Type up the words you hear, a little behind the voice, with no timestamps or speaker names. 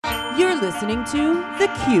listening to the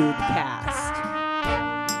CubeCast.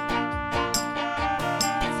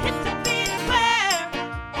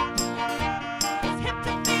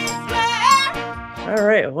 All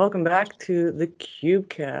right, welcome back to the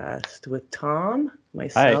CubeCast with Tom,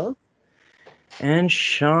 myself, and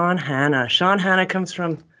Sean Hanna. Sean Hanna comes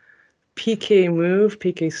from PK Move,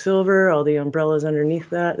 PK Silver, all the umbrellas underneath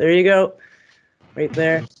that. There you go, right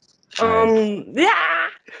there. Yeah.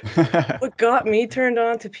 What got me turned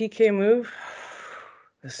on to PK Move?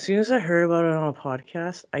 As soon as I heard about it on a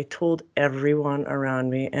podcast, I told everyone around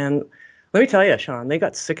me, and let me tell you, Sean, they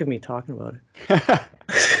got sick of me talking about it.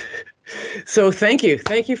 So thank you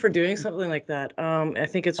for doing something like that. I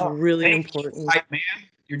think it's really important. Hype, man.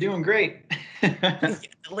 You're doing great.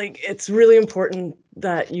 Like, it's really important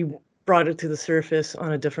that you brought it to the surface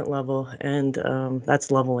on a different level, and that's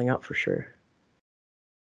leveling up for sure.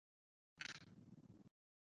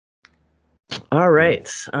 All right.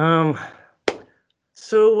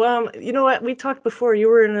 So you know what? We talked before. You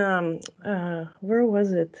were in where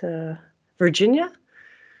was it? Virginia?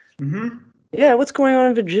 Mm-hmm. Yeah. What's going on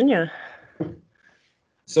in Virginia?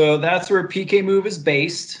 So that's where PK Move is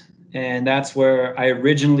based, and that's where I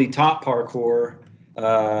originally taught parkour,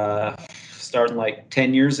 starting like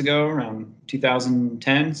 10 years ago, around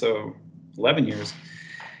 2010, so 11 years.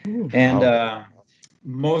 And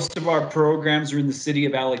most of our programs are in the city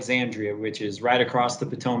of Alexandria, which is right across the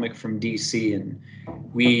Potomac from DC, and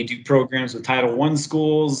we do programs with Title I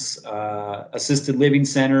schools, assisted living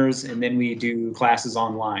centers, and then we do classes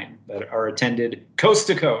online that are attended coast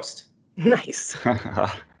to coast. Nice.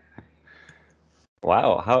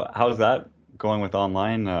 Wow, how's that going with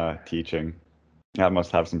online teaching? That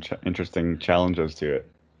must have some interesting challenges to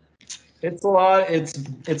it. It's a lot.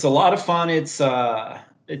 It's a lot of fun. It's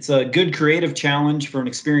a good creative challenge for an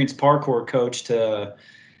experienced parkour coach to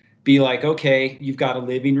be like, okay, you've got a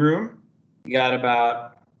living room, you got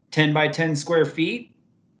about 10 by 10 square feet,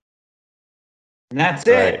 and that's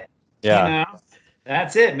it. Right. Yeah. You know,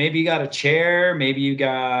 that's it. Maybe you got a chair. Maybe you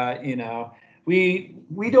got, we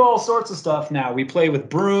do all sorts of stuff now. We play with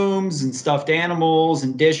brooms and stuffed animals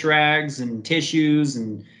and dish rags and tissues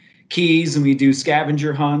and keys, and we do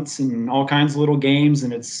scavenger hunts and all kinds of little games.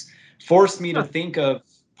 And it's forced me to think of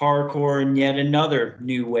parkour in yet another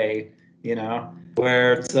new way,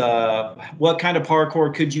 where it's what kind of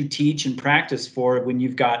parkour could you teach and practice for when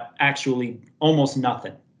you've got actually almost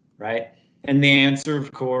nothing, right? And the answer,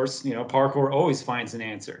 of course, parkour always finds an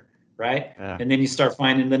answer, right? Yeah. And then you start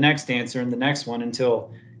finding the next answer and the next one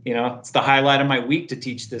until, it's the highlight of my week to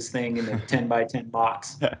teach this thing in a 10 by 10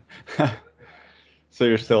 box. So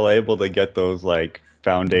you're still able to get those like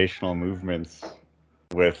foundational movements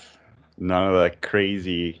with none of the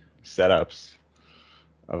crazy setups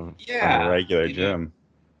of a regular gym.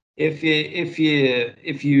 If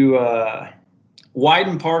you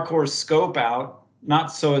widen parkour's scope out,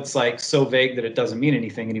 not so it's like so vague that it doesn't mean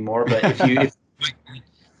anything anymore, but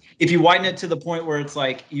if you widen it to the point where it's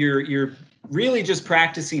like you're really just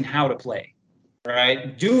practicing how to play,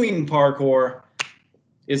 right? Doing parkour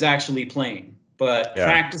is actually playing, but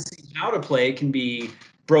practicing how to play can be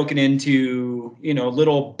broken into,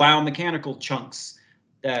 little biomechanical chunks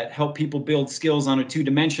that help people build skills on a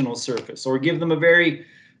two-dimensional surface, or give them a very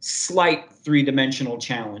slight three-dimensional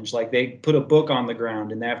challenge. Like they put a book on the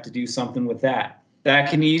ground and they have to do something with that.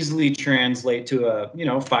 That can easily translate to a,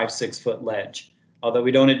 5-6 foot ledge. Although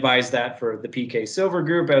we don't advise that for the PK Silver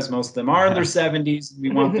group, as most of them are in their 70s.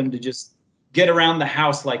 We want them to just get around the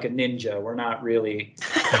house like a ninja. We're not really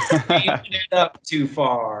taking it up too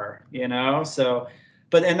far, So,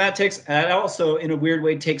 and that also, in a weird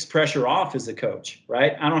way, takes pressure off as a coach,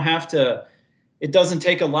 right? It doesn't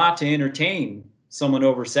take a lot to entertain someone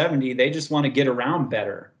over 70. They just want to get around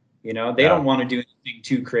better. They don't want to do anything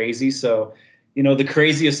too crazy. So, the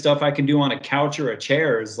craziest stuff I can do on a couch or a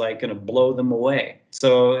chair is like going to blow them away.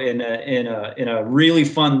 So in a really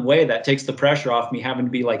fun way, that takes the pressure off me having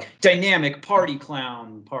to be like dynamic party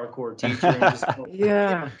clown parkour teacher and just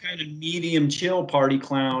kind of medium chill party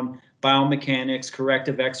clown biomechanics,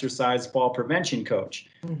 corrective exercise, fall prevention coach,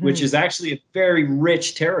 which is actually a very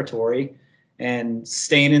rich territory. And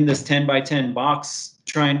staying in this 10 by 10 box,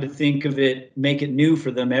 trying to think of it, make it new for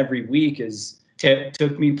them every week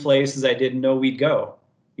took me places I didn't know we'd go.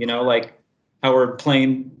 Like how we're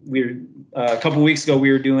playing. A couple of weeks ago, we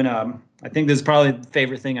were doing, I think this is probably the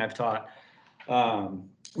favorite thing I've taught.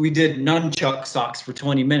 We did nunchuck socks for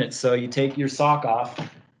 20 minutes. So you take your sock off.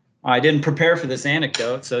 I didn't prepare for this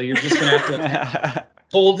anecdote, so you're just going to have to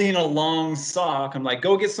holding a long sock. I'm like,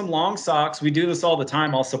 go get some long socks. We do this all the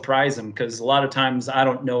time. I'll surprise them because a lot of times I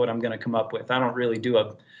don't know what I'm going to come up with. I don't really do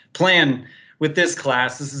a plan with this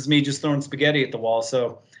class, this is me just throwing spaghetti at the wall.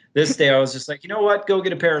 So this day I was just like, you know what, go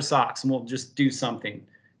get a pair of socks and we'll just do something.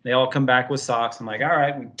 They all come back with socks. I'm like, all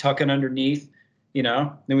right, we tuck it underneath, you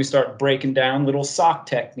know, then we start breaking down little sock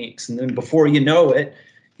techniques. And then before you know it,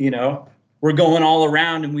 you know, we're going all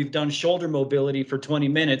around and we've done shoulder mobility for 20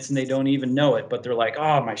 minutes and they don't even know it, but they're like,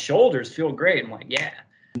 oh, my shoulders feel great. I'm like, yeah,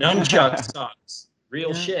 nunchuck socks,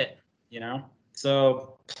 real shit, you know?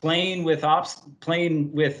 So playing with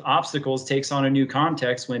obstacles takes on a new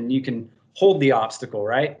context when you can hold the obstacle,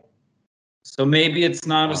 right? So maybe it's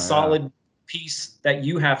not a solid piece that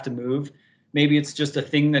you have to move. Maybe it's just a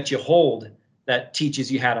thing that you hold that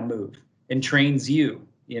teaches you how to move and trains you,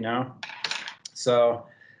 you know? So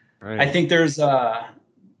I think there's a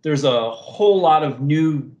whole lot of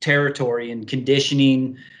new territory in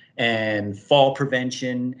conditioning and fall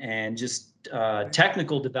prevention and just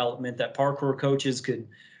technical development that parkour coaches could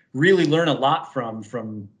really learn a lot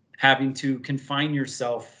from having to confine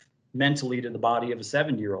yourself mentally to the body of a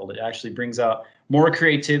 70-year-old. It actually brings out more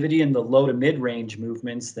creativity in the low to mid-range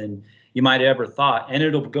movements than you might have ever thought. And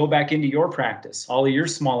it'll go back into your practice. All of your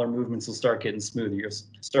smaller movements will start getting smoother. You'll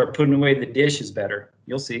start putting away the dishes better.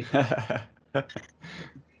 You'll see.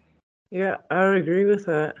 Yeah, I would agree with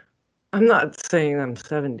that. I'm not saying I'm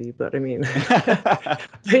 70, but I mean,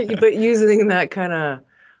 but using that kind of,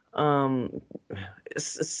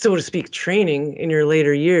 so to speak, training in your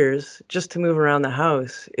later years just to move around the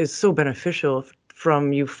house is so beneficial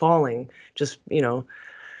from you falling, just, you know,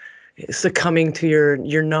 succumbing to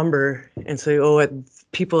your number and say, oh,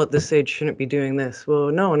 people at this age shouldn't be doing this.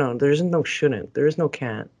 Well, no, there's no shouldn't. There is no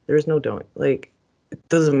can't. There is no don't. Like, it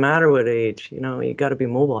doesn't matter what age, you know, you got to be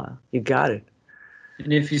mobile. You got it.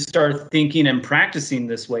 And if you start thinking and practicing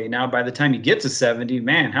this way, now by the time you get to 70,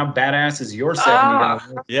 man, how badass is your 70 going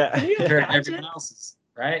to look compared to everyone else's,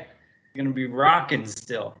 right? You're going to be rocking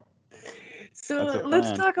still. So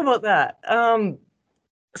let's talk about that.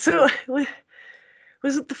 So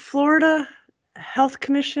was it the Florida Health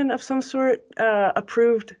Commission of some sort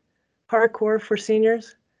approved parkour for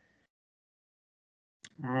seniors?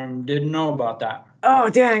 Didn't know about that. Oh,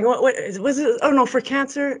 dang. What was it? Oh, no, for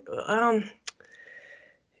cancer.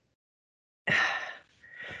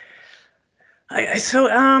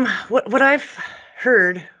 What I've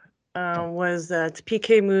heard was that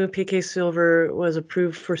PK Move, PK Silver was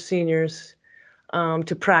approved for seniors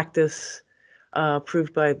to practice,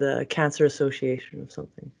 approved by the Cancer Association or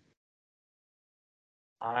something.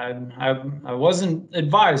 I wasn't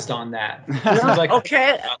advised on that. Like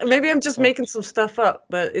okay, maybe I'm just making some stuff up,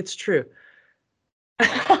 but it's true.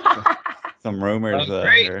 Some rumors.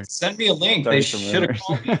 Great. Send me a link. They should have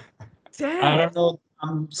called me. I don't know.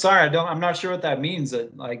 I'm sorry. I'm not sure what that means.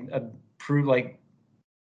 Prove like.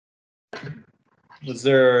 Was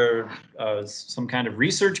there some kind of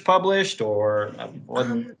research published or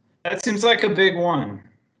that seems like a big one.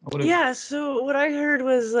 Yeah, so what I heard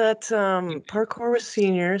was that parkour with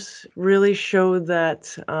seniors really showed that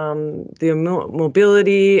the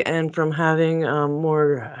mobility and from having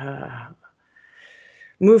more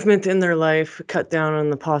movement in their life cut down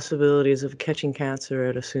on the possibilities of catching cancer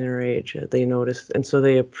at a sooner age, they noticed. And so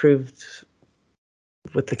they approved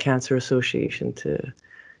with the Cancer Association to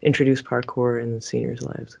introduce parkour in the seniors'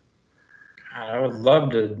 lives. I would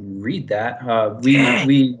love to read that.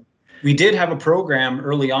 We did have a program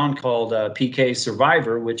early on called PK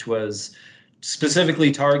Survivor, which was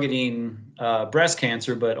specifically targeting breast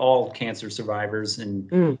cancer, but all cancer survivors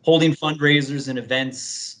and holding fundraisers and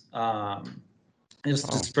events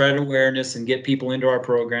just to spread awareness and get people into our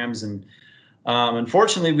programs. And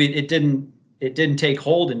unfortunately, it didn't take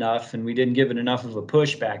hold enough, and we didn't give it enough of a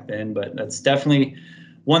push back then. But that's definitely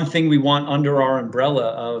one thing we want under our umbrella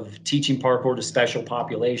of teaching parkour to special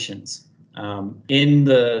populations. In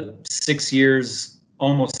the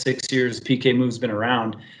almost 6 years PK Move's been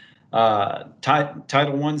around,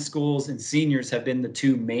 Title I schools and seniors have been the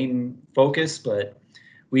two main focus, but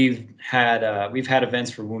we've had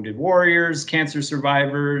events for wounded warriors, cancer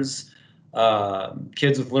survivors,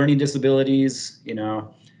 kids with learning disabilities, you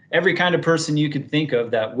know, every kind of person you could think of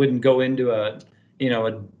that wouldn't go into a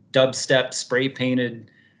dubstep spray painted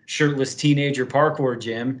shirtless teenager parkour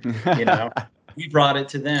gym, you know. We brought it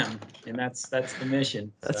to them, and that's the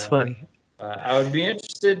mission. That's funny. I would be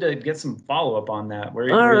interested to get some follow-up on that. Where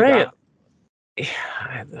All right.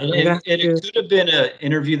 It could have been an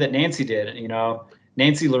interview that Nancy did. You know,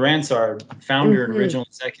 Nancy Lorenz, our founder and original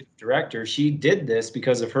executive director, she did this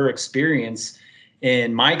because of her experience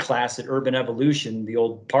in my class at Urban Evolution, the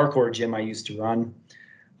old parkour gym I used to run.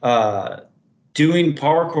 Doing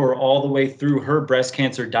parkour all the way through her breast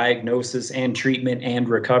cancer diagnosis and treatment and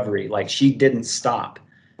recovery. Like, she didn't stop.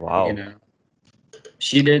 Wow. You know?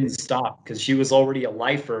 she didn't stop because she was already a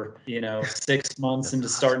lifer, 6 months into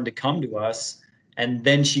starting to come to us. And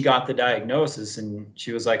then she got the diagnosis and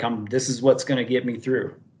she was like, this is what's going to get me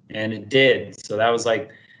through. And it did. So that was like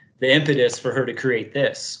the impetus for her to create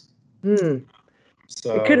this.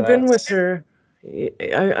 So it could have been with her.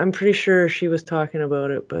 I'm pretty sure she was talking about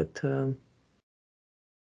it, but and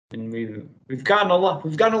we've gotten a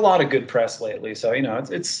lot of good press lately. So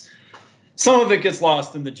it's some of it gets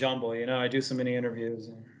lost in the jumble. I do so many interviews.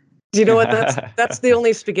 You know what? That's the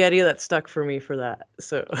only spaghetti that stuck for me for that.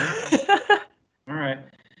 So. All right.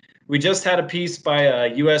 We just had a piece by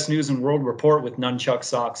U.S. News and World Report with nunchuck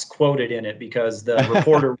socks quoted in it because the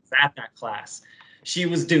reporter was at that class. She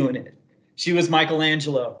was doing it. She was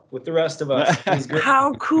Michelangelo with the rest of us. It was great.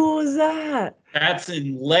 How cool is that? That's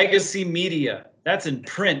in legacy media. That's in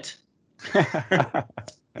print.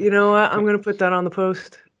 You know what? I'm going to put that on the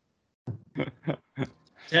post.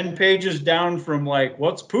 10 pages down from like,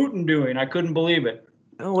 what's Putin doing? I couldn't believe it.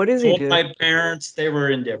 Oh, what is he doing? My parents, they were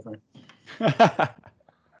indifferent.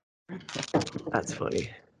 That's funny.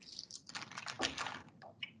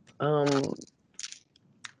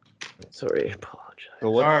 Sorry, I apologize.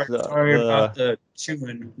 So sorry about the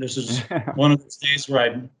chewing. This is one of those days where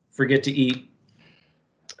I forget to eat.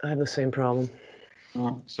 I have the same problem.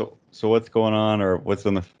 So what's going on, or what's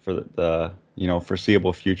in for the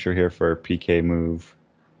foreseeable future here for PK Move?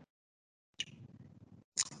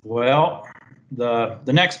 Well, the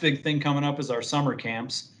next big thing coming up is our summer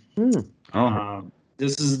camps.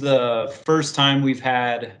 This is the first time we've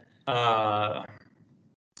had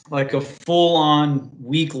like a full-on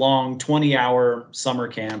week-long 20-hour summer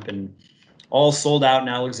camp, and all sold out in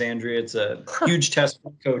Alexandria. It's a huge test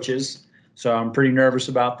for coaches, so I'm pretty nervous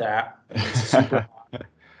about that. It's super hot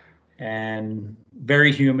and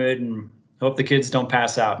very humid, and hope the kids don't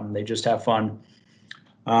pass out and they just have fun.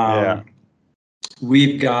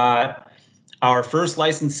 We've got our first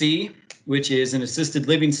licensee, which is an assisted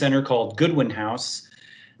living center called Goodwin House.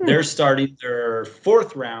 They're starting their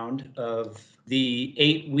 4th round of the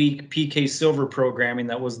 8-week PK Silver programming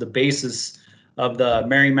that was the basis of the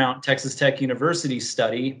Marymount Texas Tech University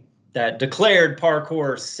study that declared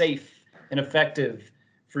parkour safe and effective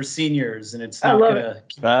for seniors. And it's not going to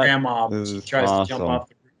keep grandma when she tries to jump off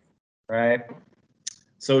the roof, right?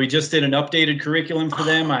 So we just did an updated curriculum for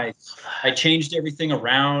them. I changed everything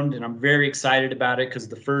around, and I'm very excited about it because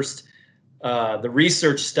the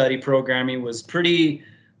research study programming was pretty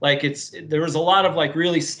there was a lot of like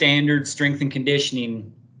really standard strength and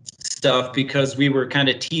conditioning stuff because we were kind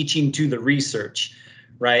of teaching to the research,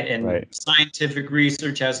 right? And scientific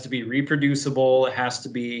research has to be reproducible. It has to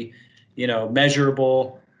be,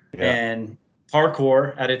 measurable. And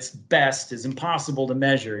parkour at its best is impossible to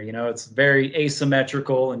measure. It's very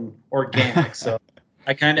asymmetrical and organic. So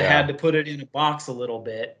I kind of had to put it in a box a little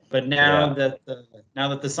bit. But now that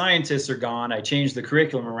the scientists are gone, I changed the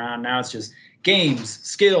curriculum around. Now it's just games,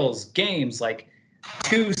 skills, games, like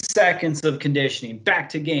 2 seconds of conditioning, back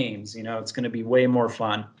to games. It's going to be way more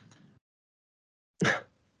fun.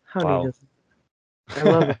 How neat. I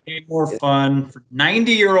love it. Way more fun for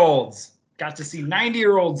 90-year-olds. Got to see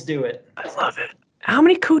 90-year-olds do it. I love it. How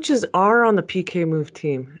many coaches are on the PK Move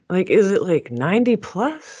team? Like, is it like 90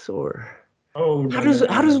 plus, or how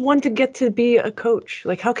does one get to be a coach?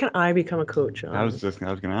 Like, how can I become a coach? I was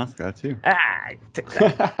going to ask that too.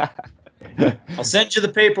 I'll send you the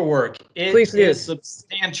paperwork. It is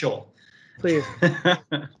substantial. Please.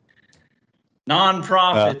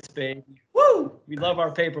 Nonprofits, baby. Woo! We love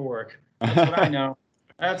our paperwork. That's what I know.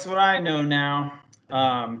 That's what I know now.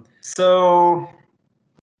 So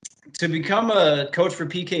to become a coach for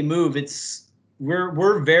PK Move,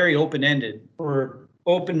 we're very open-ended. We're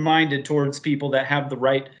open-minded towards people that have the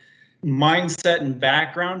right mindset and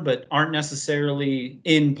background, but aren't necessarily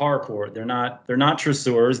in parkour. They're not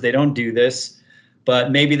dresseurs. They don't do this,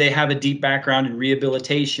 but maybe they have a deep background in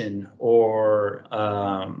rehabilitation or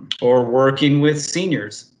working with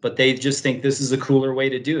seniors, but they just think this is a cooler way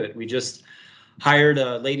to do it. We just hired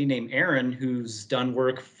a lady named Erin who's done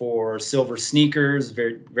work for Silver Sneakers,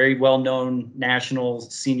 very, very well-known national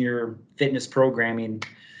senior fitness programming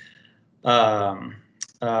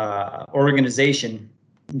organization.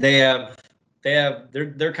 They're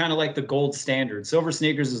kind of like the gold standard. Silver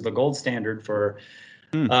Sneakers is the gold standard for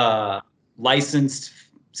licensed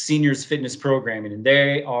seniors fitness programming, and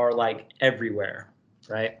they are like everywhere,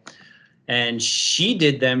 right? And she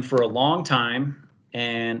did them for a long time,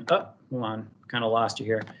 and hold on, kind of lost you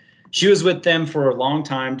here. She was with them for a long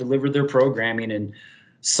time, delivered their programming, and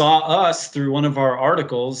saw us through one of our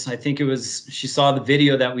articles. I think she saw the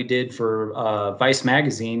video that we did for Vice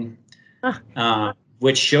magazine,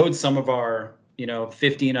 which showed some of our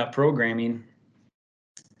 50 and up programming.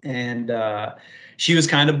 And she was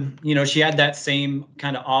kind of, she had that same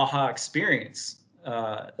kind of aha experience,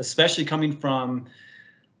 especially coming from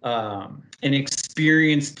an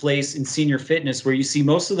experienced place in senior fitness where you see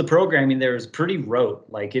most of the programming there is pretty rote.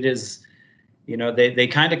 Like it is, they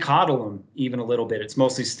kind of coddle them even a little bit. It's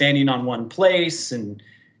mostly standing on one place and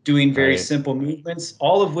doing very simple movements,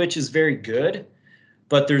 all of which is very good,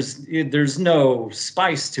 but there's no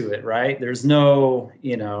spice to it, right? There's no,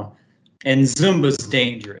 and Zumba's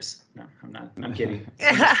dangerous. No, I'm kidding.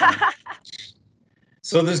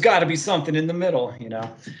 So there's got to be something in the middle,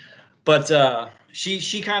 but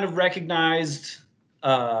she kind of recognized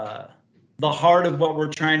the heart of what we're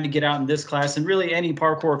trying to get out in this class, and really any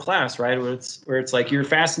parkour class, right? Where it's like you're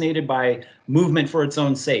fascinated by movement for its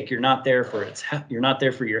own sake. You're not there for you're not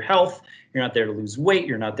there for your health. You're not there to lose weight.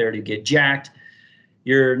 You're not there to get jacked.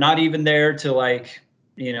 You're not even there to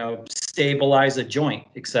stabilize a joint,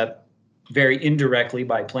 except very indirectly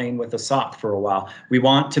by playing with a sock for a while. We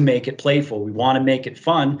want to make it playful. We want to make it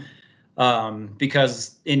fun,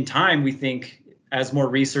 because in time we think, as more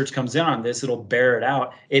research comes in on this, it'll bear it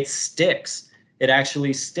out. It sticks. It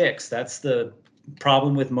actually sticks. That's the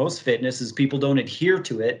problem with most fitness, is people don't adhere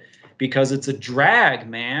to it because it's a drag,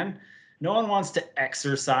 man. No one wants to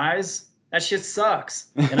exercise. That shit sucks.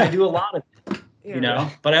 And I do a lot of it,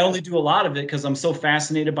 but I only do a lot of it because I'm so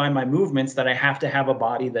fascinated by my movements that I have to have a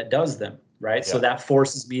body that does them, right? Yeah. So that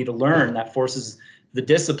forces me to learn. That forces the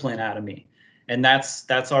discipline out of me. And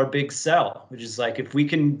that's our big sell, which is like, if we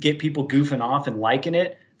can get people goofing off and liking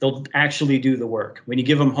it, they'll actually do the work. When you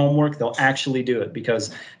give them homework, they'll actually do it,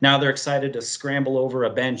 because now they're excited to scramble over a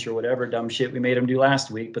bench or whatever dumb shit we made them do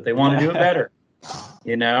last week, but they want to do it better,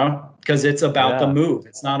 because it's about the move.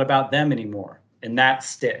 It's not about them anymore. And that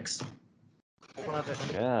sticks. Love it.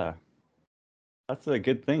 Yeah. That's a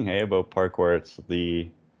good thing, hey, about parkour. It's the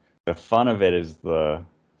fun of it is the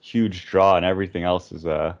huge draw, and everything else is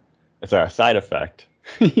it's a side effect.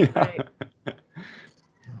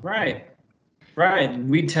 Right.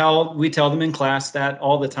 We tell them in class that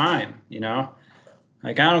all the time,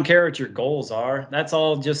 like, I don't care what your goals are. That's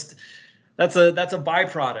all just, that's a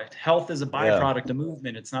byproduct. Health is a byproduct of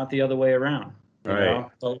movement. It's not the other way around, you know?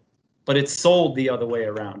 But it's sold the other way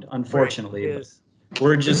around, unfortunately. Right.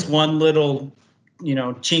 We're just one little,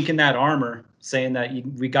 chink in that armor, saying that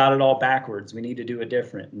we got it all backwards. We need to do it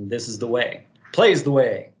different. And this is the way. Plays the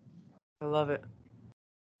way. I love it.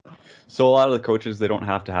 So a lot of the coaches, they don't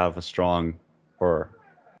have to have a strong, or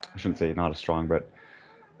I shouldn't say not a strong, but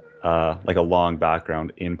like a long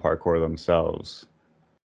background in parkour themselves.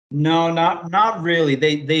 No, not really.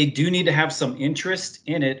 They do need to have some interest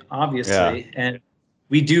in it, obviously. And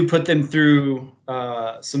we do put them through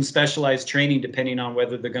some specialized training depending on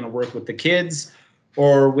whether they're going to work with the kids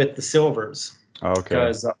or with the silvers. Okay.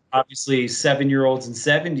 Because obviously 7-year-olds and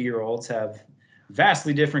 70-year-olds have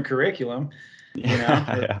vastly different curriculum,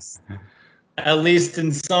 at least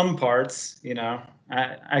in some parts.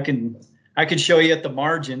 I could show you at the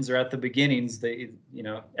margins or at the beginnings that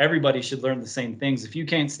everybody should learn the same things. If you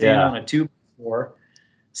can't stand on a 2x4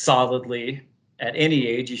 solidly at any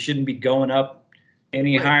age, you shouldn't be going up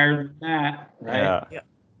any higher than that, right? Yeah.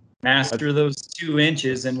 Master those 2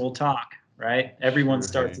 inches and we'll talk, right? Everyone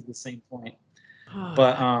starts at the same point.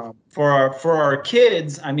 But for our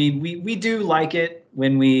kids, I mean, we do like it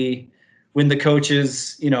when the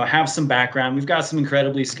coaches, have some background. We've got some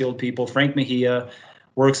incredibly skilled people. Frank Mejia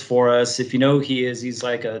works for us. If you know who he is, he's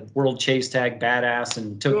like a world chase tag badass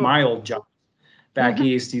and took my old job back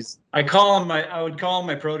east. I would call him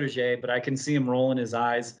my protege, but I can see him rolling his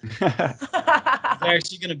eyes. He's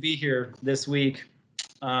actually going to be here this week.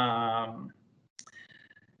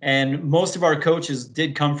 And most of our coaches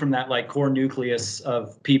did come from that like core nucleus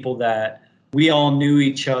of people that we all knew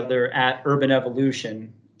each other at Urban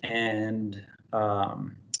Evolution. And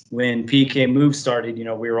when PK Move started,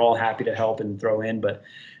 we were all happy to help and throw in. But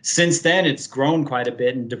since then, it's grown quite a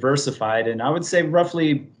bit and diversified. And I would say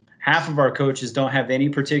roughly half of our coaches don't have any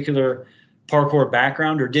particular parkour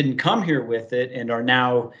background or didn't come here with it and are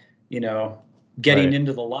now, getting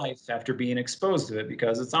into the life after being exposed to it,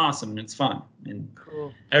 because it's awesome and it's fun. And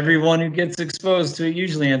everyone who gets exposed to it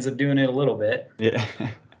usually ends up doing it a little bit. Yeah.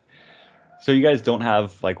 So you guys don't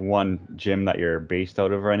have like one gym that you're based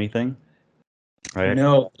out of or anything, right?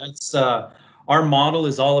 No, that's our model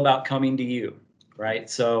is all about coming to you, right?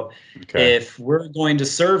 So if we're going to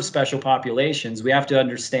serve special populations, we have to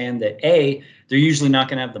understand that A, they're usually not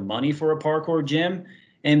going to have the money for a parkour gym,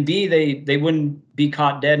 and B, they wouldn't be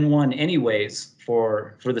caught dead in one anyways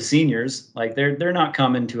for the seniors. Like they're not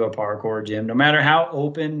coming to a parkour gym, no matter how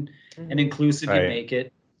open and inclusive you make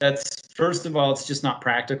it. That's first of all, it's just not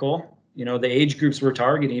practical. You know, the age groups we're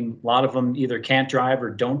targeting, a lot of them either can't drive or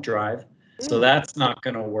don't drive. So that's not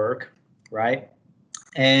going to work, right?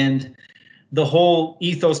 And the whole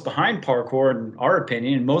ethos behind parkour, in our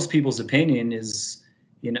opinion, and most people's opinion, is,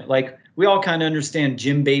 you know, like we all kind of understand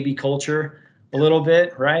gym baby culture a little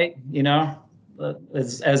bit, right? You know,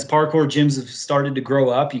 as parkour gyms have started to grow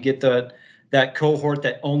up, you get that cohort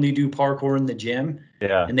that only do parkour in the gym,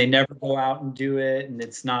 and they never go out and do it, and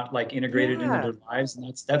it's not like integrated into their lives,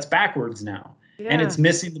 and that's backwards now, and it's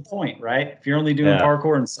missing the point, right? If you're only doing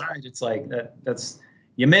parkour inside, it's like that's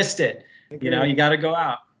you missed it. You know, you got to go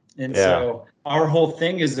out. And so our whole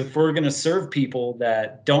thing is, if we're going to serve people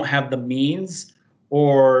that don't have the means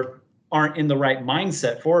or aren't in the right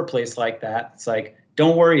mindset for a place like that, it's like,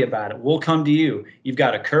 don't worry about it. We'll come to you. You've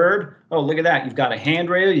got a curb. Oh, look at that. You've got a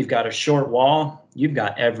handrail. You've got a short wall. You've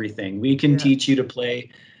got everything. We can teach you to play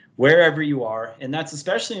wherever you are. And that's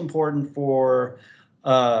especially important for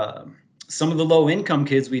some of the low income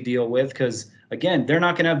kids we deal with, because, again, they're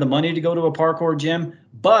not going to have the money to go to a parkour gym,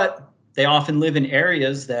 but they often live in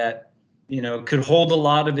areas that, you know, could hold a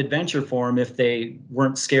lot of adventure for them if they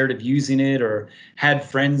weren't scared of using it or had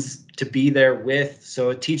friends to be there with. So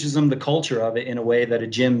it teaches them the culture of it in a way that a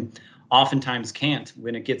gym oftentimes can't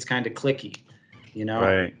when it gets kind of cliquey, you know?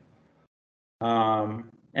 Right.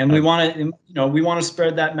 And we want to, you know, we want to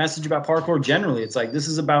spread that message about parkour generally. It's like, this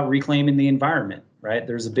is about reclaiming the environment, right?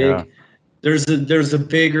 There's a big, there's a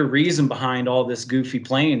bigger reason behind all this goofy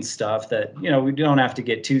playing stuff that, you know, we don't have to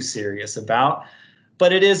get too serious about,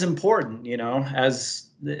 but it is important, you know, as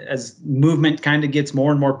movement kind of gets more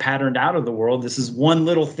and more patterned out of the world. This is one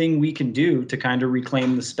little thing we can do to kind of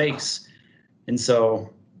reclaim the space. And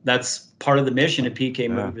so that's part of the mission of PK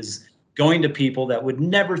Move, is going to people that would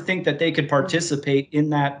never think that they could participate in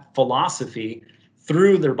that philosophy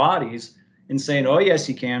through their bodies and saying, oh, yes,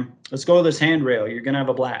 you can. Let's go to this handrail. You're going to have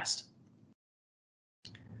a blast.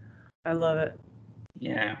 I love it.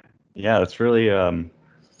 Yeah. Yeah, it's really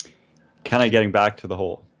kind of getting back to the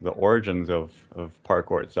origins of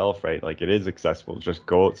parkour itself, right? Like, it is accessible. Just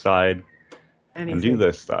go outside and do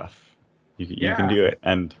this stuff. You can do it.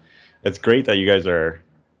 And it's great that you guys are,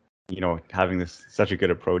 you know, having such a good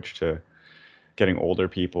approach to getting older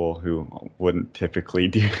people who wouldn't typically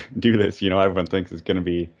do this. You know, everyone thinks it's going to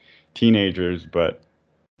be teenagers, but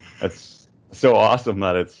it's so awesome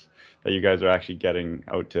that you guys are actually getting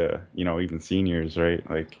out to, you know, even seniors, right?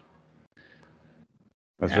 Like,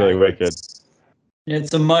 that's really wicked.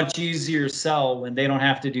 It's a much easier sell when they don't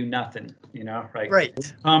have to do nothing, you know, right?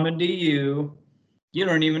 Coming to you, you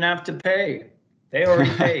don't even have to pay. They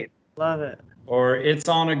already paid. Love it. Or it's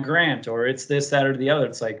on a grant, or it's this, that, or the other.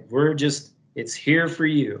 It's like, it's here for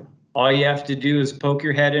you. All you have to do is poke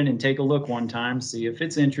your head in and take a look one time, see if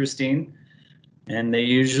it's interesting. And they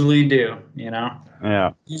usually do, you know?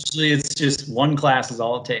 Yeah. Usually it's just one class is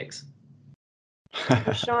all it takes.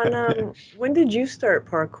 Sean, when did you start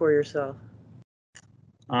parkour yourself?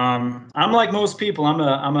 I'm like most people.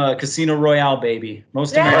 I'm a Casino Royale baby.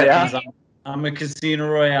 Most Americans, I'm a Casino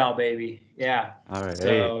Royale baby. Yeah. All right.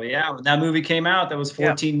 So when that movie came out, that was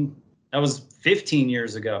 14. That was 15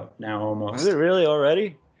 years ago now, almost. Is it really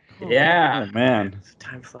already? Yeah. Oh man.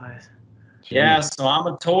 Time flies. Jeez. Yeah. So I'm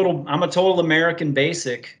a total American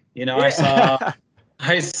basic. You know, I saw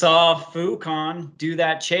Fucon do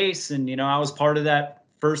that chase, and, you know, I was part of that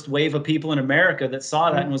first wave of people in America that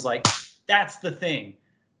saw that and was like, that's the thing.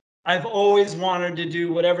 I've always wanted to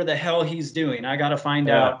do whatever the hell he's doing. I got to find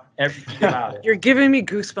out everything about it. You're giving me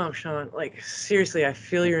goosebumps, Sean. Like, seriously, I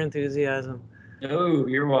feel your enthusiasm. Oh,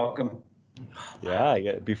 you're welcome. Yeah,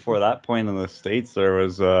 before that point in the States, there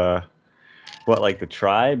was, like the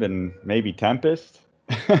Tribe and maybe Tempest?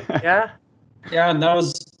 Yeah, and that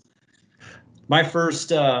was my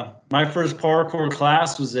first parkour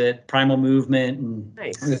class was at Primal Movement and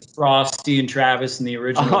with Frosty and Travis and the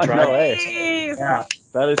original Tribe. No way. Yeah,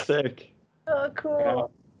 that is sick. Oh, cool.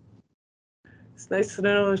 Yeah. It's nice to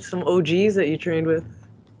know some OGs that you trained with.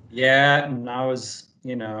 Yeah, and I was,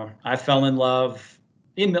 you know, I fell in love.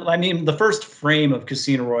 The first frame of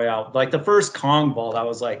Casino Royale, like the first Kong vault, I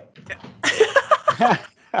was like,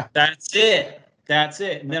 that's it.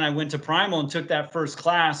 And then I went to Primal and took that first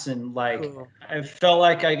class, and like, I felt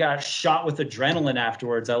like I got shot with adrenaline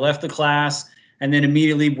afterwards. I left the class and then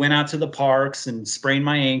immediately went out to the parks and sprained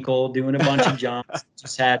my ankle doing a bunch of jumps.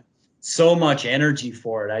 Just had so much energy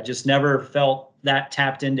for it. I just never felt that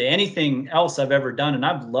tapped into anything else I've ever done. And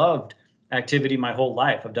I've loved activity my whole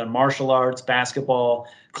life. I've done martial arts, basketball,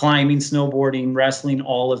 climbing, snowboarding, wrestling,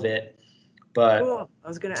 all of it. But cool. I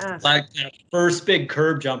was going to ask. Like that first big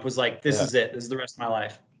curb jump was like, this is it. This is the rest of my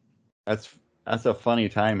life. that's a funny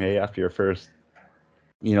time, hey, after your first,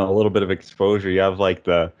 a little bit of exposure. You have like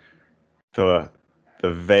the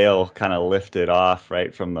veil kind of lifted off,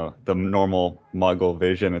 right, from the normal Muggle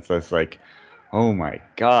vision. It's just like, oh my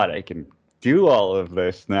God, I can do all of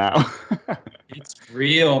this now. It's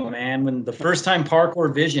real, man. When the first time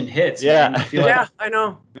parkour vision hits, Yeah. man, you feel like, I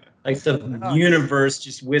know. like the universe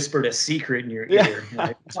just whispered a secret in your Yeah. ear.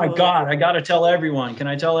 Like, oh my God, I got to tell everyone. Can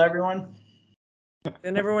I tell everyone?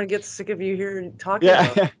 And everyone gets sick of you here talking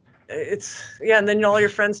about it. It's, and then all your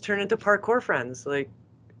friends turn into parkour friends. Like,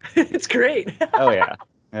 it's great. Oh, yeah.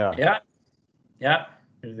 Yeah. Yeah. Yeah.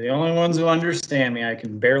 They're the only ones who understand me. I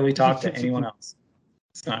can barely talk to anyone else.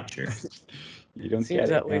 It's not true. You don't Seems get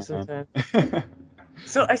that it, way man. sometimes.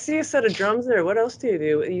 So I see a set of drums there. What else do you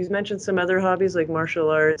do? You mentioned some other hobbies like martial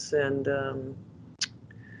arts and.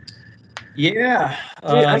 Yeah.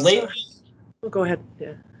 Lately. Oh, go ahead.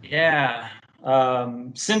 Yeah. Yeah.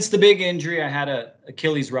 Since the big injury, I had a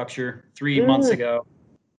Achilles rupture 3 months ago.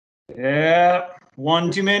 Yeah.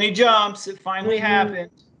 One too many jumps. It finally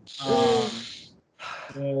happened. So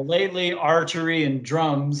lately, archery and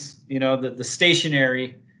drums, the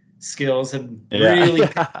stationary skills have really,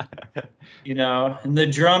 and the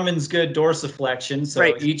drumming's good dorsiflexion.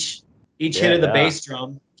 So each hit of the bass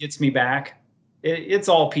drum gets me back. It's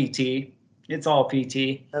all PT. It's all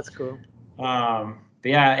PT. That's cool. But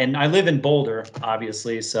yeah, and I live in Boulder,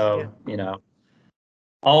 obviously. So,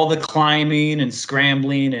 all the climbing and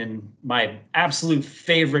scrambling and my absolute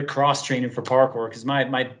favorite cross training for parkour, because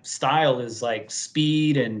my style is like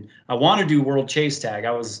speed, and I want to do world chase tag.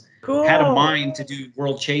 I had a mind to do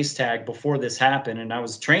world chase tag before this happened, and I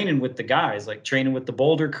was training with the guys, like training with the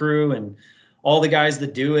Boulder crew and all the guys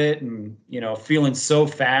that do it, and feeling so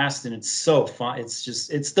fast, and it's so fun.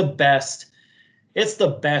 It's the best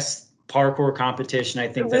parkour competition I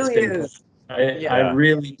think that's been. I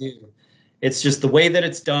really do. It's just the way that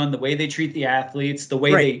it's done, the way they treat the athletes, the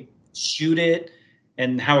way they shoot it,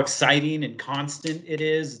 and how exciting and constant it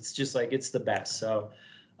is. It's just like, it's the best. So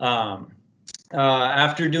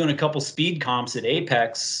after doing a couple speed comps at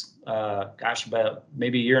Apex, about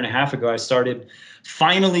maybe a year and a half ago, I started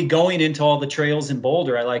finally going into all the trails in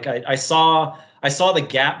Boulder. I saw the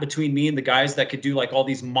gap between me and the guys that could do like all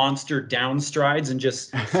these monster down strides and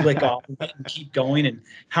just flick off and keep going, and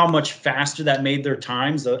how much faster that made their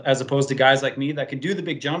times, as opposed to guys like me that could do the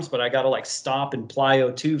big jumps, but I got to like stop and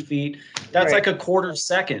plyo 2 feet. That's like a quarter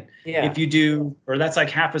second. If you do, or that's like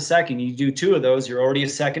half a second. You do 2 of those, you're already a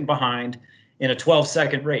second behind in a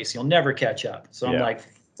 12-second race. You'll never catch up. So I'm like,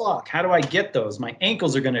 fuck, how do I get those? My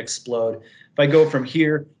ankles are going to explode if I go from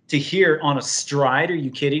here to here on a stride. Are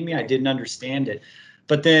you kidding me? I didn't understand it.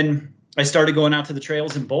 But then I started going out to the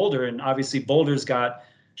trails in Boulder, and obviously Boulder's got,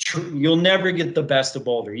 you'll never get the best of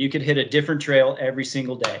Boulder. You could hit a different trail every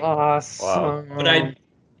single day. Awesome. Wow.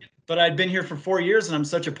 But I'd been here for 4 years, and I'm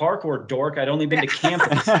such a parkour dork. I'd only been to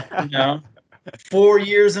campus, 4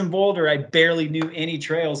 years in Boulder, I barely knew any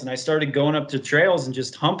trails, and I started going up to trails and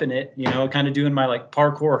just humping it, kind of doing my like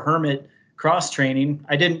parkour hermit cross training.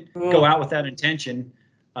 I didn't go out with that intention.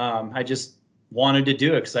 I just wanted to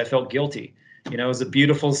do it because I felt guilty. It was a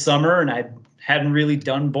beautiful summer, and I hadn't really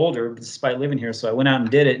done Boulder despite living here. So I went out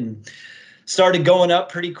and did it, and started going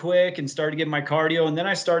up pretty quick and started getting my cardio. And then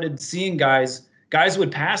I started seeing guys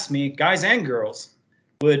would pass me, guys and girls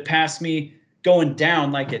would pass me going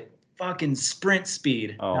down like at fucking sprint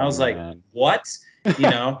speed. And I was like, what?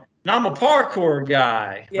 And I'm a parkour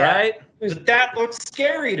guy, right? But that looks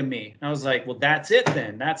scary to me. And I was like, well, that's it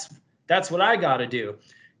then. That's what I got to do.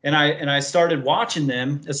 And I started watching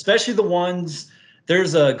them, especially the ones.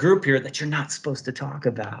 There's a group here that you're not supposed to talk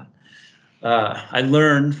about. I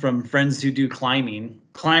learned from friends who do climbing.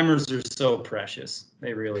 Climbers are so precious.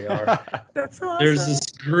 They really are. That's awesome. There's this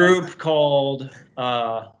group called,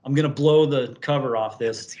 I'm going to blow the cover off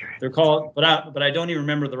this. They're called, but I don't even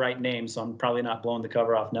remember the right name, so I'm probably not blowing the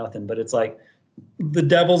cover off nothing. But it's like the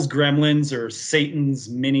Devil's Gremlins or Satan's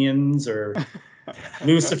Minions or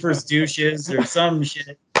Lucifer's Douches or some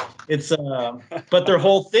shit. It's but their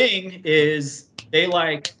whole thing is they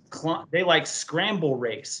like scramble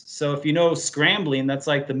race. So if you know scrambling, that's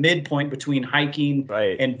like the midpoint between hiking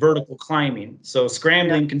and vertical climbing. So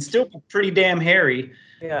scrambling can still be pretty damn hairy,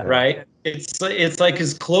 right? It's like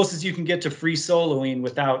as close as you can get to free soloing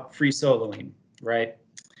without free soloing, right?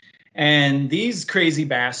 And these crazy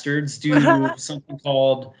bastards do something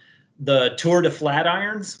called the Tour de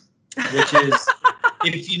Flatirons, which is,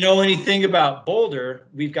 if you know anything about Boulder,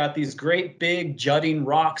 we've got these great big jutting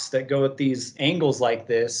rocks that go at these angles like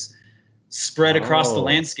this, spread across the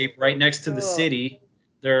landscape right next to the city.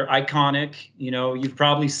 They're iconic. You've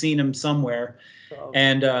probably seen them somewhere.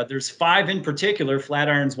 And there's 5 in particular, flat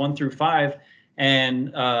irons 1 through 5, and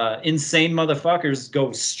insane motherfuckers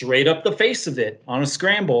go straight up the face of it on a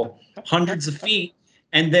scramble, hundreds of feet,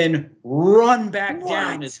 and then run back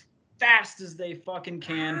down as fast as they fucking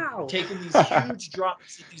can, taking these huge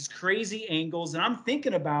drops at these crazy angles. And I'm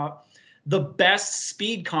thinking about the best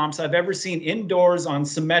speed comps I've ever seen indoors on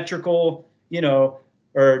symmetrical,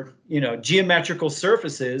 geometrical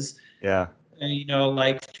surfaces. Yeah. And,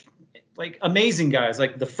 like amazing guys,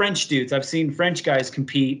 like the French dudes. I've seen French guys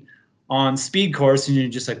compete on speed course, and you're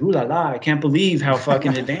just like, ooh la la, I can't believe how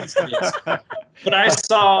fucking advanced it is. But I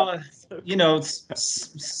saw,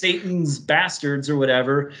 Satan's bastards or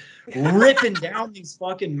whatever, ripping down these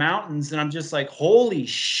fucking mountains, and I'm just like, holy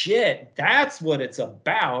shit, that's what it's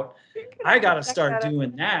about. I gotta start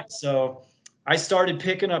doing that. So I started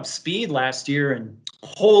picking up speed last year, and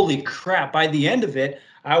holy crap, by the end of it,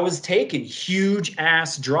 I was taking huge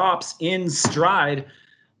ass drops in stride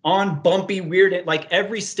on bumpy, weird, like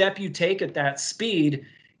every step you take at that speed,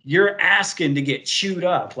 you're asking to get chewed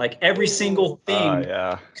up. Like every single thing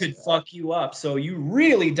could fuck you up. So you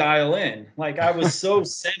really dial in. Like I was so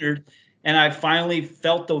centered, and I finally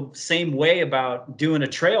felt the same way about doing a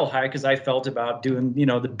trail hike as I felt about doing,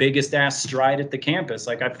 the biggest ass stride at the campus.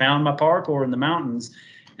 Like I found my parkour in the mountains,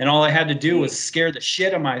 and all I had to do was scare the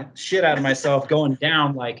shit out of myself going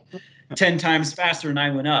down like 10 times faster than I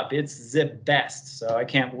went up. It's the best. So I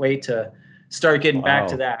can't wait to start getting back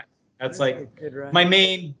to that. That's like my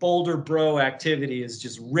main Boulder bro activity is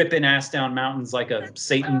just ripping ass down mountains like a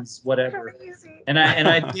Satan's whatever. And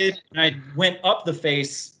I went up the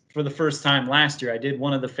face for the first time last year. I did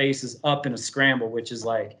one of the faces up in a scramble, which is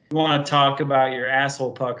like, you want to talk about your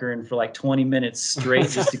asshole puckering for like 20 minutes straight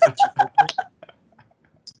just to get you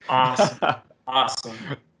awesome.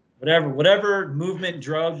 Whatever movement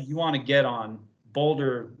drug you want to get on,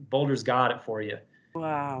 Boulder's got it for you.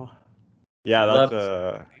 Wow. Yeah,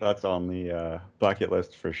 that's on the bucket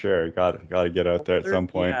list for sure. Got to get out there at some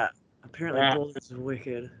point. Yeah, apparently Boulder's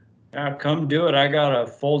wicked. Yeah, come do it. I got a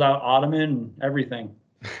fold-out ottoman and everything.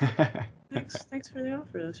 Thanks for the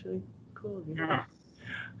offer. That's really cool of you.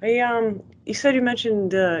 Yeah. You said you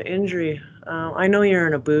mentioned injury. I know you're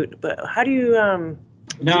in a boot, but how do you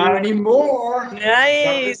Not anymore.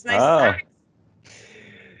 Nice. Oh.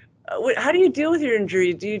 How do you deal with your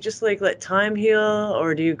injury? Do you just like let time heal,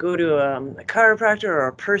 or do you go to a chiropractor or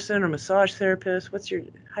a person or massage therapist?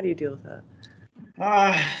 How do you deal with that?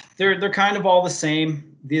 They're kind of all the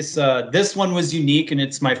same. This one was unique, and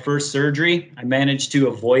it's my first surgery. I managed to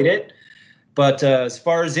avoid it, but as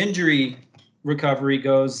far as injury recovery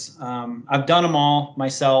goes, I've done them all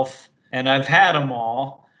myself, and I've had them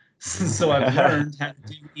all. So I've learned how to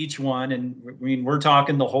do each one, and I mean, we're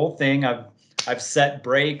talking the whole thing. I've set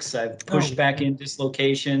breaks. I've pushed back in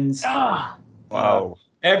dislocations. Wow.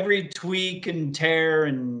 Every tweak and tear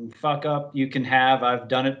and fuck up you can have, I've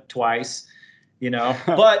done it twice,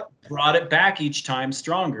 but brought it back each time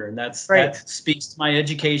stronger. And that speaks to my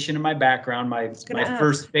education and my background. My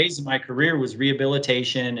first phase of my career was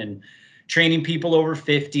rehabilitation and training people over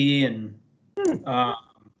 50, and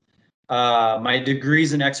my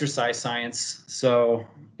degree's in exercise science. So,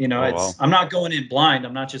 I'm not going in blind.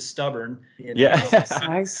 I'm not just stubborn.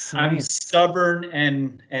 I'm stubborn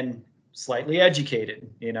and slightly educated,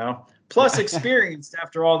 plus experienced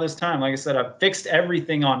after all this time. Like I said, I've fixed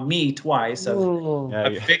everything on me twice.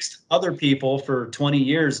 I've fixed other people for 20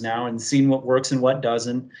 years now and seen what works and what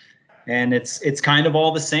doesn't. And it's kind of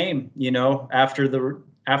all the same, after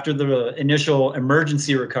the initial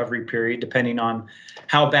emergency recovery period, depending on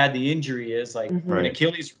how bad the injury is. Like an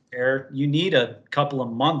Achilles repair, you need a couple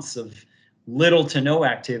of months of little to no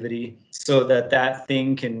activity so that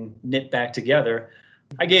thing can knit back together.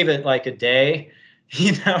 I gave it like a day,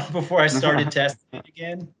 before I started testing it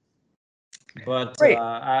again. But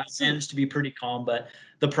I managed to be pretty calm. But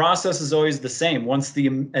the process is always the same. Once the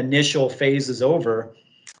initial phase is over,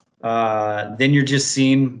 then you're just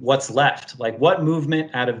seeing what's left. Like what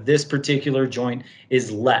movement out of this particular joint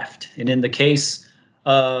is left. And in the case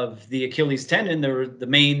of the Achilles tendon, the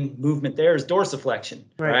main movement there is dorsiflexion,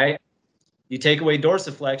 right? You take away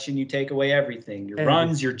dorsiflexion, you take away everything. Your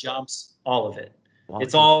runs, your jumps, all of it.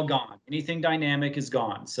 It's all gone. Anything dynamic is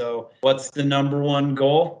gone. So what's the number one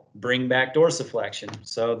goal? Bring back dorsiflexion.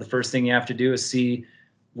 So the first thing you have to do is see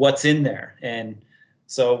what's in there. And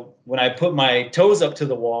so when I put my toes up to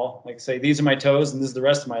the wall, like say, these are my toes and this is the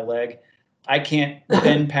rest of my leg, I can't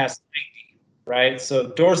bend past 90, right?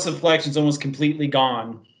 So dorsiflexion is almost completely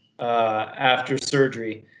gone after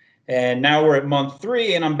surgery. And now we're at month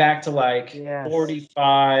 3 and I'm back to like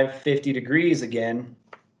 45, 50 degrees again.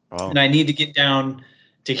 Wow. And I need to get down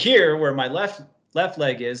to here where my left left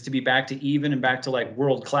leg is to be back to even and back to like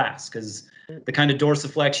world class, because the kind of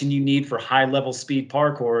dorsiflexion you need for high level speed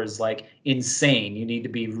parkour is like insane. You need to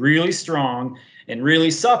be really strong and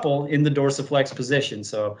really supple in the dorsiflex position.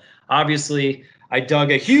 So obviously I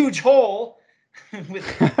dug a huge hole with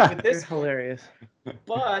this. Hilarious.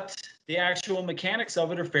 But the actual mechanics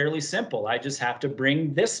of it are fairly simple. I just have to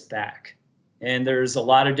bring this back. And there's a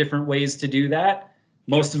lot of different ways to do that.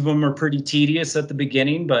 Most of them are pretty tedious at the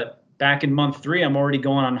beginning, but back in month 3, I'm already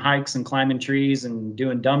going on hikes and climbing trees and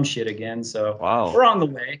doing dumb shit again. So wow. We're on the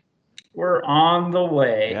way. We're on the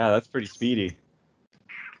way. Yeah, that's pretty speedy.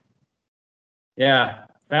 Yeah.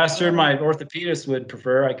 Faster than my orthopedist would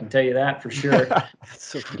prefer, I can tell you that for sure.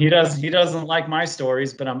 He doesn't like my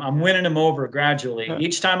stories, but I'm winning him over gradually.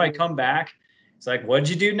 Each time I come back, it's like, what'd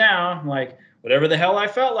you do now? I'm like, whatever the hell I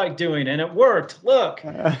felt like doing, and it worked. Look.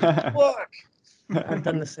 I've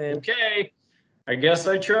done the same. Okay. I guess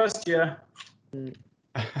I trust you.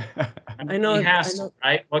 I know. He has to,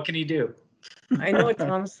 right? What can he do? I know what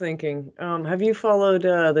Tom's thinking. Have you followed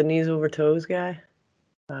the knees over toes guy?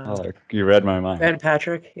 Oh, you read my mind. Ben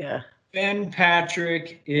Patrick, yeah. Ben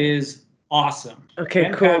Patrick is awesome. Okay,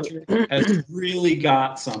 Ben cool. Patrick has really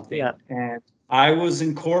got something. Yeah. And I was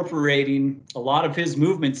incorporating a lot of his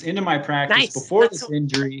movements into my practice before this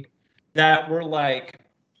injury that were like,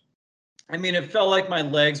 I mean, it felt like my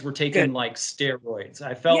legs were taking like steroids.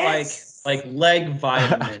 I felt like leg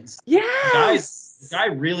vitamins. The guy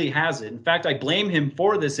really has it. In fact, I blame him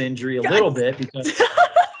for this injury a little bit because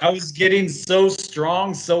I was getting so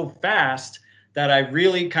strong so fast that I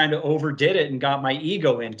really kind of overdid it and got my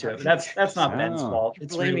ego into it. That's not Ben's fault.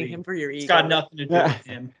 It's blaming him for your ego. It's got nothing to do with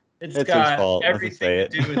him. It's got fault. everything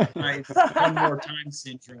to do with my one more time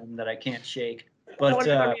syndrome that I can't shake. But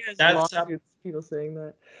that's how people saying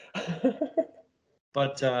that.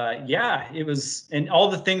 But yeah, it was, and all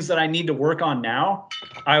the things that I need to work on now,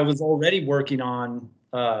 I was already working on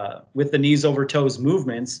with the knees over toes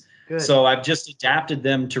movements. Good. So I've just adapted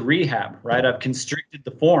them to rehab, right? I've constricted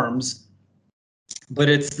the forms, but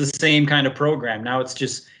it's the same kind of program. Now it's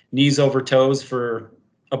just knees over toes for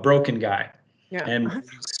a broken guy. Yeah. And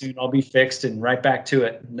soon I'll be fixed and right back to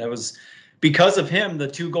it. And that was because of him. The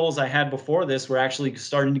 2 goals I had before this were actually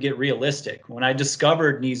starting to get realistic. When I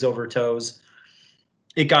discovered knees over toes,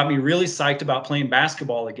 it got me really psyched about playing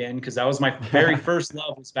basketball again, because that was my very first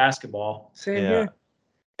love was basketball. Same here.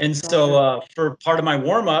 And so for part of my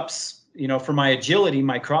warm-ups, you know, for my agility,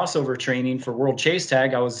 my crossover training for World Chase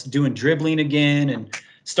Tag, I was doing dribbling again and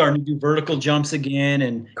starting to do vertical jumps again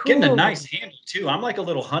and getting a nice handle too. I'm like a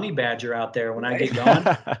little honey badger out there when I get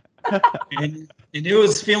going. and it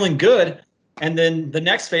was feeling good. And then the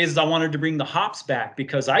next phase is I wanted to bring the hops back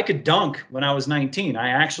because I could dunk when I was 19. I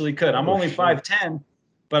actually could. I'm only 5'10",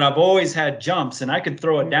 but I've always had jumps, and I could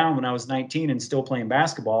throw it down when I was 19 and still playing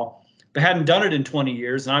basketball. But hadn't done it in 20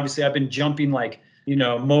 years. And obviously I've been jumping like, you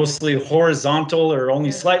know, mostly horizontal or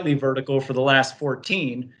only slightly vertical for the last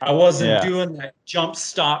 14. I wasn't doing that jump,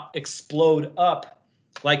 stop, explode up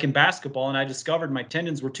like in basketball. And I discovered my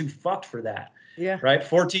tendons were too fucked for that. Yeah. Right.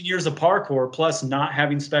 14 years of parkour plus not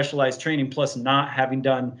having specialized training plus not having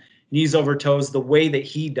done knees over toes the way that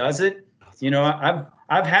he does it. You know,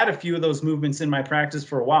 I've had a few of those movements in my practice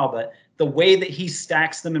for a while, but the way that he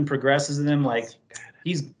stacks them and progresses them, like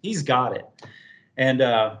he's got it. And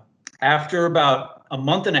after about a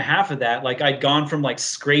month and a half of that, like I'd gone from like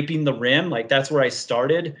scraping the rim, like that's where I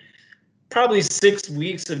started. Probably 6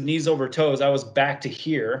 weeks of knees over toes, I was back to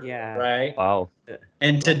here. Yeah. Right. Wow.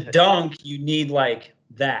 And to dunk, you need like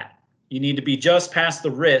that. You need to be just past the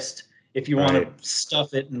wrist if you want to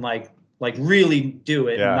stuff it and like really do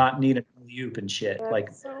it and not need a alley-oop and shit. That's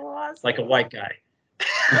like so awesome. Like a white guy.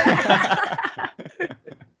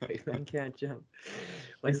 Man can't jump.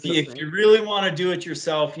 If you really want to do it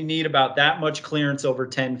yourself, you need about that much clearance over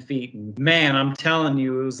 10 feet. And man, I'm telling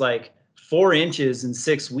you, it was like 4 inches in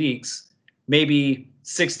 6 weeks. Maybe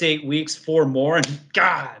 6 to 8 weeks, 4 more, and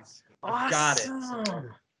God, I got it. So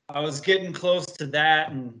I was getting close to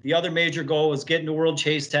that, and the other major goal was getting to World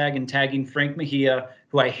Chase Tag and tagging Frank Mejia,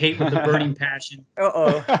 who I hate with a burning passion.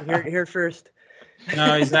 Here first.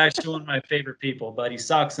 No, he's actually one of my favorite people, but he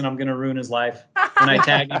sucks, and I'm gonna ruin his life when I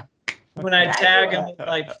tag him. When I tag him with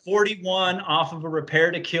like 41 off of a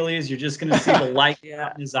repaired Achilles, you're just gonna see the light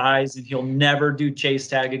out in his eyes, and he'll never do Chase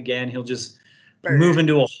Tag again. He'll just move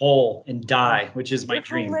into a hole and die, which is my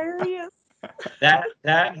dream. Hilarious. That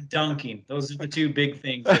and dunking. Those are the 2 big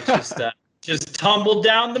things that just tumbled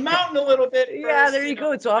down the mountain a little bit. Yeah, there you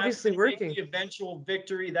go. It's obviously working. Make the eventual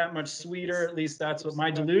victory that much sweeter. At least that's what my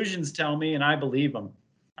delusions tell me, and I believe them.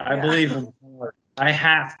 I believe them. I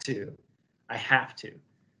have to.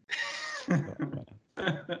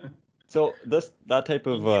 So that type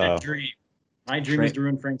of dream. My dream is to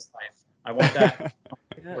ruin Frank's life. I want that.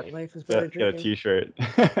 Yeah, life is better get a dreaming. T-shirt.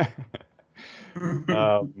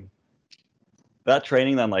 That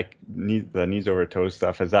training then, like the knees over toes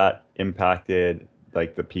stuff, has that impacted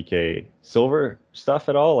like the PK Silver stuff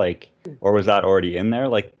at all? Like, or was that already in there,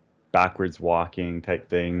 like backwards walking type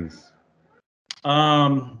things?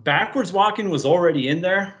 Backwards walking was already in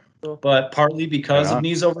there, but partly because of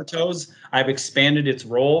knees over toes, I've expanded its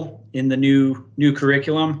role in the new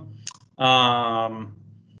curriculum.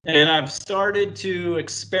 And I've started to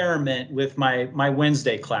experiment with my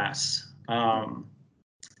Wednesday class.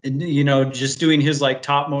 And, you know, just doing his like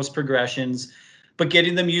topmost progressions, but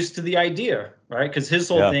getting them used to the idea, right? Because his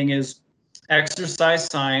whole thing is exercise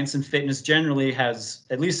science and fitness generally has,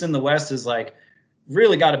 at least in the West, is like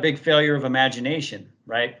really got a big failure of imagination,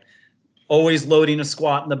 right? Always loading a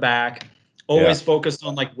squat in the back, always focused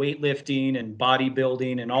on like weightlifting and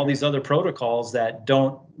bodybuilding and all these other protocols that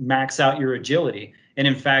don't max out your agility and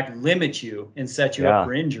in fact limit you and set you up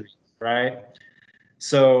for injury, right?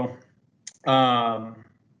 So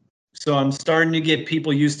so I'm starting to get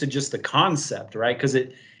people used to just the concept, right? Because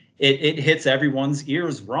it hits everyone's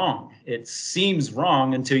ears wrong. It seems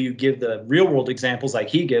wrong until you give the real world examples like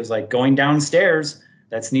he gives, like going downstairs,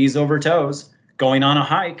 that's knees over toes. Going on a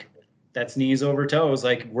hike, that's knees over toes.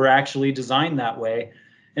 Like we're actually designed that way.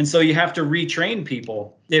 And so you have to retrain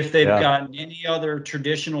people. If they've gotten any other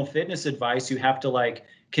traditional fitness advice, you have to like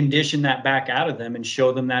condition that back out of them and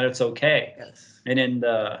show them that it's okay. Yes. And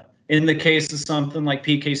in the case of something like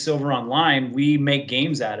PK Silver Online, we make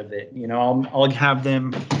games out of it. You know, I'll have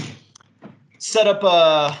them set up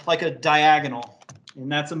like a diagonal, and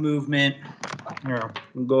that's a movement. Here,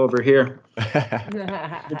 we'll go over here.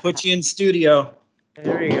 We'll put you in studio.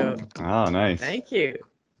 There you go. Oh, nice. Thank you.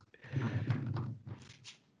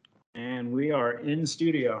 And we are in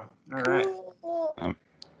studio. All right. All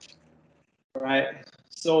right.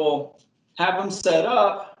 So have them set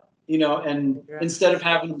up, you know, and instead of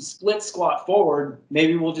having them split squat forward,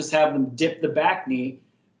 maybe we'll just have them dip the back knee,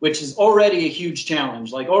 which is already a huge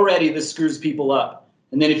challenge. Like already this screws people up.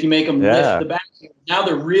 And then if you make them lift the back knee, now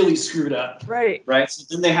they're really screwed up. Right. Right. So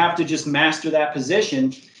then they have to just master that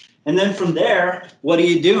position. And then from there, what are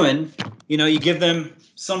you doing? You know, you give them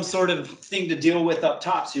some sort of thing to deal with up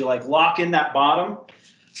top. So you like lock in that bottom.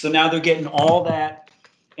 So now they're getting all that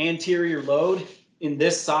anterior load in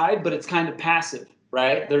this side, but it's kind of passive,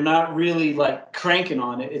 right? They're not really like cranking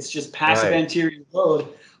on it. It's just passive anterior load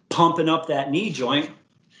pumping up that knee joint.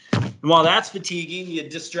 And while that's fatiguing, you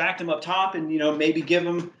distract them up top and, you know, maybe give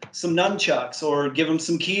them some nunchucks or give them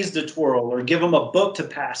some keys to twirl or give them a book to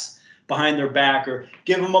pass behind their back or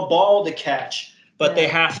give them a ball to catch. But they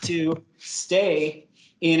have to stay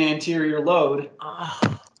in anterior load.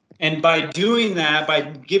 And by doing that, by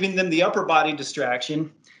giving them the upper body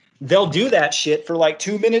distraction, they'll do that shit for like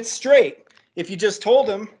 2 minutes straight. If you just told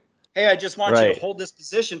them, hey, I just want you to hold this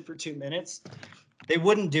position for 2 minutes, they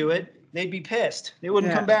wouldn't do it. They'd be pissed. They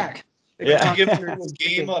wouldn't come back. You give them this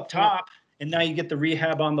game up top, and now you get the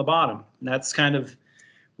rehab on the bottom. And that's kind of,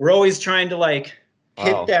 we're always trying to like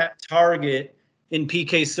hit that target in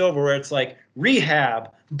PK Silver where it's like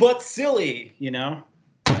rehab, but silly, you know?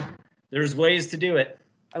 There's ways to do it.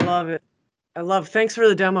 I love it. Thanks for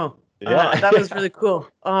the demo. That was really cool.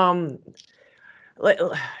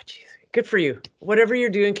 Good for you. Whatever you're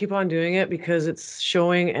doing, keep on doing it because it's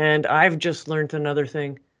showing. And I've just learned another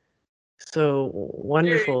thing. So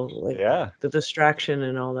wonderful. Like the distraction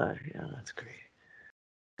and all that. Yeah, that's great.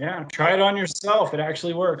 Yeah, try it on yourself. It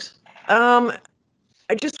actually works.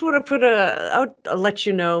 I just want to put I'll let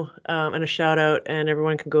you know, and a shout out, and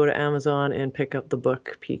everyone can go to Amazon and pick up the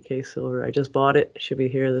book PK Silver. I just bought it. It should be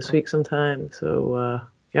here this week sometime. So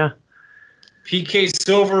PK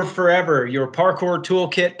Silver Forever, your parkour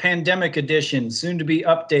toolkit pandemic edition, soon to be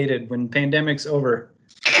updated when pandemic's over.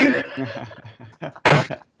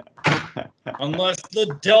 Unless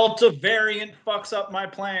the Delta variant fucks up my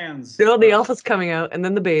plans. Still, the Alpha's coming out, and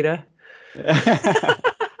then the Beta.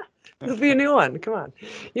 There'll be a new one. Come on.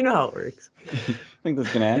 You know how it works. I think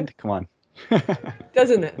that's going to end. Come on.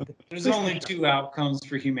 Doesn't it? There's only two outcomes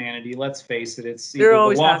for humanity. Let's face it. It's either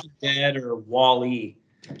The Walking Dead or Wall-E.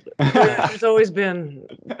 There's always been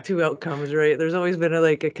two outcomes, right? There's always been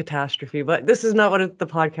a catastrophe, but this is not what the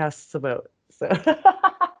podcast's about. So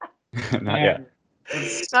Not yet.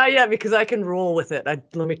 Not yet, because I can roll with it.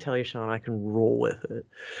 Let me tell you, Sean, I can roll with it.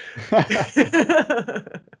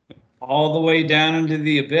 All the way down into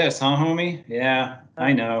the abyss, huh, homie? Yeah,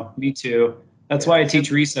 I know. Me too. That's why I teach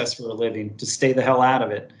recess for a living, to stay the hell out of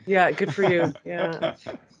it. Yeah, good for you. Yeah.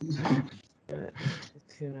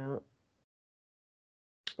 Tune out.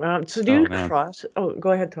 So do you cross? Oh,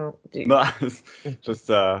 go ahead, Tom. No, just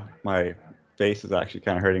my face is actually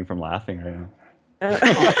kind of hurting from laughing right now.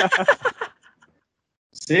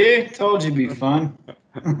 See, told you it'd be fun.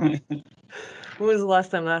 When was the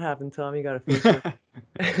last time that happened, Tom? You got a face hurt.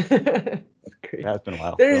 Yeah, it's been a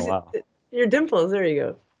while. Your dimples. There you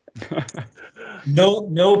go.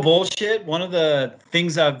 No bullshit. One of the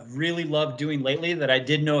things I've really loved doing lately that I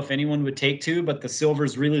didn't know if anyone would take to, but the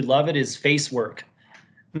Silvers really love it, is face work.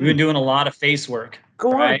 We've been doing a lot of face work.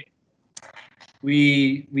 Go on.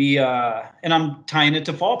 We and I'm tying it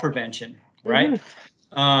to fall prevention, right?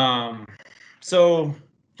 Mm-hmm. So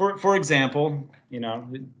for example,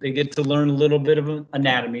 they get to learn a little bit of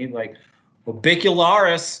anatomy, like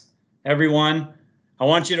orbicularis. Everyone, I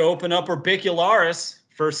want you to open up orbicularis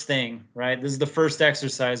first thing, right? This is the first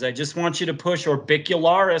exercise. I just want you to push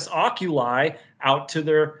orbicularis oculi out to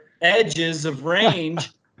their edges of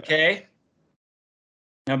range, okay?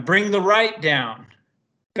 Now bring the right down,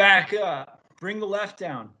 back up. Bring the left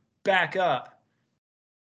down, back up.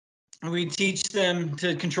 And we teach them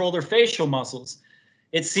to control their facial muscles.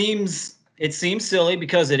 It seems silly,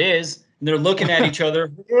 because it is. And they're looking at each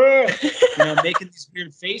other, making these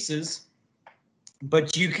weird faces.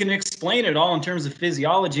 But you can explain it all in terms of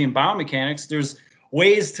physiology and biomechanics. There's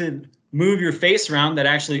ways to move your face around that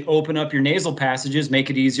actually open up your nasal passages,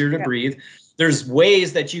 make it easier to breathe. There's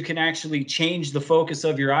ways that you can actually change the focus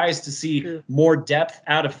of your eyes to see more depth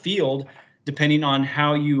out of field, depending on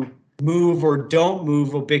how you move or don't move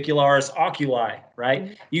orbicularis oculi, right?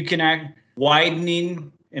 Mm-hmm. You can act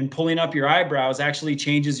widening and pulling up your eyebrows actually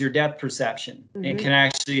changes your depth perception. Mm-hmm. It can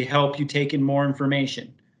actually help you take in more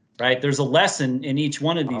information, right? There's a lesson in each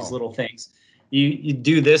one of these little things. You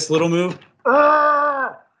do this little move.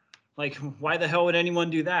 Like, why the hell would anyone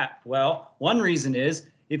do that? Well, one reason is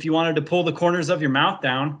if you wanted to pull the corners of your mouth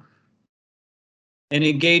down and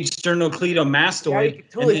engage sternocleidomastoid,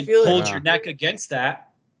 totally, and then hold your neck against that.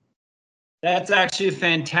 That's actually a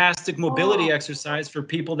fantastic mobility exercise for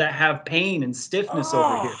people that have pain and stiffness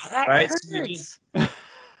over here, right?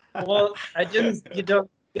 Well, you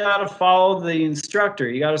gotta follow the instructor.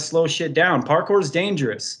 You gotta slow shit down. Parkour's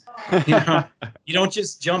dangerous. You don't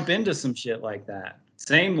just jump into some shit like that.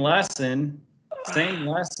 Same lesson.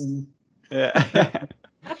 Yeah.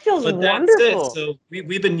 That feels wonderful. That's it. So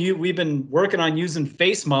we've been working on using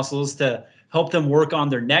face muscles to help them work on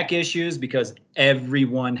their neck issues, because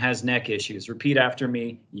everyone has neck issues. Repeat after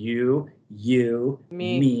me. You,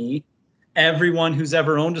 me. Everyone who's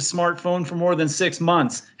ever owned a smartphone for more than 6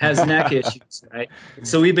 months has neck issues, right?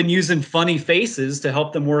 So we've been using funny faces to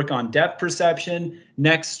help them work on depth perception,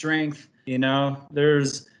 neck strength.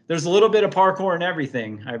 There's a little bit of parkour in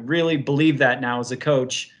everything. I really believe that now as a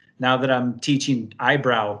coach, now that I'm teaching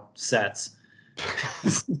eyebrow sets.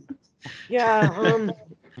 Yeah,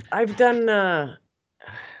 I've done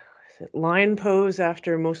line pose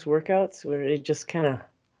after most workouts, where it just kind of,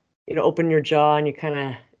 open your jaw and you kind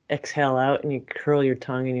of exhale out and you curl your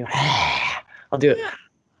tongue and you, I'll do it.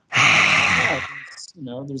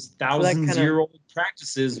 There's thousands-year-old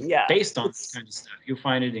practices based on this kind of stuff. You'll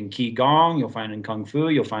find it in Qigong, you'll find it in Kung Fu,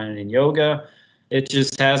 you'll find it in yoga. It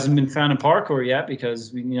just hasn't been found in parkour yet,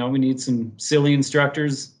 because we need some silly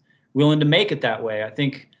instructors willing to make it that way. I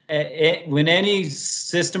think when any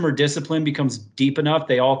system or discipline becomes deep enough,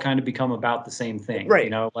 they all kind of become about the same thing.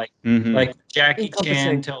 Right. Like Jackie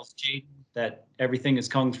Chan tells Jaden that everything is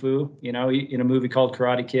Kung Fu, in a movie called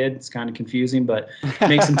Karate Kid. It's kind of confusing, but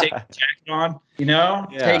makes him take the jacket on,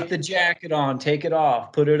 take the jacket on, take it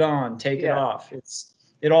off, put it on, take it off.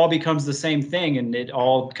 It all becomes the same thing, and it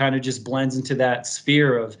all kind of just blends into that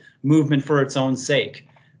sphere of movement for its own sake,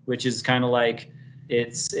 which is kind of like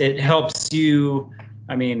it helps you.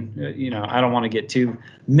 I mean, I don't want to get too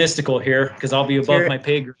mystical here, because I'll be above my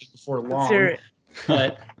pay grade before long.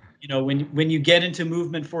 But when you get into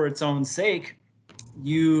movement for its own sake,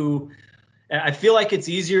 I feel like it's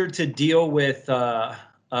easier to deal with all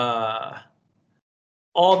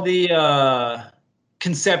the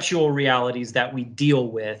conceptual realities that we deal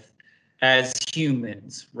with as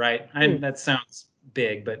humans, right? And that sounds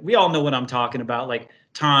big, but we all know what I'm talking about, like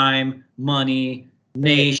time, money,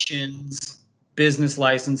 nations, business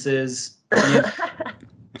licenses,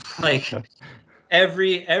 like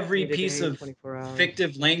every piece of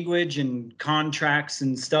fictive language and contracts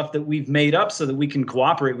and stuff that we've made up so that we can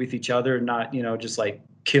cooperate with each other and not, just like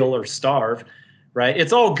kill or starve, right?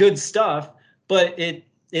 It's all good stuff, but it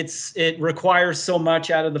requires so much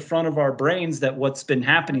out of the front of our brains that what's been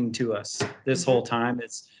happening to us this whole time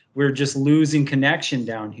is we're just losing connection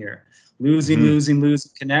down here, losing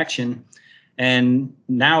connection. And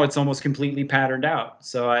now it's almost completely patterned out.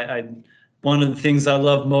 So one of the things I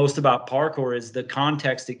love most about parkour is the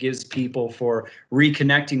context it gives people for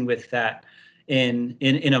reconnecting with that in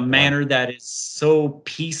a manner that is so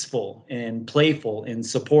peaceful and playful and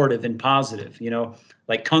supportive and positive. You know,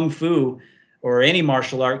 like Kung Fu or any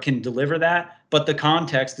martial art can deliver that, but the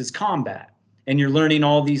context is combat. And you're learning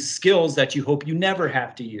all these skills that you hope you never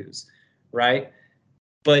have to use, right?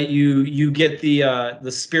 But you get the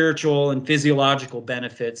spiritual and physiological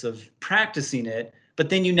benefits of practicing it, but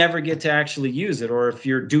then you never get to actually use it. Or if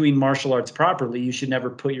you're doing martial arts properly, you should never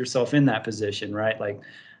put yourself in that position, right? Like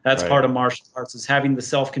that's part of martial arts, is having the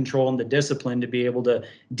self-control and the discipline to be able to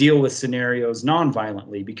deal with scenarios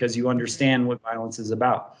non-violently, because you understand what violence is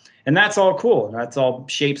about. And that's all cool. And that's all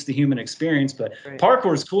shapes the human experience. But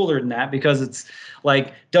parkour is cooler than that, because it's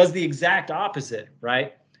like does the exact opposite,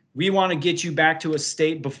 right? We want to get you back to a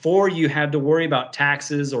state before you had to worry about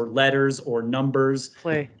taxes or letters or numbers,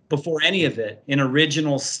 before any of it, an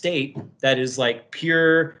original state that is like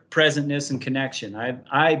pure presentness and connection.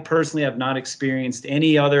 I personally have not experienced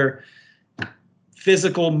any other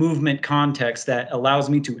physical movement context that allows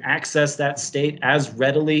me to access that state as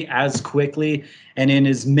readily, as quickly, and in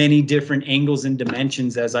as many different angles and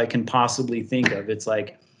dimensions as I can possibly think of. It's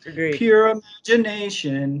like pure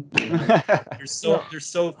imagination. There's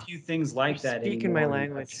so few things like that anymore. Speaking my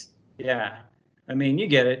language. Yeah. I mean, you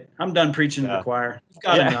get it. I'm done preaching to the choir. You've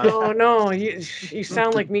got enough. No, you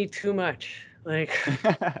sound like me too much. Like,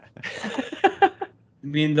 I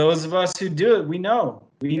mean, those of us who do it, we know.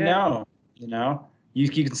 We know. You know, you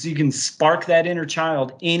can spark that inner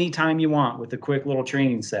child anytime you want with a quick little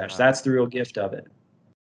training session. That's the real gift of it.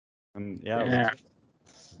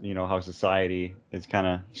 You know how society is kind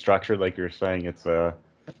of structured, like you were saying, it's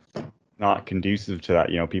not conducive to that.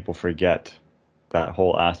 You know, people forget that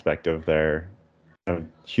whole aspect of their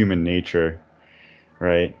human nature,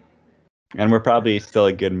 right? And we're probably still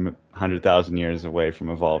a good 100,000 years away from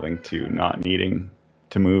evolving to not needing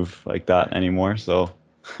to move like that anymore. So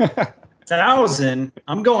 1,000,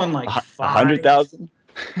 I'm going like 100,000.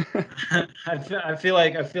 I feel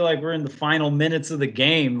like we're in the final minutes of the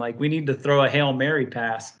game. Like we need to throw a Hail Mary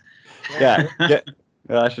pass. Yeah,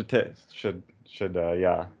 I should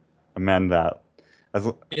amend that.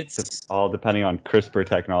 It's all depending on CRISPR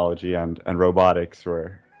technology and robotics.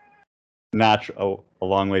 We're a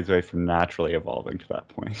long ways away from naturally evolving to that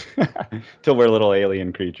point, till we're little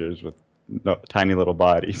alien creatures with tiny little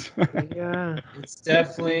bodies. It's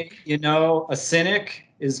definitely, you know, a cynic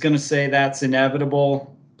is going to say that's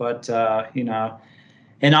inevitable, but you know,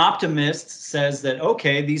 an optimist says that,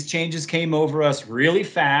 okay, these changes came over us really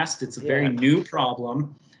fast. It's a very new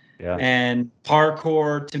problem. And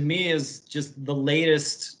parkour to me is just the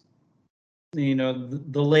latest, you know,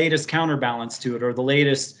 the latest counterbalance to it, or the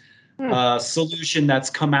latest solution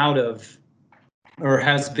that's come out of, or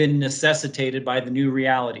has been necessitated by the new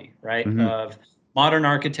reality, right? Of modern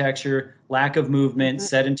architecture, lack of movement,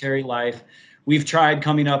 sedentary life. We've tried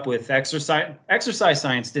coming up with exercise. Exercise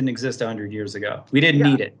science didn't exist 100 years ago. We didn't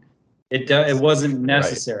need it. It wasn't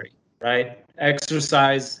necessary, right?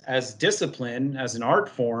 Exercise as discipline, as an art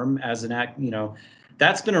form, as an act, you know,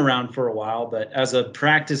 that's been around for a while. But as a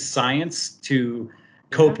practice science to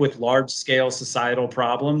cope with large scale societal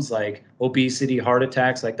problems like obesity, heart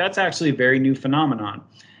attacks, like that's actually a very new phenomenon,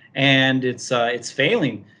 and it's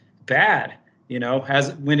failing bad. You know,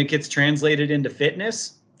 as when it gets translated into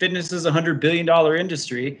fitness. Fitness is $100 billion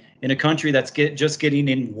industry in a country that's just getting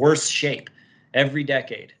in worse shape every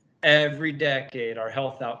decade. Every decade, our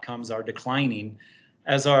health outcomes are declining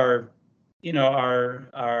as our, you know,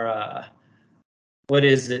 our what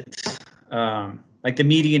is it? Like the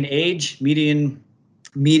median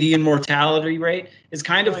mortality rate is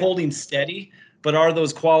kind of holding steady, but are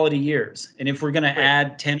those quality years? And if we're going to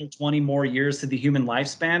add 10 or 20 more years to the human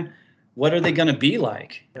lifespan, what are they going to be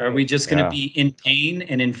like? Are we just going to be in pain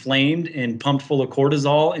and inflamed and pumped full of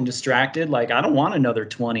cortisol and distracted? Like, I don't want another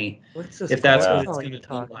 20 if that's what it's going to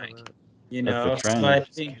be like. About. You know, so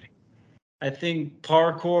I think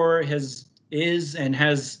parkour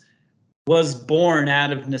was born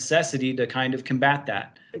out of necessity to kind of combat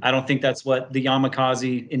that. I don't think that's what the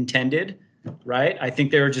Yamakasi intended, right? I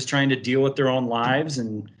think they were just trying to deal with their own lives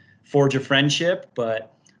and forge a friendship,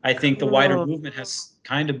 but I think the wider movement has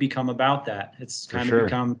kind of become about that. It's kind of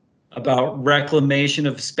become about reclamation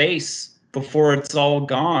of space before it's all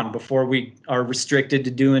gone, before we are restricted to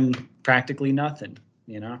doing practically nothing.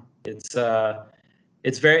 You know, it's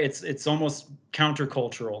almost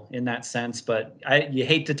countercultural in that sense, but you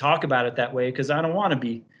hate to talk about it that way because I don't want it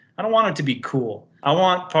to be cool. I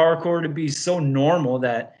want parkour to be so normal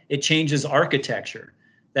that it changes architecture,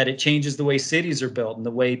 that it changes the way cities are built and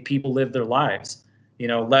the way people live their lives.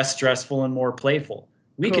 less stressful and more playful.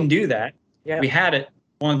 We can do that. Yeah. We had it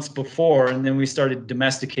once before, and then we started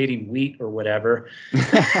domesticating wheat or whatever.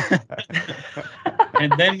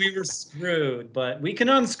 And then we were screwed, but we can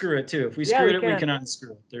unscrew it too. If we screwed it, we can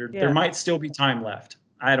unscrew it. There might still be time left.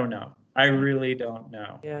 I don't know. I really don't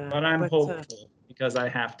know. Yeah, but I'm hopeful because I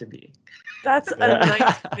have to be. That's a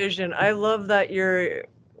nice vision. I love that your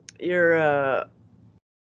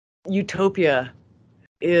utopia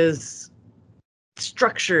is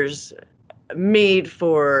structures made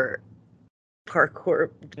for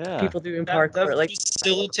parkour, people doing parkour. That like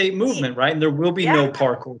facilitate movement, right? And there will be no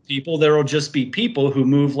parkour people. There will just be people who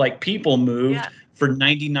move like people moved for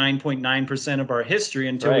 99.9% of our history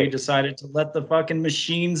until we decided to let the fucking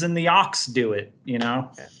machines and the ox do it,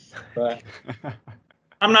 But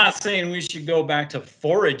I'm not saying we should go back to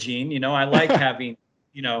foraging. I like having,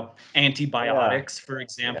 antibiotics, for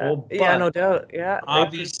example. Yeah, no doubt. Yeah.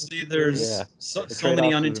 Obviously, there's so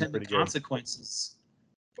many unintended consequences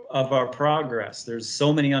of our progress. There's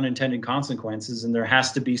so many unintended consequences, and there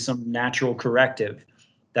has to be some natural corrective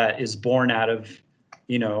that is born out of,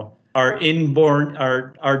 our inborn,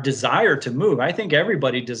 our desire to move. I think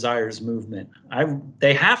everybody desires movement.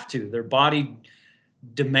 They have to. Their body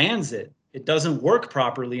demands it. It doesn't work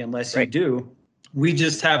properly unless you do. We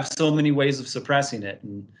just have so many ways of suppressing it.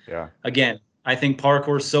 And again, I think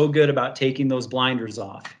parkour is so good about taking those blinders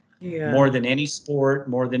off. Yeah. More than any sport,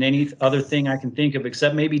 more than any other thing I can think of,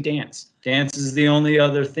 except maybe dance. Dance is the only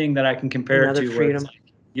other thing that I can compare it to. Freedom.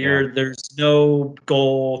 Where it's like there's no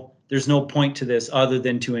goal, there's no point to this other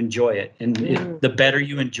than to enjoy it. And the better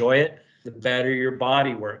you enjoy it, the better your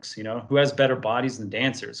body works. Who has better bodies than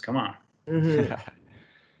dancers? Come on. Mm-hmm.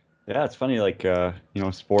 Yeah, it's funny. Like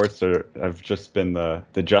sports have just been the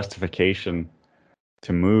justification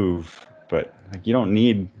to move, but like you don't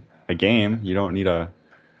need a game. You don't need to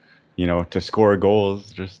score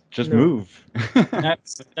goals. Just move.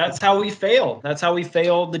 That's how we fail. That's how we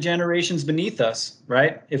failed the generations beneath us,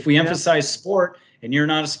 right? If we emphasize sport and you're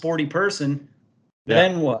not a sporty person,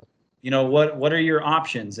 then what? What are your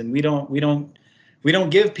options? And we don't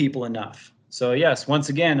give people enough. So yes, once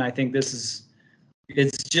again, I think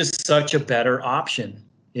it's just such a better option.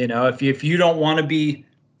 If you don't want to be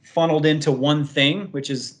funneled into one thing, which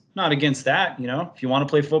is not against that, if you want to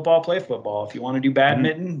play football, play football. If you want to do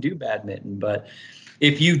badminton, do badminton. But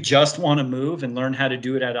if you just want to move and learn how to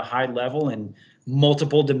do it at a high level in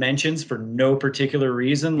multiple dimensions for no particular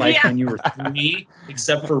reason, like when you were 3,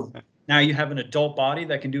 except for now you have an adult body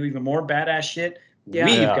that can do even more badass shit, we've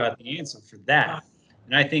got the answer for that.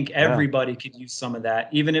 And I think everybody could use some of that,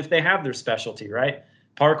 even if they have their specialty, right?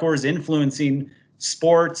 Parkour is influencing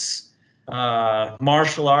sports,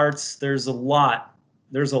 martial arts. There's a lot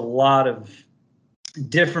of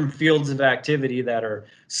different fields of activity that are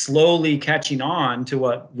slowly catching on to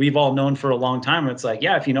what we've all known for a long time. It's like,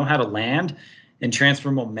 if you know how to land and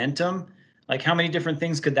transfer momentum, like how many different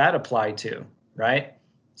things could that apply to, right?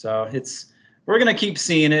 So we're going to keep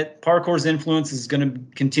seeing it. Parkour's influence is going to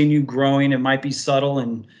continue growing. It might be subtle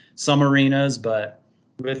in some arenas, but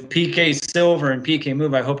with PK Silver and PK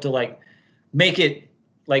Move, I hope to make it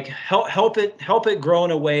help it grow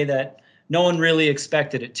in a way that no one really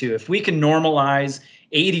expected it to. If we can normalize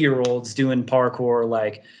 80-year-olds doing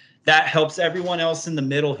parkour, that helps everyone else in the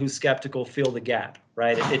middle who's skeptical feel the gap,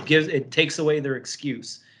 right? It takes away their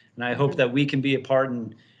excuse. And I hope that we can be a part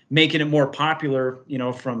in making it more popular,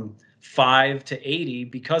 from 5 to 80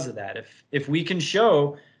 because of that. If we can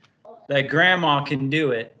show that grandma can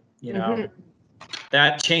do it,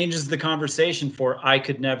 that changes the conversation for I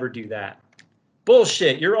could never do that.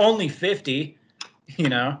 Bullshit. You're only 50,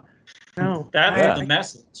 No. That's the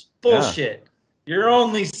message. Bullshit. You're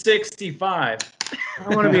only 65.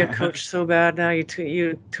 I want to be a coach so bad now.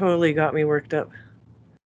 You totally got me worked up.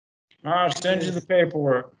 I'll send you the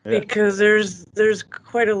paperwork. Because there's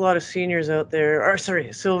quite a lot of seniors out there,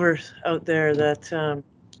 silvers out there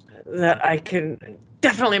that I can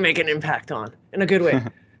definitely make an impact on in a good way.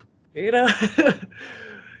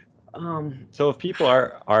 So if people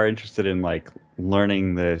are interested in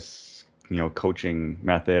learning this, coaching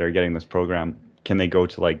method or getting this program, can they go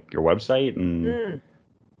to your website and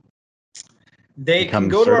they can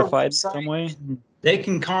go to our website some way? They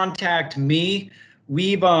can contact me.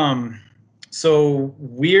 We're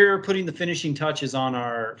putting the finishing touches on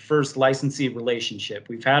our first licensee relationship.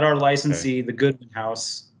 We've had our licensee, the Goodwin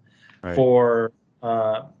House, for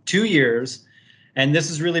 2 years. And this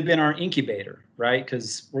has really been our incubator, right?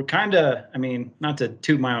 Because we're kind of, not to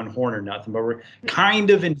toot my own horn or nothing, but we're kind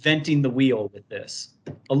of inventing the wheel with this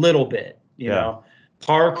a little bit, you know.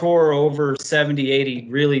 Parkour over 70, 80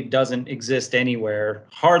 really doesn't exist anywhere,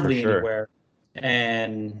 hardly anywhere.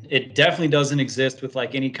 And it definitely doesn't exist with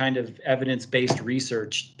like any kind of evidence-based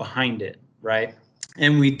research behind it, right?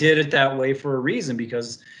 And we did it that way for a reason,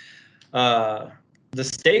 because the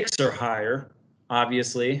stakes are higher,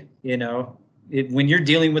 obviously. You know, when you're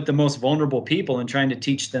dealing with the most vulnerable people and trying to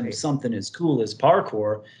teach them something as cool as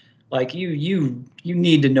parkour, like you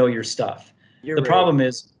need to know your stuff. The problem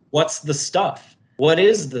is, what's the stuff? What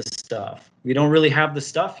is the stuff? We don't really have the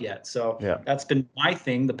stuff yet. So that's been my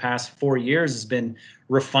thing the past 4 years, has been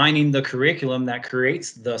refining the curriculum that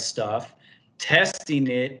creates the stuff, testing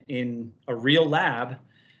it in a real lab,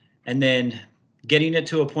 and then getting it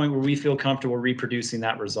to a point where we feel comfortable reproducing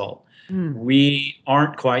that result. We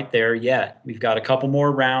aren't quite there yet. We've got a couple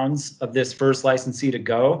more rounds of this first licensee to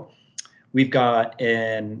go. We've got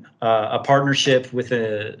a partnership with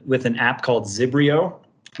an app called Zibrio,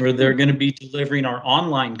 where they're going to be delivering our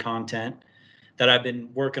online content that I've been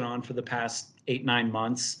working on for the past 8-9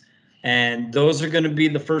 months. And those are going to be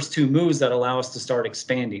the first 2 moves that allow us to start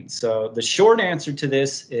expanding. So the short answer to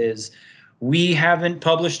this is, we haven't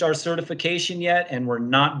published our certification yet, and we're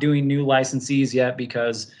not doing new licensees yet,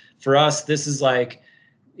 because for us, this is like,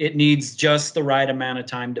 it needs just the right amount of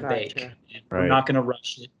time to bake. We're not going to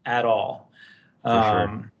rush it at all.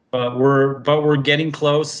 Sure. But we're getting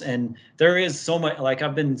close, and there is so much. Like,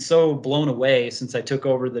 I've been so blown away since I took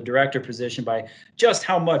over the director position by just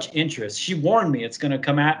how much interest. She warned me it's going to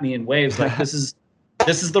come at me in waves. Like, this is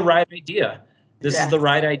the right idea. This is the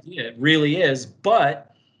right idea. It really is.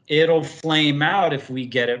 But it'll flame out if we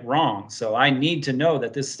get it wrong. So I need to know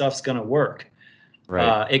that this stuff's going to work.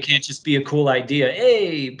 Right. It can't just be a cool idea.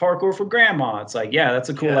 Hey, parkour for grandma. It's like, yeah, that's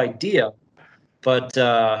a cool idea. But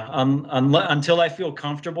until I feel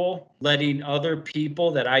comfortable letting other people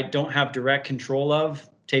that I don't have direct control of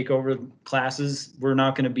take over classes, we're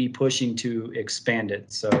not going to be pushing to expand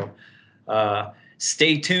it. So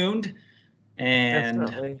stay tuned. And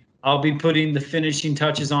definitely. I'll be putting the finishing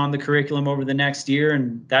touches on the curriculum over the next year,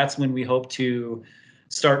 and that's when we hope to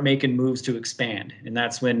start making moves to expand. And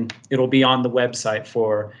that's when it'll be on the website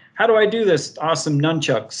for, how do I do this awesome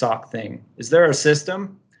nunchuck sock thing? Is there a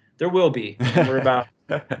system? There will be.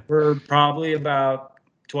 We're probably about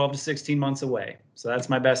 12 to 16 months away. So that's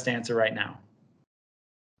my best answer right now.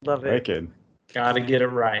 Love it. Wicked. Got to get it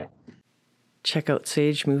right. Check out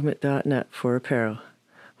sagemovement.net for apparel.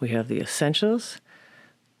 We have the essentials,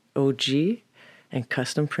 OG, and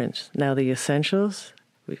custom prints. Now the essentials,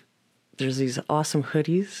 there's these awesome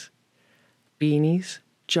hoodies, beanies,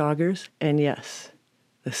 joggers, and yes,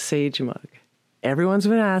 the Sage mug. Everyone's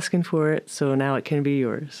been asking for it, so now it can be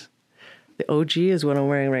yours. The OG is what I'm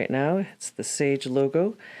wearing right now. It's the Sage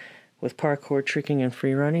logo with parkour, tricking, and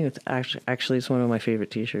free running. It's actually it's one of my favorite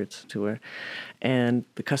t-shirts to wear. And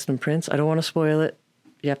the custom prints, I don't want to spoil it.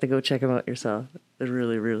 You have to go check them out yourself. They're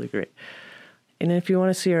really, really great. And if you want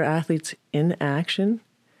to see our athletes in action,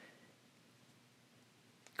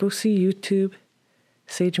 go see YouTube,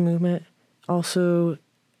 Sage Movement. Also,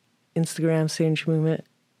 Instagram, Sage Movement.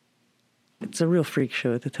 It's a real freak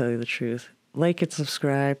show, to tell you the truth. Like and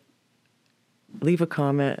subscribe. Leave a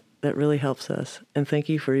comment. That really helps us. And thank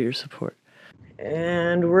you for your support.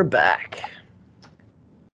 And we're back.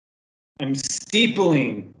 I'm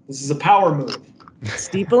steepling. This is a power move.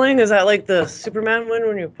 Steepling? Is that like the Superman one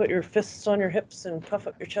when you put your fists on your hips and puff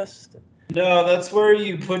up your chest? No, that's where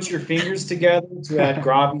you put your fingers together to add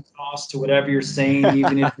gravitas to whatever you're saying,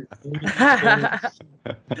 even if you're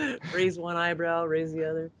raise one eyebrow, raise the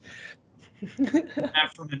other.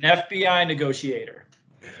 From an FBI negotiator.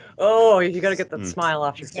 Oh, you got to get that smile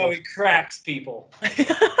off your face. So he cracks people.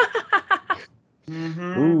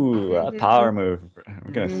 Ooh, a power move.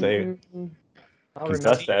 I'm going to say it.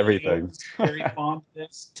 Confess to everything. Very fond of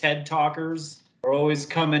this. TED talkers are always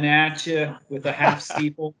coming at you with a half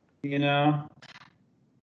steeple, you know.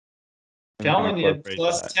 Telling you,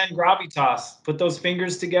 plus 10 gravitas. Put those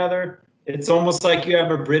fingers together. It's almost like you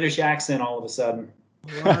have a British accent all of a sudden.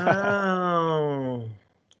 Wow.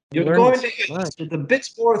 You're going to use with a bit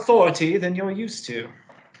more authority than you're used to.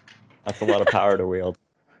 That's a lot of power to wield.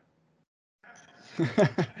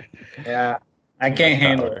 Yeah, I can't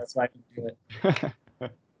handle it. That's why I can do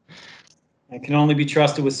it. I can only be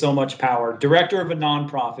trusted with so much power. Director of a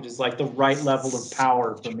nonprofit is like the right level of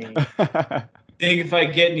power for me. I think if I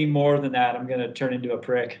get any more than that, I'm going to turn into a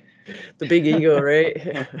prick. The big ego, right?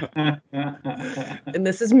 And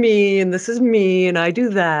this is me, and I do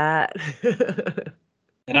that.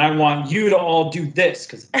 And I want you to all do this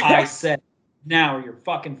because I said, now you're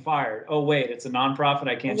fucking fired. Oh, wait, it's a nonprofit.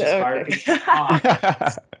 I can't just fire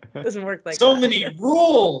people. Doesn't work like so that. many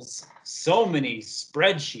rules, so many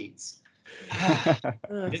spreadsheets.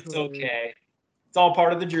 It's okay. It's all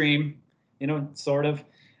part of the dream. sort of.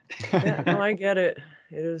 Yeah, no, I get it.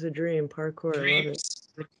 It is a dream. Parkour, I love it.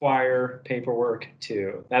 Require paperwork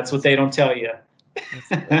too. That's what they don't tell you.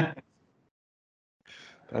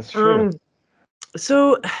 That's true.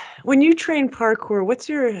 So when you train parkour, what's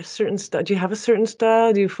your certain style? Do you have a certain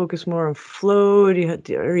style? Do you focus more on flow? Are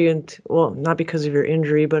you into, well, not because of your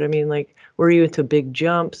injury, but I mean, like, were you into big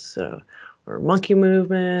jumps or monkey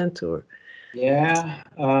movement or? Yeah,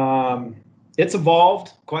 it's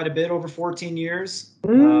evolved quite a bit over 14 years.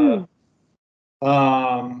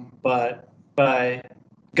 But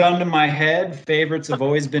gun to my head, favorites have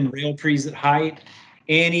always been rail prees at height,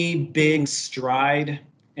 any big stride,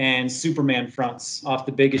 and Superman fronts off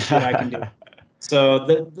the biggest shit I can do. So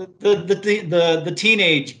the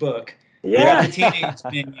teenage book. Yeah. You got the teenage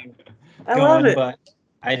menu I going, love it. but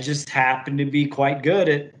I just happen to be quite good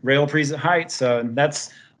at rail prees at height. So that's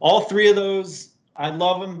all three of those. I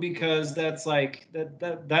love them because that's like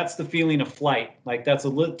that's the feeling of flight. Like that's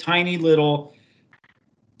a tiny little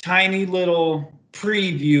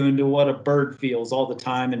preview into what a bird feels all the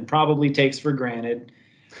time and probably takes for granted.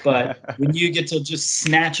 But when you get to just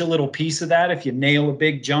snatch a little piece of that, if you nail a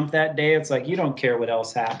big jump that day, it's like you don't care what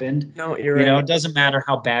else happened. No, you're right. It doesn't matter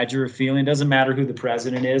how bad you're feeling. It doesn't matter who the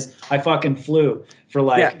president is. I fucking flew for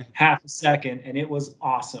like half a second, and it was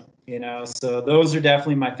awesome. So those are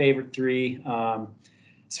definitely my favorite three.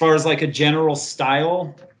 As far as like a general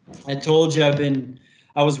style, I told you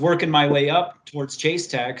I was working my way up towards chase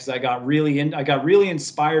tag because I got really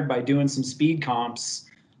inspired by doing some speed comps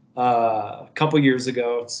a couple years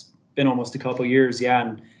ago. It's been almost a couple years,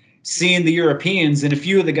 and seeing the Europeans and a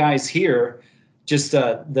few of the guys here, just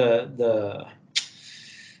the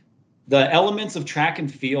elements of track and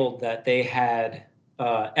field that they had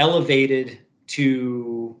elevated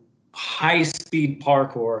to high speed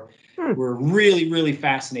parkour were really, really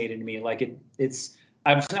fascinating to me. Like it's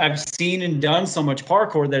I've seen and done so much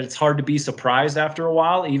parkour that it's hard to be surprised after a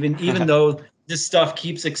while, even though this stuff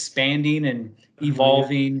keeps expanding and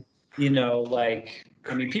evolving.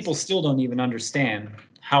 People still don't even understand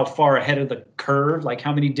how far ahead of the curve, like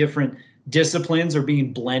how many different disciplines are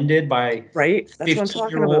being blended by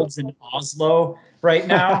 15-year-olds in Oslo right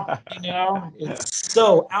now. It's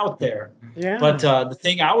so out there. Yeah. But the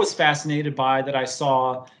thing I was fascinated by that I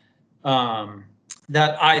saw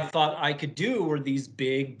that I thought I could do were these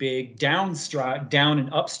big down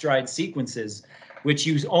and up stride sequences, which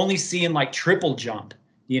you only see in like triple jump.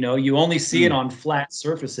 You only see it on flat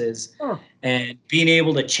surfaces. And being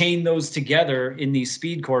able to chain those together in these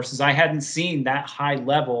speed courses, I hadn't seen that high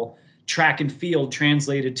level track and field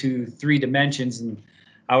translated to 3 dimensions. And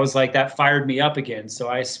I was like, that fired me up again. So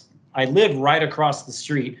I live right across the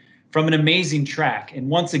street from an amazing track. And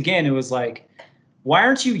once again, it was like, why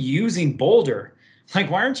aren't you using Boulder? Like,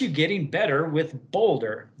 why aren't you getting better with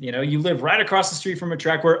Boulder? You live right across the street from a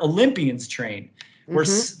track where Olympians train, where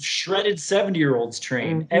shredded 70-year-olds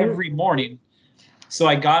train every morning. So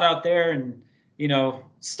I got out there and,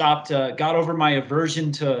 stopped, got over my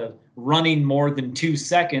aversion to running more than 2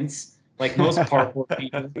 seconds, like most parkour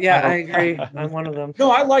people. Yeah, I agree. I'm one of them.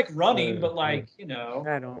 No, I like running, but I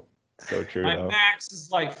don't. So true. My max is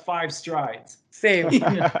like 5 strides. Same.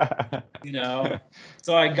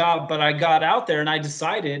 So I got out there and I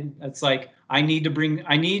decided it's like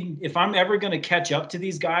if I'm ever going to catch up to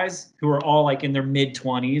these guys who are all like in their mid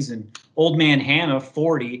 20s and old man Hannah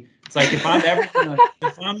 40, it's like if I'm going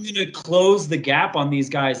to close the gap on these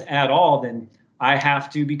guys at all, then I have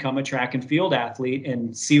to become a track and field athlete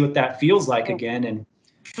and see what that feels like again. And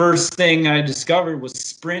first thing I discovered was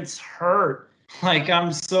sprints hurt. Like I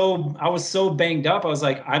was so banged up. I was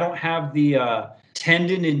like, I don't have the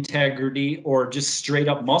tendon integrity or just straight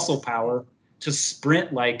up muscle power to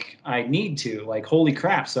sprint like I need to. Like, holy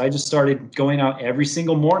crap. So I just started going out every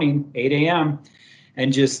single morning, 8 a.m.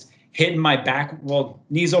 and just hitting my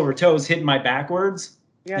knees over toes, hitting my backwards.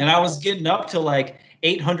 Yeah. And I was getting up to like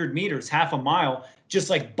 800 meters, half a mile, just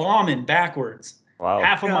like bombing backwards. Wow.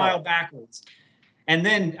 Half a mile backwards. And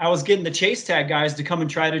then I was getting the chase tag guys to come and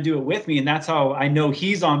try to do it with me. And that's how I know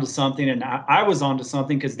he's onto something. And I was onto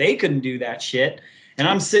something because they couldn't do that shit. And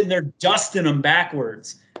I'm sitting there dusting them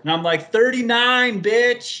backwards. And I'm like, 39,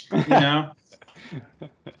 bitch,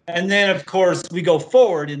 And then, of course, we go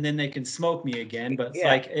forward and then they can smoke me again. But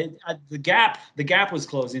it's like the gap was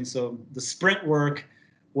closing. So the sprint work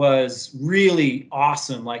was really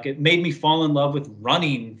awesome. Like it made me fall in love with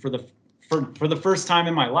running for the first time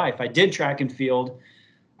in my life. I did track and field,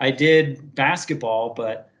 I did basketball,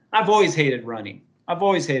 but I've always hated running. I've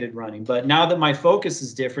always hated running, but now that my focus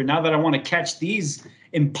is different, now that I want to catch these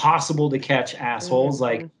impossible to catch assholes,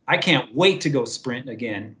 like I can't wait to go sprint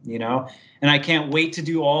again, you know, and I can't wait to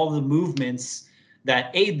do all the movements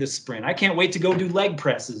that aid the sprint. I can't wait to go do leg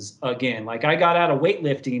presses again. Like I got out of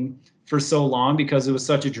weightlifting for so long because it was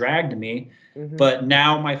such a drag to me, but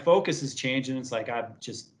now my focus has changed and it's like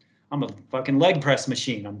I'm a fucking leg press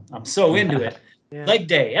machine. I'm so into it. Leg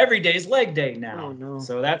day, every day is leg day now.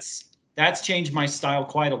 So that's changed my style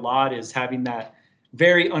quite a lot, is having that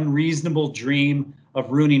very unreasonable dream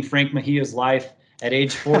of ruining Frank Mejia's life at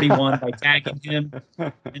age 41 by tagging him.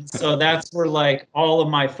 And so that's where like all of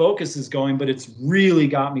my focus is going, but it's really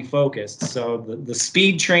got me focused. So the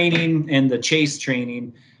speed training and the chase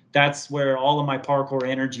training, that's where all of my parkour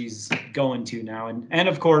energy's going to now. And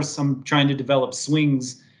of course, I'm trying to develop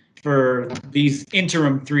swings for these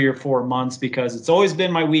interim 3 or 4 months because it's always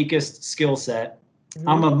been my weakest skill set.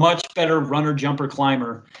 I'm a much better runner, jumper,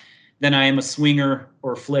 climber than I am a swinger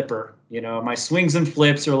or flipper. You know, my swings and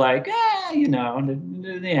flips are like, you know,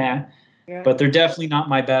 yeah, but they're definitely not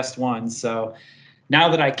my best ones. So now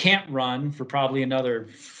that I can't run for probably another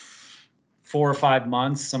 4 or 5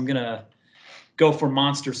 months, I'm gonna go for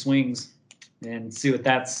monster swings and see what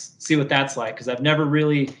that's like, because I've never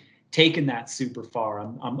really taken that super far.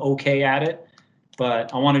 I'm okay at it,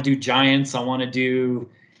 but I want to do giants. I want to do,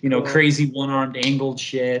 you know, crazy one-armed angled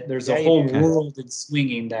shit. There's a whole world in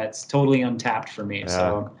swinging that's totally untapped for me.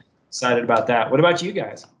 So I'm excited about that. What about you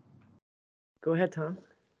guys? Go ahead, Tom.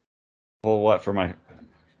 Well, what, for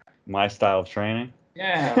my style of training?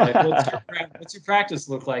 Yeah, like what's your practice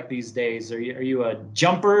look like these days? Are you a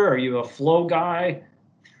jumper? Are you a flow guy?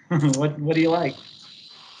 What do you like?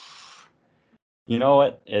 You know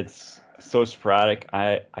what? It's so sporadic.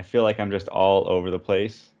 I feel like I'm just all over the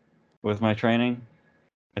place with my training.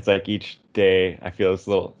 It's like each day I feel it's a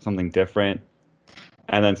little something different.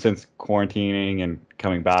 And then since quarantining and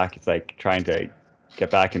coming back, it's like trying to get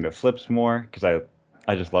back into flips more because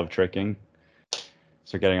I just love tricking.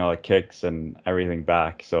 So getting all the kicks and everything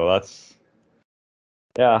back. So that's,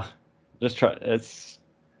 just try. It's,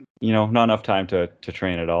 you know, not enough time to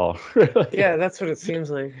train at all. Really. Yeah, that's what it seems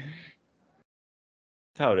like.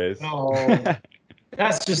 That's how it is. Oh,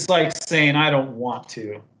 that's just like saying I don't want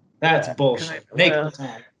to. That's bullshit. Make the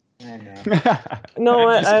time. I know. No,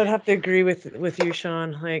 I would have to agree with you,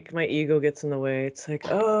 Sean. Like, my ego gets in the way. It's like,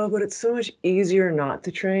 oh, but it's so much easier not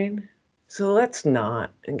to train. So let's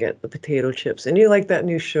not and get the potato chips. And you like that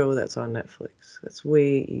new show that's on Netflix. That's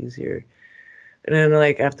way easier. And then,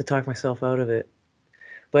 like, I have to talk myself out of it.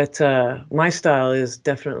 But my style is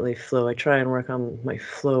definitely flow. I try and work on my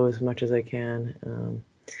flow as much as I can.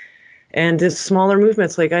 And it's smaller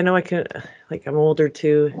movements. Like, I know I can, like, I'm older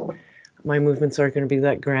too. My movements aren't going to be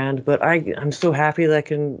that grand, but I'm so happy that I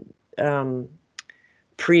can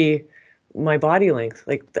pre my body length.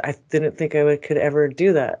 Like, I didn't think I could ever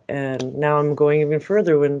do that. And now I'm going even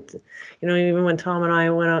further when, you know, even when Tom and I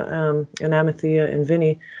went out, and Amathea and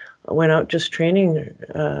Vinny went out just training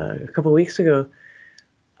a couple of weeks ago,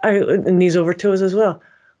 knees over toes as well.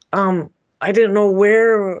 I didn't know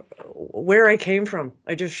where I came from.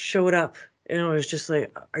 I just showed up. You know, it was just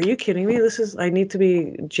like, are you kidding me? I need to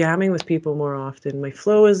be jamming with people more often. My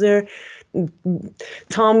flow is there.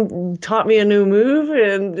 Tom taught me a new move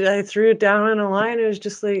and I threw it down in a line. It was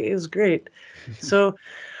just like, it was great. So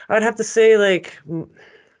I'd have to say, like,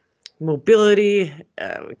 mobility,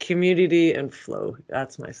 community, and flow.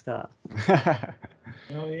 That's my style.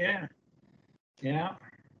 Oh, yeah. Yeah.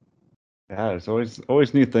 Yeah, there's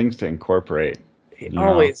always new things to incorporate.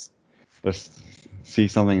 Always. Just see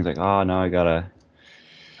something like, oh no, I gotta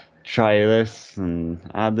try this and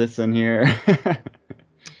add this in here.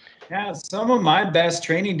 Yeah, some of my best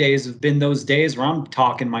training days have been those days where I'm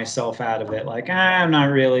talking myself out of it. Like, I'm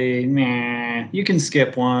not really, meh. You can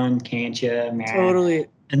skip one, can't you? Meh. Totally.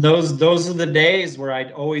 And those are the days where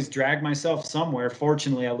I'd always drag myself somewhere.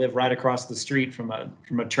 Fortunately, I live right across the street from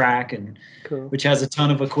a track, and cool. Which has a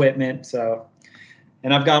ton of equipment. So,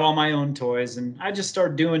 and I've got all my own toys, and I just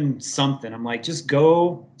start doing something. I'm like, just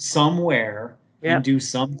go somewhere and do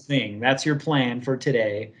something. That's your plan for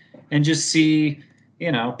today, and just see,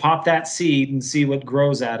 you know, pop that seed and see what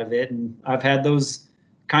grows out of it. And I've had those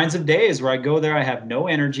kinds of days where I go there, I have no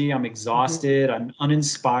energy, I'm exhausted, I'm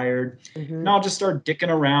uninspired, and I'll just start dicking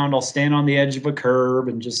around. I'll stand on the edge of a curb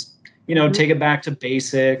and just, you know, take it back to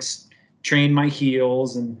basics, train my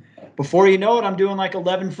heels, and before you know it, I'm doing like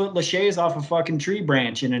 11-foot laches off a fucking tree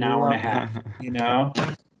branch in an hour and a half, you know?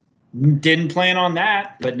 Didn't plan on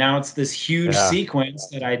that, but now it's this huge sequence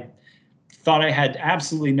that I thought I had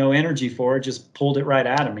absolutely no energy for it, just pulled it right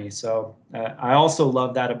out of me. So I also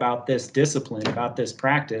love that about this discipline, about this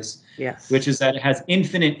practice, Yes. which is that it has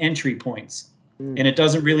infinite entry points. And it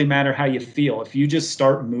doesn't really matter how you feel. If you just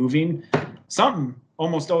start moving, something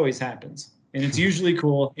almost always happens. And it's usually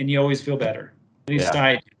cool, and you always feel better. At least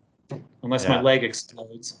I do, unless my leg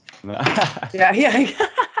explodes. Yeah.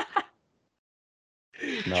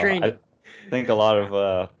 No, I think a lot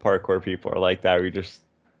of parkour people are like that.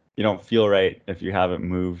 You don't feel right if you haven't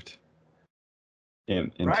moved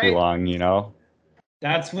in too long, you know?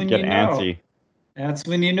 That's when you get antsy. That's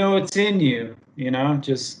when you know it's in you, you know?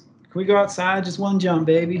 Just, can we go outside? Just one jump,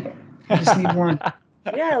 baby. I just need one.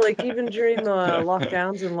 Yeah, like even during the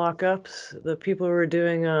lockdowns and lockups, the people who were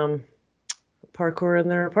doing parkour in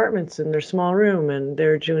their apartments in their small room, and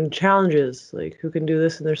they're doing challenges, like who can do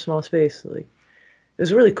this in their small space. Like, it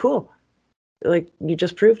was really cool. Like, you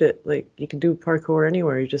just proved it. Like, you can do parkour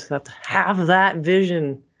anywhere. You just have to have that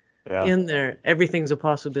vision in there. Everything's a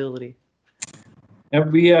possibility.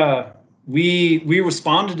 And we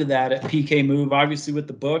responded to that at PK Move, obviously with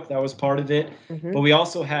the book, that was part of it. But we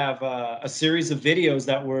also have a series of videos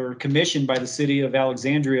that were commissioned by the city of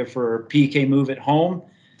Alexandria for PK Move at home.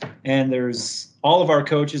 And there's all of our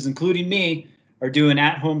coaches, including me, are doing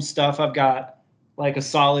at-home stuff. I've got like a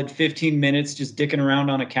solid 15 minutes just dicking around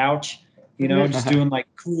on a couch, you know, just doing like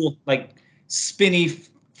cool, like spinny,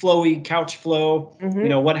 flowy couch flow. You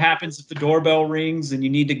know, what happens if the doorbell rings and you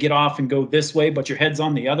need to get off and go this way, but your head's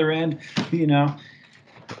on the other end, you know,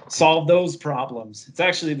 solve those problems. It's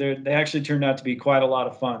actually, they actually turned out to be quite a lot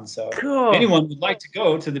of fun. So anyone would like to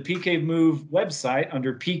go to the PK Move website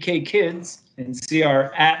under PK Kids and see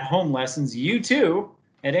our at-home lessons, you too,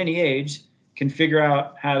 at any age, can figure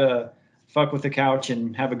out how to fuck with the couch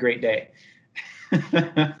and have a great day.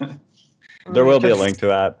 There will be a link to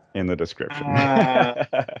that in the description. Yeah,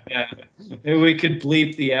 maybe we could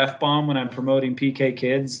bleep the F-bomb when I'm promoting PK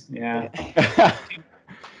Kids. Yeah.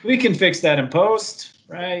 We can fix that in post,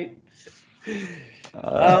 right? Do you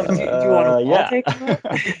want to take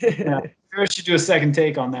that? I should do a second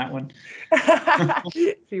take on that one.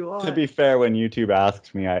 If you want. To be fair, when YouTube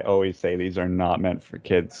asks me, I always say these are not meant for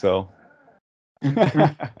kids, so it's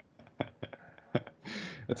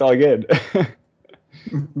all good.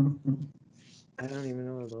 I don't even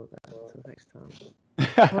know about that. So thanks,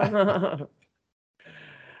 Tom.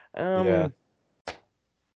 Yeah.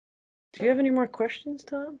 Do you have any more questions,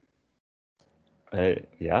 Tom?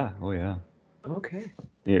 Yeah. Oh, yeah. Okay.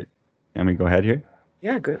 Here, let me go ahead here.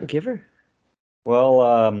 Yeah, good. Give her.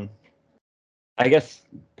 Well, I guess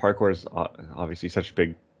parkour is obviously such a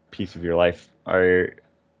big piece of your life. Are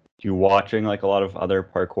you watching like a lot of other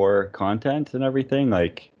parkour content and everything?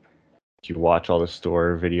 Like, do you watch all the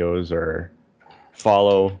store videos or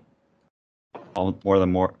follow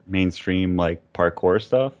more mainstream like parkour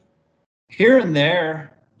stuff? Here and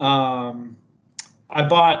there. I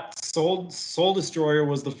bought Soul Destroyer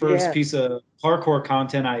was the first piece of parkour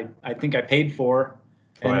content I think I paid for,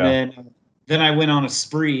 and then I went on a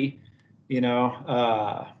spree. You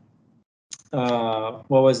know, what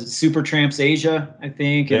was it? Super Tramps Asia, I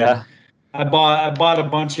think. And I bought a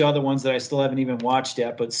bunch of other ones that I still haven't even watched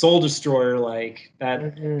yet. But Soul Destroyer, like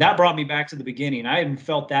that brought me back to the beginning. I hadn't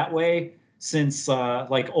felt that way since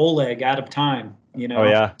like Oleg Out of Time. You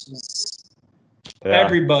know.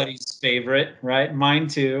 Everybody's favorite, right? Mine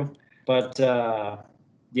too. But the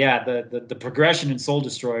progression in Soul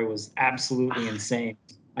Destroyer was absolutely insane.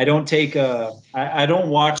 I don't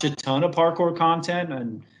watch a ton of parkour content,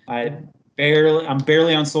 and I'm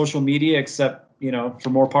barely on social media except, you know,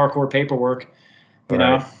 for more parkour paperwork, you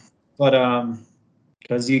know. But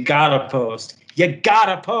because you gotta post.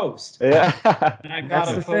 Yeah. And I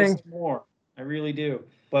gotta post more. I really do.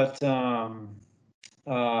 But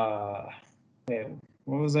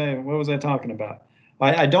what was I talking about?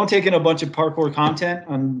 I don't take in a bunch of parkour content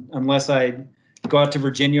unless I go out to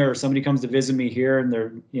Virginia or somebody comes to visit me here and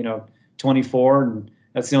they're, you know, 24, and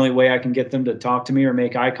that's the only way I can get them to talk to me or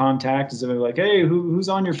make eye contact, is if they're like, hey, who's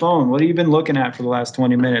on your phone? What have you been looking at for the last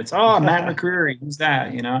 20 minutes? Oh, Matt McCreary. Who's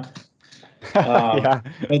that? You know? But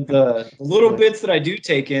the little bits that I do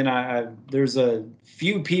take in, there's a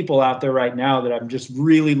few people out there right now that I'm just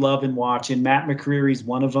really loving watching. Matt McCreary's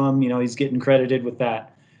one of them. You know, he's getting credited with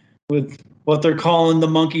what they're calling the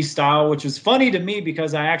Monkey Style, which is funny to me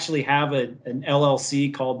because I actually have an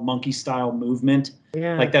LLC called Monkey Style Movement.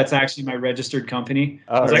 Yeah. Like, that's actually my registered company.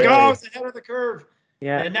 I was like, oh, it's ahead of the curve.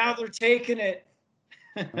 Yeah. And now they're taking it.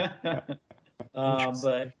 But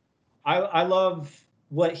I love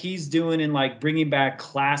what he's doing in like bringing back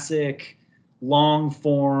classic long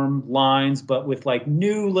form lines, but with like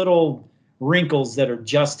new little wrinkles that are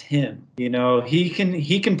just him. You know, he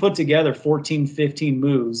can put together 14, 15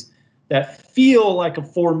 moves that feel like a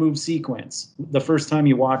 4-move sequence the first time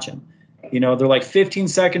you watch him. You know, they're like 15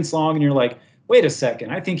 seconds long, and you're like, wait a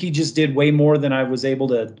second, I think he just did way more than I was able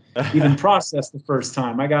to even process the first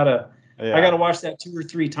time. I gotta watch that 2 or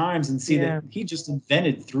 3 times and see that he just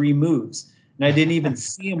invented 3 moves, and I didn't even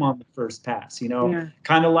see him on the first pass. You know,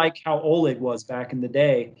 kind of like how Oleg was back in the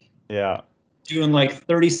day. Yeah, doing like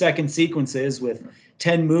 30-second sequences with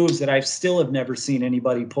 10 moves that I still have never seen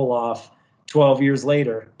anybody pull off 12 years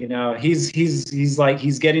later. You know, he's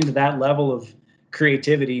getting to that level of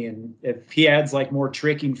creativity, and if he adds like more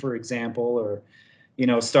tricking, for example, or, you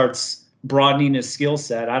know, starts broadening his skill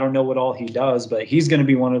set, I don't know what all he does, but he's going to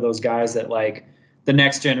be one of those guys that like the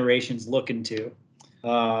next generation's looking to.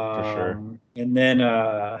 For sure. And then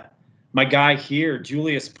my guy here,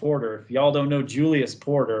 Julius Porter. If y'all don't know Julius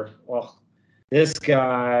Porter, well, this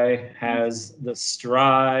guy has the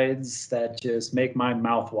strides that just make my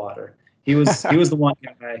mouth water. He was the one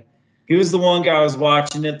guy. He was the one guy I was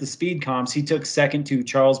watching at the speed comps. He took second to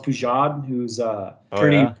Charles Poujade, who's a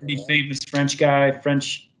pretty famous French guy,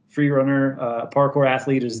 French free runner, parkour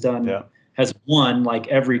athlete, has won like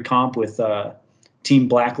every comp with Team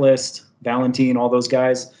Blacklist, Valentine, all those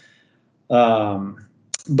guys.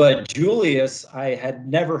 But Julius, I had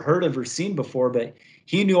never heard of or seen before, but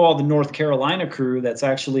he knew all the North Carolina crew that's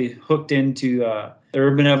actually hooked into the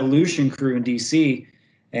Urban Evolution crew in DC.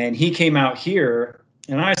 And he came out here,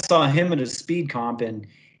 and I saw him at a speed comp, and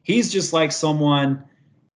he's just like someone,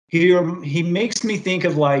 he makes me think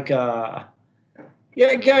of like,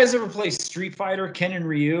 you guys ever play Street Fighter, Ken and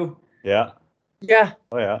Ryu? Yeah. Yeah.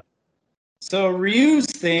 Oh, yeah. So Ryu's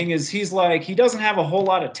thing is he doesn't have a whole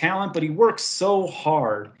lot of talent, but he works so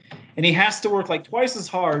hard. And he has to work like twice as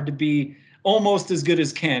hard to be almost as good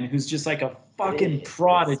as Ken, who's just like a fucking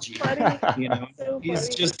prodigy. You know, he's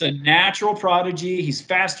just a natural prodigy. He's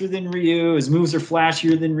faster than Ryu. His moves are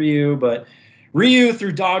flashier than Ryu, but Ryu,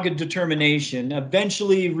 through dogged determination,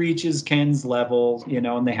 eventually reaches Ken's level, you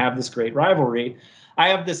know, and they have this great rivalry. I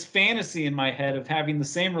have this fantasy in my head of having the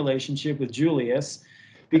same relationship with Julius,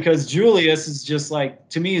 because Julius is just like,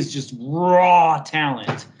 to me, is just raw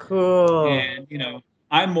talent. Cool. And, you know,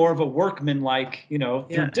 I'm more of a workman, like, you know,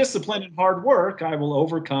 through discipline and hard work, I will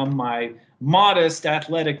overcome my modest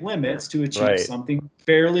athletic limits to achieve something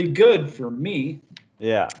fairly good for me.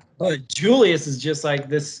 Yeah. But Julius is just like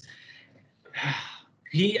this.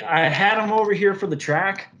 I had him over here for the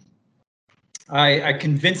track. I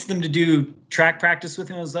convinced them to do track practice with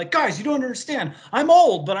him. I was like, guys, you don't understand. I'm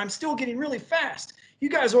old, but I'm still getting really fast. You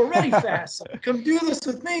guys are already fast. So come do this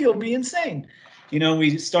with me. You'll be insane. You know,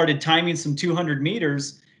 we started timing some 200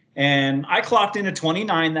 meters, and I clocked in a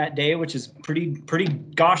 29 that day, which is pretty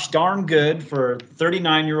gosh darn good for a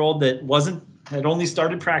 39-year-old that had only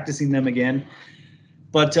started practicing them again.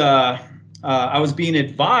 But I was being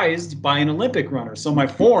advised by an Olympic runner, so my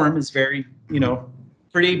form is very, you know,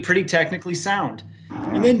 pretty technically sound.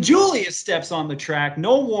 And then Julius steps on the track,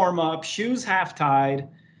 no warm up, shoes half tied,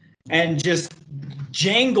 and just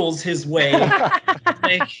jangles his way.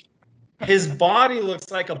 Like, his body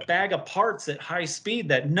looks like a bag of parts at high speed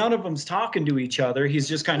that none of them's talking to each other. He's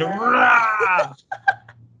just kind of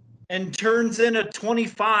and turns in a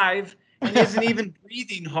 25 and isn't even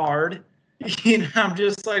breathing hard. You know, I'm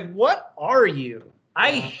just like, what are you?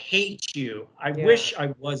 I hate you. I wish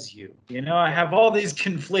I was you. You know, I have all these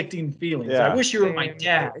conflicting feelings. I wish you were my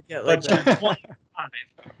dad, but you're 25.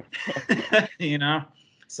 You know?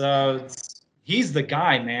 So he's the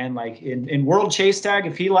guy, man. Like in World Chase Tag,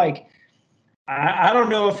 if he like, I don't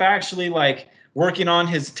know if actually like working on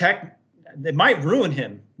his tech, it might ruin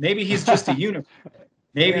him. Maybe he's just a unicorn.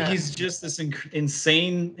 Maybe he's just this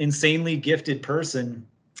insanely gifted person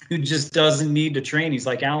who just doesn't need to train. He's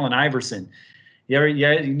like Allen Iverson.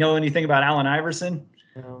 You know anything about Allen Iverson?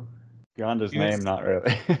 No. Beyond his name, not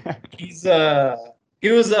really. He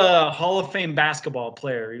was a Hall of Fame basketball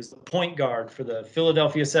player. He was the point guard for the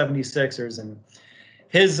Philadelphia 76ers, and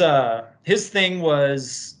his thing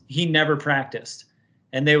was he never practiced.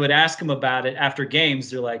 And they would ask him about it after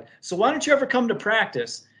games. They're like, so why don't you ever come to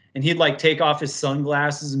practice? And he'd like take off his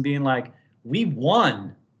sunglasses and being like, we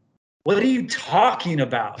won. What are you talking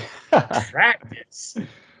about? Practice.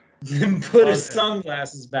 Then put his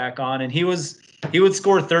sunglasses back on, and he would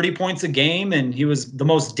score 30 points a game, and he was the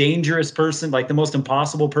most dangerous person, like the most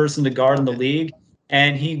impossible person to guard in the league.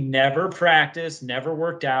 And he never practiced, never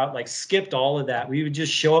worked out, like skipped all of that. We would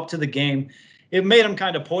just show up to the game. It made him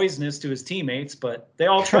kind of poisonous to his teammates, but they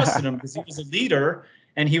all trusted him because he was a leader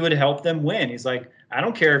and he would help them win. He's like, I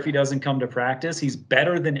don't care if he doesn't come to practice. He's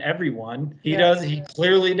better than everyone. He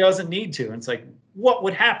clearly doesn't need to. And it's like, what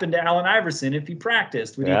would happen to Allen Iverson if he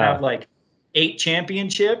practiced? Would he have like 8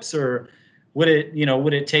 championships, or would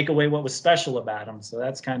it take away what was special about him? So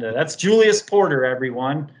that's Julius Porter,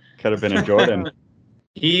 everyone. Could have been a Jordan.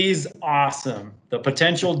 He's awesome. The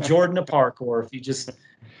potential Jordan of parkour if he just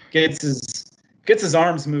gets his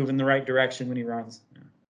arms move in the right direction when he runs.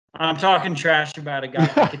 I'm talking trash about a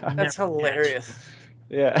guy. That's hilarious.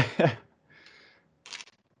 Yeah.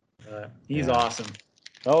 He's awesome.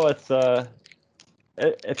 Oh, it's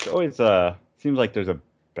always seems like there's a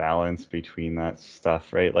balance between that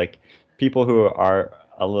stuff, right? Like people who are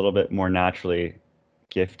a little bit more naturally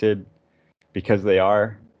gifted, because they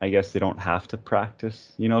are, I guess they don't have to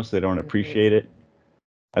practice, so they don't appreciate it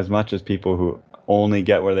as much as people who only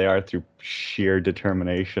get where they are through sheer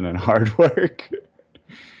determination and hard work.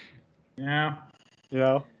 Yeah.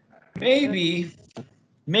 Maybe.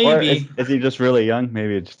 Or is he just really young?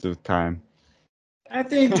 Maybe it's just his time. I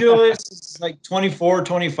think Julius is like 24,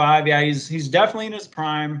 25. Yeah, he's definitely in his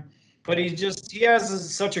prime, but he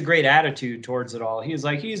has such a great attitude towards it all. He's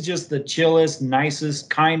just the chillest, nicest,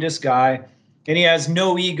 kindest guy, and he has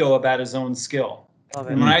no ego about his own skill.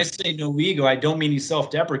 And when I say no ego, I don't mean he's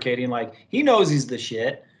self-deprecating. Like, he knows he's the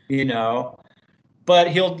shit,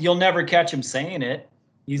 but you'll never catch him saying it.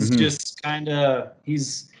 He's just kind of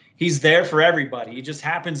he's there for everybody. He just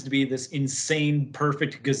happens to be this insane,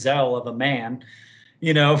 perfect gazelle of a man,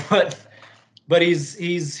 but his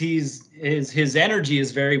energy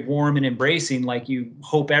is very warm and embracing, like you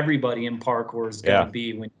hope everybody in parkour is going to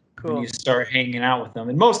be when you start hanging out with them.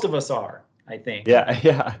 And most of us are, I think.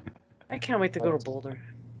 Yeah. I can't wait to go to Boulder.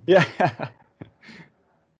 Yeah.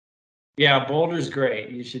 Yeah, Boulder's great.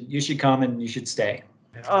 You should come and you should stay.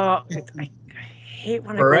 I hate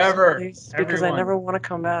when forever, I go to this place because I never want to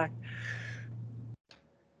come back.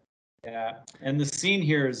 Yeah, and the scene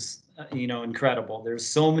here is incredible. There's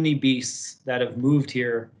so many beasts that have moved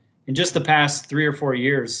here in just the past 3 or 4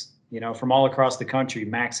 years, from all across the country.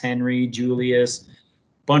 Max Henry, Julius,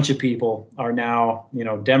 bunch of people are now,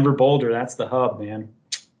 Denver, Boulder, that's the hub, man.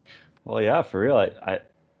 Well, yeah, for real. I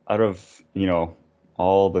out of,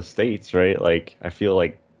 all the states, right? Like, I feel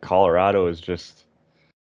like Colorado is just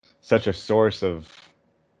such a source of,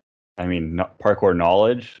 parkour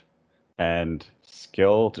knowledge and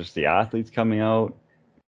skill, just the athletes coming out.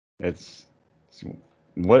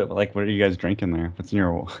 What are you guys drinking there? What's in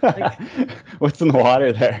your what's in the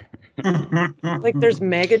water there? Like, there's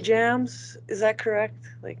mega jams, is that correct?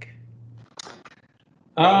 Like,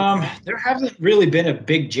 there hasn't really been a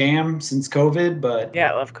big jam since COVID, but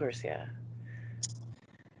yeah, of course, yeah.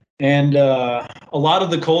 And a lot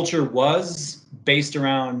of the culture was based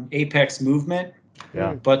around Apex movement.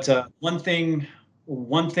 Yeah. But one thing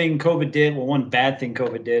COVID did, one bad thing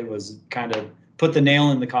COVID did was kind of put the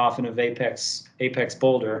nail in the coffin of Apex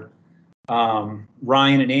Boulder.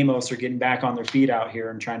 Ryan and Amos are getting back on their feet out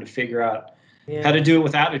here and trying to figure out how to do it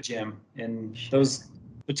without a gym. And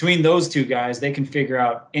between those two guys, they can figure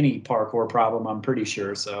out any parkour problem, I'm pretty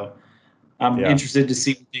sure. So I'm interested to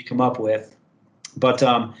see what they come up with. But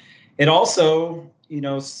it also,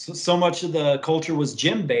 so much of the culture was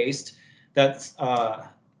gym based that a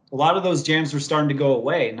lot of those jams were starting to go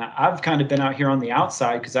away. And I've kind of been out here on the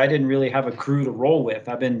outside because I didn't really have a crew to roll with.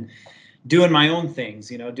 I've been doing my own things,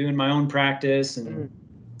 doing my own practice, and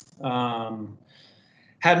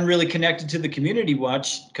hadn't really connected to the community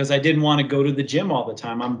much because I didn't want to go to the gym all the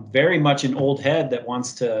time. I'm very much an old head that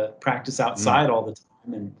wants to practice outside all the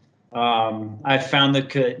time. And I found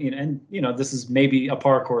that, this is maybe a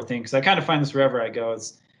parkour thing, because I kind of find this wherever I go.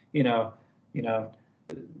 It's,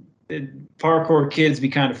 parkour kids be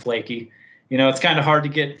kind of flaky. It's kind of hard to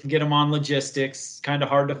get them on logistics, kind of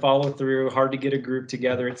hard to follow through, hard to get a group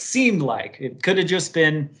together. It seemed like it could have just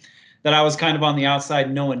been that I was kind of on the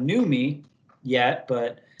outside. No one knew me yet,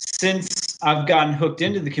 but since I've gotten hooked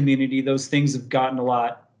into the community, those things have gotten a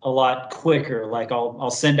lot quicker. Like I'll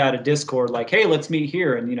send out a Discord like, hey, let's meet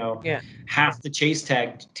here. And, half the chase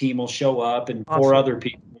tag team will show up and 4 other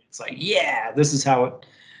people. It's like, yeah, this is how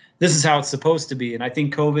it's supposed to be. And I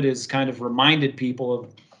think COVID has kind of reminded people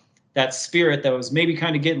of that spirit that was maybe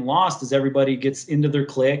kind of getting lost as everybody gets into their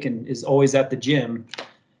clique and is always at the gym.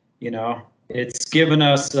 It's given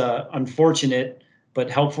us unfortunate but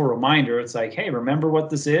helpful reminder. It's like, hey, remember what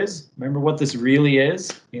this is? Remember what this really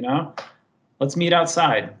is? Let's meet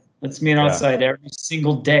outside. Let's meet outside every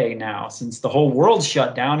single day now, since the whole world's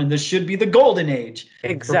shut down, and this should be the golden age.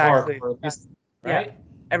 Exactly. For parkour, right? Yeah.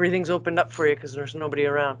 Everything's opened up for you because there's nobody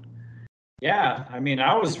around. Yeah.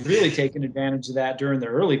 I was really taking advantage of that during the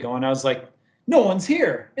early going. I was like, no one's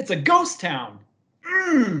here. It's a ghost town.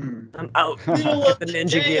 I'm out. Middle of the the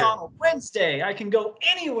ninja day gear. on a Wednesday, I can go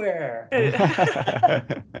anywhere.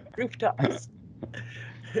 Rooftops.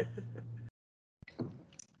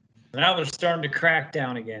 Now they're starting to crack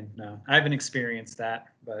down again. No, I haven't experienced that,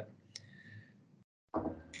 but a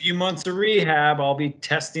few months of rehab, I'll be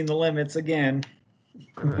testing the limits again.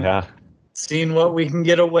 Yeah. Seeing what we can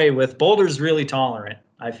get away with. Boulder's really tolerant,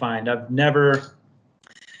 I find. I've never,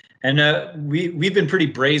 and we've been pretty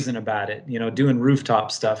brazen about it, you know, doing rooftop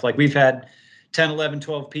stuff. Like we've had 10, 11,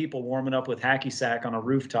 12 people warming up with hacky sack on a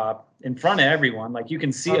rooftop in front of everyone. Like you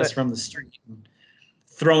can see us from the street.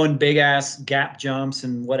 Throwing big ass gap jumps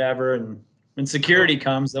and whatever, and when security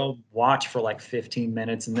comes, they'll watch for like 15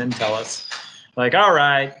 minutes and then tell us, like, all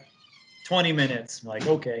right, 20 minutes. I'm like,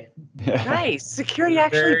 okay. Nice. Security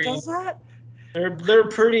actually does that? They're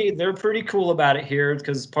pretty cool about it here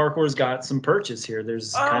because parkour's got some purchase here.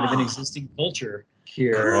 There's kind of an existing culture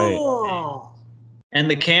here. Cool.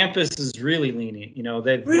 And the campus is really lenient. You know,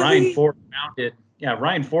 Really? Ryan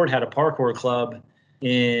Ford had a parkour club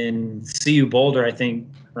in CU Boulder, I think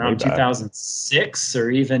around 2006 or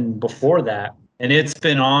even before that. And it's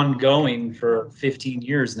been ongoing for 15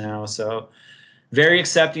 years now. So very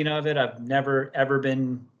accepting of it. I've never, ever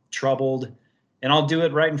been troubled, and I'll do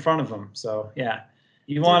it right in front of them. So yeah,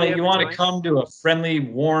 you want to come to a friendly,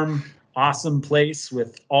 warm, awesome place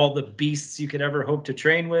with all the beasts you could ever hope to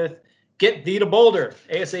train with. Get thee to Boulder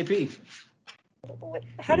ASAP.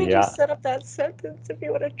 How did you set up that sentence if you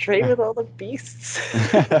want to train with all the beasts?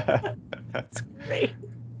 That's great.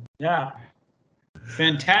 Yeah.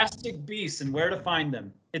 Fantastic beasts and where to find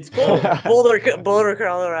them. It's Boulder. Boulder,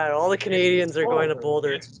 Colorado. All the Canadians are going to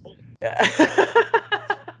Boulder. Yeah.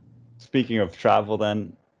 Speaking of travel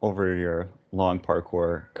then, over your long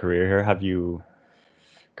parkour career here, have you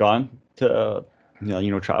gone to,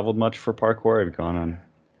 traveled much for parkour? Have you gone on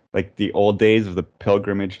like the old days of the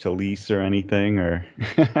pilgrimage to Lys or anything, or?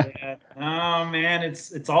 Yeah. Oh man,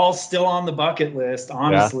 it's all still on the bucket list,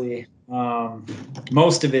 honestly. Yeah.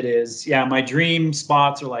 Most of it is. Yeah, my dream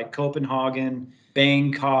spots are like Copenhagen,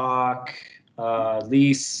 Bangkok,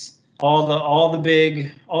 Lys, all the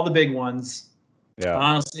big ones. Yeah.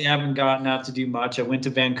 Honestly, I haven't gotten out to do much. I went to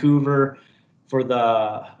Vancouver for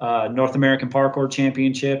the North American Parkour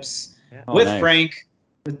Championships with nice. Frank,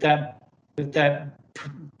 with that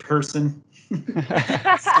person.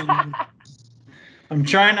 I'm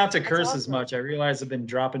trying not to curse as much. I realize I've been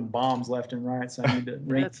dropping bombs left and right, so I need to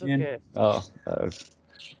rein in. Okay. Oh,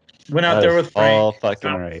 went out there with Frank. All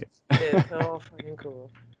fucking right. It's all fucking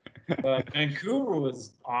cool. But Vancouver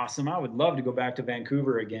was awesome. I would love to go back to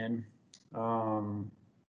Vancouver again.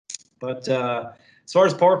 But as far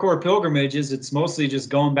as parkour pilgrimages, it's mostly just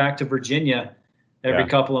going back to Virginia every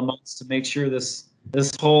couple of months to make sure these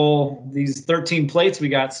 13 plates we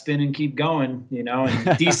got spinning keep going, and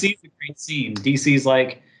DC is a great scene. DC is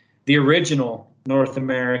like the original North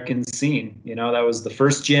American scene. That was the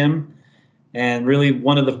first gym, and really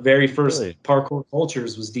one of the very first parkour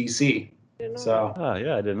cultures was DC. So I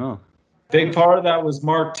didn't know. Big part of that was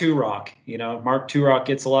Mark Turok. Mark Turok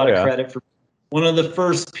gets a lot of credit for one of the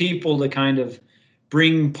first people to kind of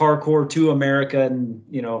bring parkour to America and,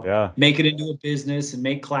 make it into a business and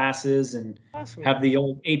make classes and have the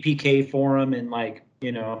old APK forum and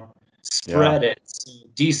spread it. So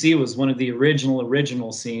DC was one of the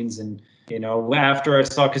original scenes. And, after I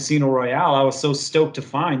saw Casino Royale, I was so stoked to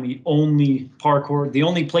find the only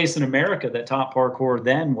place in America that taught parkour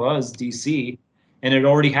then was DC. And it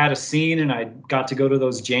already had a scene, and I got to go to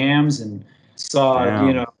those jams and saw,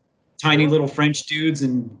 tiny little French dudes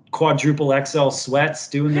in quadruple XL sweats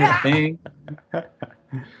doing their thing.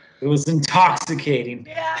 It was intoxicating.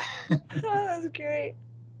 Yeah, that was great.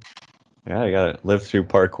 Yeah, you gotta live through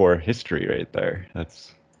parkour history right there.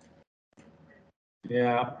 That's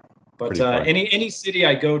but any city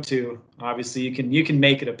I go to, obviously you can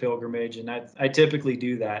make it a pilgrimage, and I typically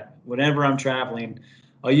do that whenever I'm traveling.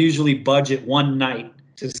 I'll usually budget one night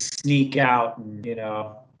to sneak out and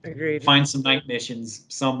Agreed. Find some night missions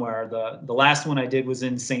somewhere. The last one I did was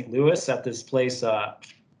in St. Louis at this place,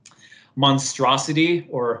 Monstrosity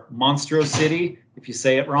or Monstro City, if you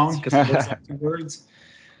say it wrong, because it looks like two words.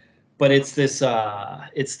 But it's this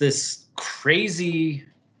crazy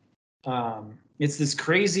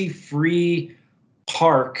free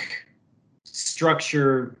park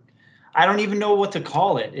structure. I don't even know what to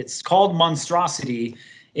call it. It's called Monstrosity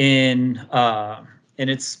and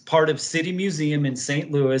it's part of City Museum in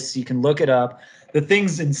St. Louis. You can look it up. The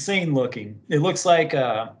thing's insane looking. It looks like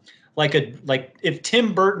if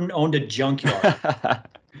Tim Burton owned a junkyard. How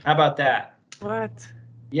about that? What?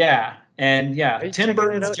 Yeah, and Tim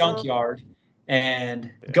Burton's junkyard, and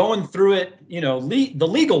going through it, the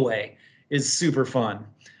legal way is super fun.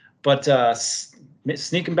 But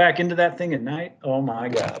sneaking back into that thing at night, oh my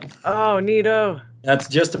God. Oh, neato. That's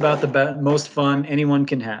just about the most fun anyone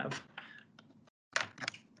can have.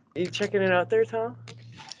 Are you checking it out there, Tom?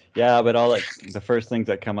 Yeah, but all the first things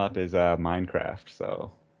that come up is Minecraft.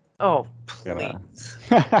 So. Oh, please.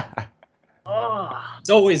 Oh, it's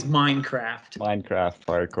always Minecraft. Minecraft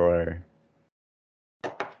parkour.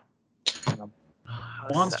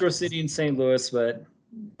 Monstro City in St. Louis, but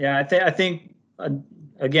yeah, I think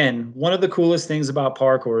again, one of the coolest things about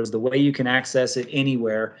parkour is the way you can access it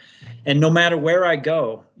anywhere, and no matter where I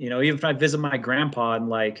go, even if I visit my grandpa in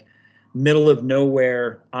like middle of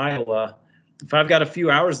nowhere Iowa, if I've got a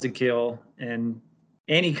few hours to kill and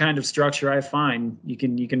any kind of structure I find, you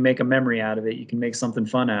can make a memory out of it. You can make something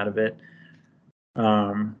fun out of it.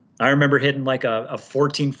 I remember hitting like a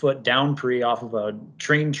 14-foot down pre off of a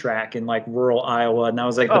train track in like rural Iowa, and that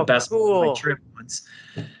was like the best part of my trip once,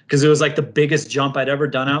 because it was like the biggest jump I'd ever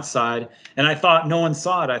done outside, and I thought no one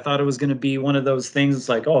saw it. I thought it was going to be one of those things. It's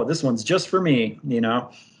like, oh, this one's just for me,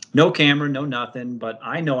 no camera, no nothing, but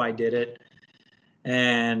I know I did it,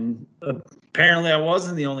 and apparently I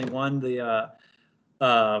wasn't the only one. The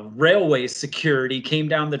railway security came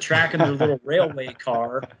down the track in their little railway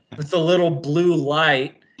car with the little blue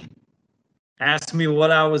light, asked me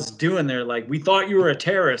what I was doing there. Like, we thought you were a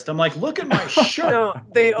terrorist. I'm like, look at my shirt. No,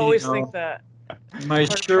 they always think that. My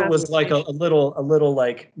shirt was like a little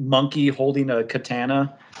like monkey holding a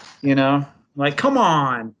katana, like, come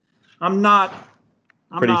on. I'm not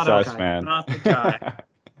sus, man. I'm not the guy.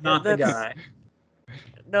 Not the guy.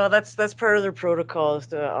 No, that's part of their protocol, is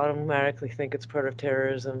to automatically think it's part of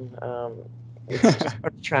terrorism. It's just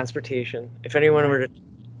part of transportation. If anyone were to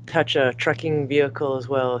touch a trucking vehicle as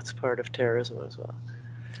well, it's part of terrorism as well.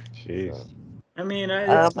 Jeez. So, I mean,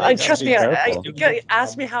 trust me.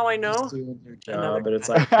 Ask me how I know. But it's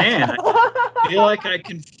like, man, I feel like I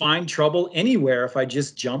can find trouble anywhere if I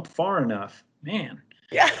just jump far enough. Man.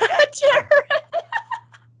 Yeah, Jared.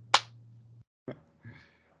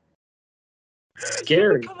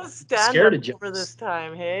 Scary. You become a stand-up over this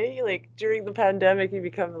time, hey? Like during the pandemic, you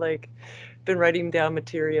become like been writing down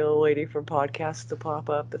material, waiting for podcasts to pop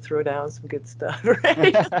up to throw down some good stuff,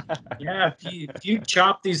 right? Yeah, if you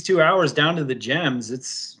chop these 2 hours down to the gems,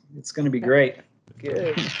 it's going to be great.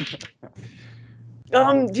 Good.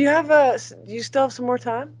 Do you still have some more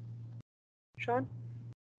time, Sean?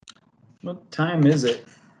 What time is it?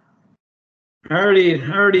 I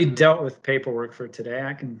already dealt with paperwork for today.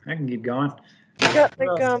 I can keep going. You got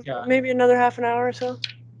like maybe another half an hour or so?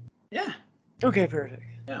 Yeah. Okay, perfect.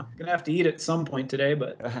 Yeah, I'm gonna have to eat at some point today,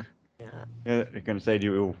 but yeah. You're gonna say,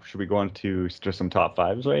 should we go on to just some top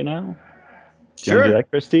fives right now? Sure. Do you want to do that,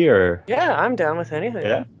 Christy? Or yeah, I'm down with anything.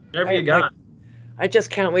 Yeah. Whatever you got. I just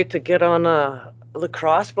can't wait to get on a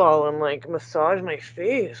lacrosse ball and like massage my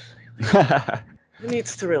face. It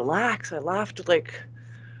needs to relax. I laughed like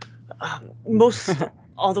most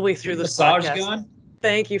all the way through the massage podcast. gun.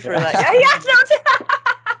 Thank you for that. Yeah.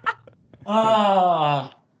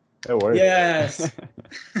 Ah. That works. Yes.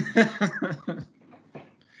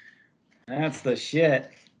 That's the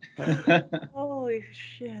shit. Holy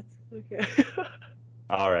shit. Okay.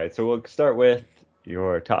 All right. So we'll start with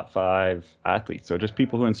your top 5 athletes. So just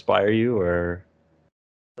people who inspire you, or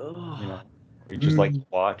you just like to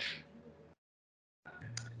watch.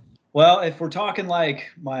 Well, if we're talking like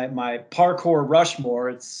my parkour Rushmore,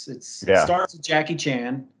 it starts with Jackie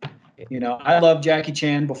Chan. I loved Jackie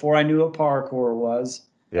Chan before I knew what parkour was.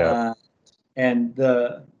 Yeah. And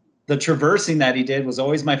the traversing that he did was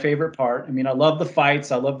always my favorite part. I mean, I love the fights,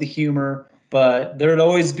 I love the humor, but there'd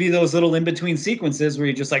always be those little in-between sequences where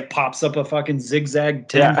he just like pops up a fucking zigzag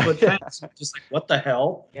 10-foot fence. Just like, what the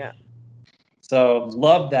hell? Yeah. So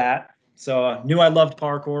loved that. So I knew I loved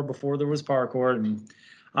parkour before there was parkour, and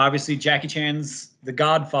obviously Jackie Chan's the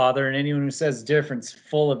godfather, and anyone who says different's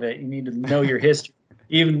full of it. You need to know your history.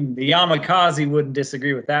 Even the Yamakasi wouldn't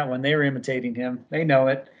disagree with that one. They were imitating him. They know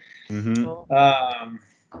it. Mm-hmm.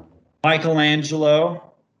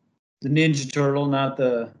 Michelangelo, the Ninja Turtle, not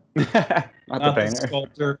the the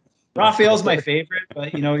sculptor. Raphael's my favorite, but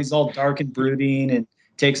he's all dark and brooding and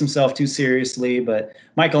takes himself too seriously. But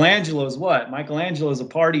Michelangelo's what? Michelangelo's a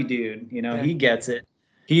party dude. He gets it.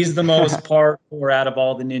 He's the most parkour out of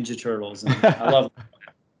all the Ninja Turtles. And I love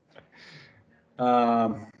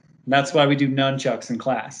him. That's why we do nunchucks in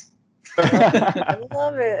class. I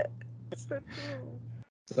love it. It's so cool.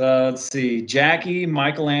 So let's see. Jackie,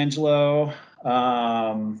 Michelangelo,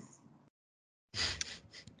 Woody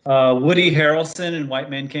Harrelson in White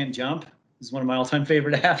Men Can't Jump is one of my all-time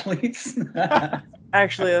favorite athletes.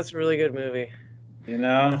 Actually, that's a really good movie. You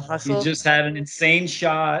know, he just had an insane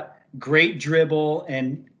shot, great dribble,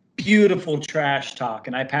 and beautiful trash talk.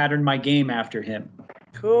 And I patterned my game after him.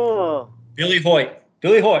 Cool. Billy Hoyt.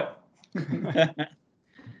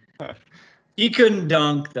 He couldn't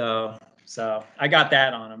dunk, though. So I got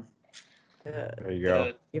that on him. Yeah. There you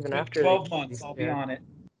go. Even after 12 months, I'll be on it.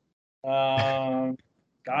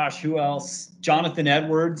 Gosh, who else? Jonathan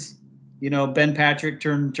Edwards. You know, Ben Patrick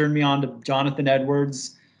turned me on to Jonathan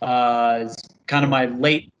Edwards. Is kind of my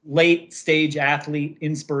late stage athlete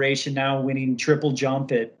inspiration now, winning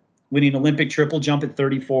Olympic triple jump at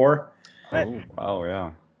 34. Oh, wow,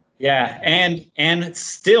 yeah. Yeah, and it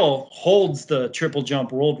still holds the triple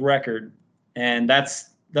jump world record, and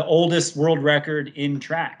that's the oldest world record in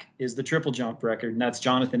track is the triple jump record, and that's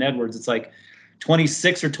Jonathan Edwards. It's like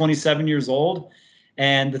 26 or 27 years old.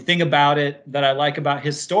 And the thing about it that I like about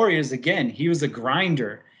his story is, again, he was a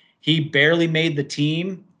grinder. He barely made the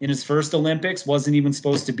team in his first Olympics, wasn't even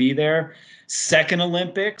supposed to be there. Second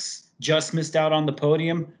Olympics, just missed out on the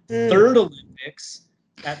podium. Third Olympics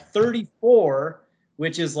at 34,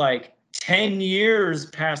 which is like 10 years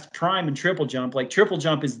past prime in triple jump. Like, triple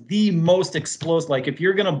jump is the most explosive. Like, if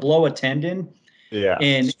you're going to blow a tendon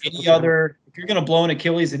in any other, if you're going to blow an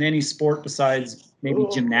Achilles in any sport besides maybe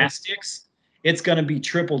gymnastics, it's going to be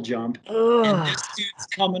triple jump. And this dude's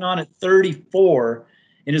coming on at 34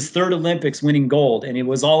 in his third Olympics, winning gold. And it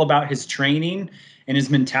was all about his training and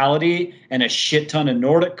his mentality and a shit ton of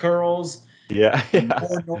Nordic curls. Yeah.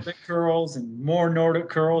 More Nordic curls and more Nordic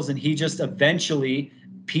curls. And he just eventually,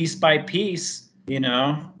 piece by piece, you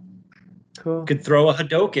know, could throw a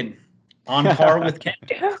Hadoken on par with Ken.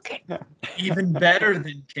 Even better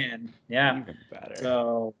than Ken. Yeah. Even better.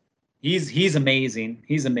 So he's amazing.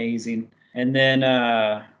 He's amazing. And then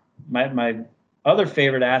my other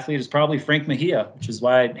favorite athlete is probably Frank Mejia, which is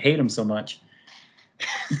why I hate him so much.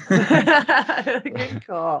 Good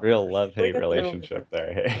call. Real love-hate relationship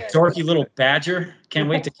there. Hey. Dorky little badger. Can't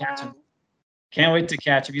wait to catch him. Can't wait to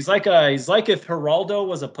catch him. He's like if Geraldo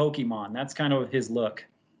was a Pokemon. That's kind of his look.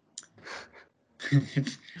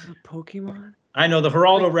 Pokemon? I know the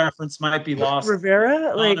Geraldo reference might be lost.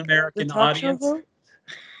 Rivera, like non-American the talk audience. show host?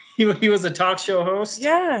 He was a talk show host.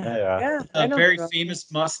 Yeah. A very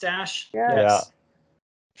famous mustache. Yeah.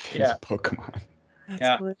 Yeah. Pokemon.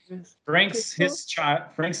 That's hilarious.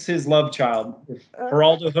 Frank's his love child. If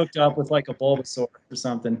Geraldo hooked up with like a Bulbasaur or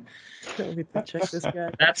something. We have to check this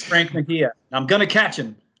guy. That's Frank Mejia. I'm gonna catch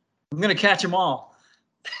him. I'm gonna catch them all.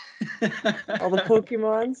 All the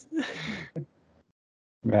Pokemons.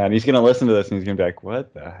 Man, he's gonna listen to this and he's gonna be like,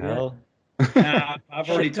 "What the hell?" I've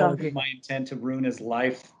already told him my intent to ruin his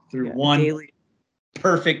life through one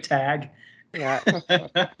perfect tag. Yeah.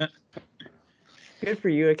 Good for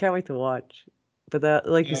you. I can't wait to watch. But that,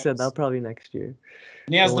 like you said, that'll probably be next year.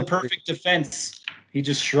 And he has the perfect defense. He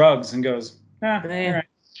just shrugs and goes, all right.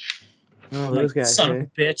 Oh, those guys. Son of a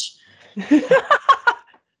bitch.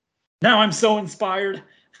 Now I'm so inspired.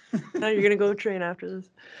 Now you're going to go train after this.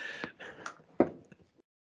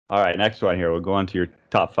 All right, next one here. We'll go on to your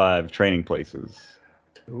top 5 training places.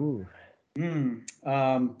 Ooh.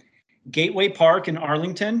 Gateway Park in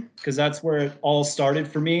Arlington, because that's where it all started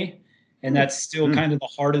for me. And that's still kind of the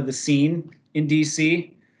heart of the scene in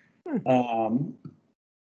DC.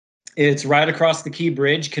 It's right across the Key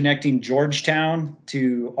Bridge connecting Georgetown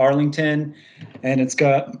to Arlington. And it's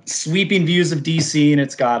got sweeping views of DC, and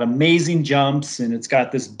it's got amazing jumps, and it's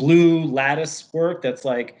got this blue lattice work that's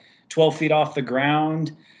like 12 feet off the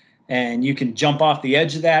ground. And you can jump off the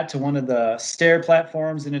edge of that to one of the stair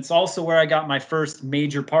platforms. And it's also where I got my first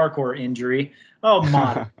major parkour injury.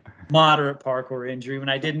 Moderate parkour injury, when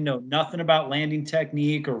I didn't know nothing about landing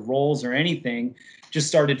technique or rolls or anything. Just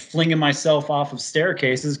started flinging myself off of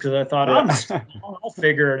staircases because I thought, I'll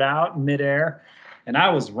figure it out in midair. And I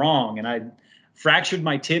was wrong. And I fractured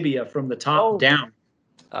my tibia from the top down.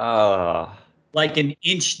 Like an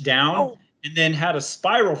inch down. And then had a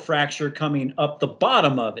spiral fracture coming up the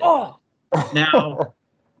bottom of it. Now,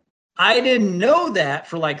 I didn't know that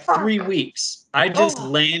for like 3 weeks. I just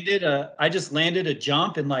landed a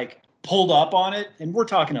jump and like pulled up on it. And we're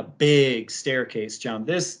talking a big staircase jump.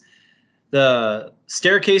 The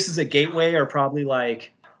staircases at Gateway are probably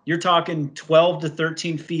like, you're talking 12 to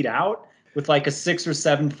 13 feet out with like a 6 or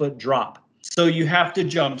 7 foot drop. So you have to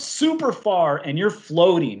jump super far and you're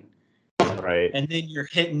floating. Right. And then you're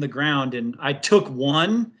hitting the ground. And I took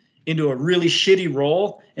one into a really shitty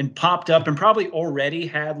roll and popped up and probably already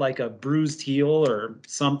had like a bruised heel or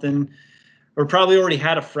something, or probably already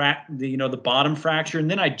had the bottom fracture. And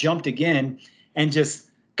then I jumped again and just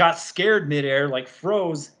got scared midair, like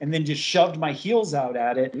froze, and then just shoved my heels out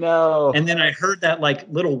at it. No. And then I heard that like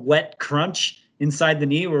little wet crunch inside the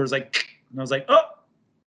knee where it was like, and I was like, oh,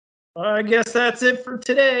 I guess that's it for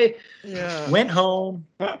today. Yeah. Went home,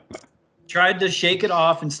 tried to shake it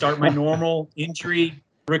off and start my normal injury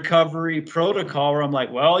recovery protocol where I'm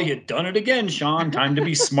like, well, you done it again, Sean. Time to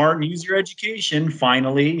be smart and use your education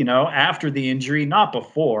finally, you know, after the injury, not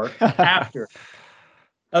before, after.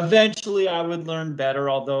 Eventually, I would learn better,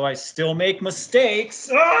 although I still make mistakes.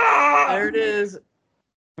 Ah! There it is.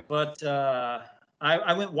 But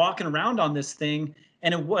I went walking around on this thing,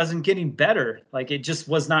 and it wasn't getting better. Like, it just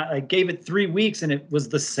was not. I gave it 3 weeks, and it was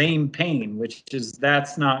the same pain,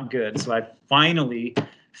 that's not good. So I finally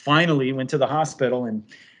went to the hospital, and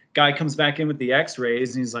guy comes back in with the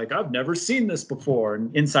x-rays, and he's like, I've never seen this before.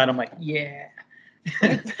 And inside, I'm like, yeah.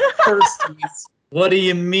 Firsties. What do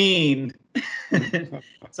you mean?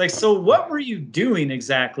 It's like, so what were you doing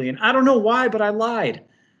exactly? And I don't know why, but I lied.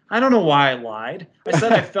 I don't know why I lied. I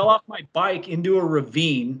said I fell off my bike into a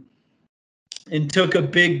ravine and took a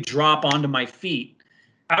big drop onto my feet.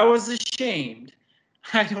 I was ashamed.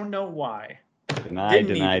 I don't know why. Deny.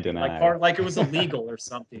 Like it was illegal or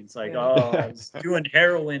something. It's like, oh, I was doing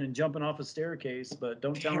heroin and jumping off a staircase, but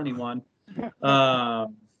don't tell anyone.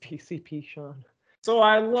 PCP, Sean. So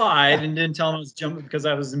I lied and didn't tell him I was jumping because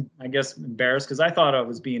I was, I guess, embarrassed because I thought I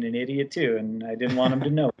was being an idiot too, and I didn't want him to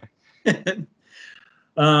know.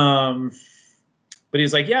 But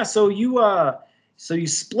he's like, yeah, so you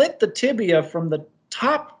split the tibia from the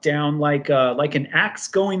top down like an axe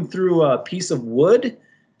going through a piece of wood.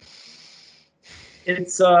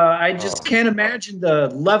 It's I just can't imagine the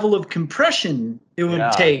level of compression it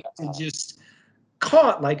would take to just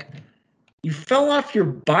caught like. You fell off your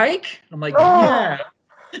bike? I'm like, yeah.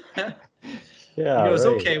 Yeah. He goes,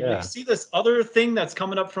 right, okay, well, you see this other thing that's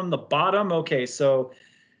coming up from the bottom? Okay, so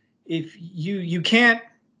if you can't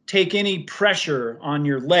take any pressure on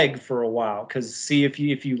your leg for a while, because see, if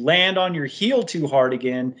you land on your heel too hard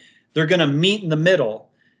again, they're gonna meet in the middle,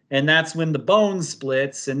 and that's when the bone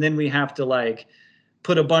splits, and then we have to like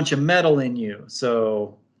put a bunch of metal in you.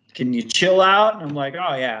 So can you chill out? And I'm like,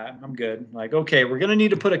 oh yeah, I'm good. Like, okay, we're gonna need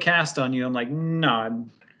to put a cast on you. I'm like, no,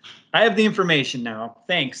 I have the information now.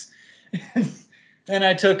 Thanks. And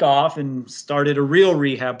I took off and started a real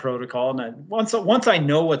rehab protocol. And once I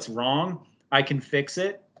know what's wrong, I can fix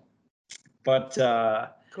it. But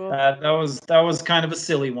cool. that was kind of a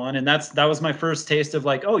silly one, and that was my first taste of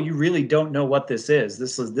like, oh, you really don't know what this is.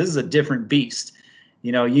 This is a different beast.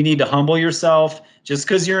 You know, you need to humble yourself. Just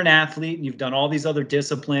because you're an athlete and you've done all these other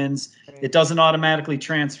disciplines, it doesn't automatically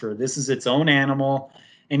transfer. This is its own animal,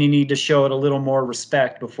 and you need to show it a little more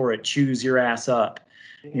respect before it chews your ass up,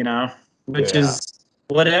 you know, which is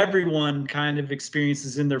what everyone kind of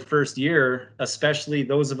experiences in their first year, especially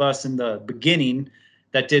those of us in the beginning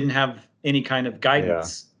that didn't have any kind of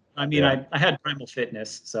guidance. I mean, I had Primal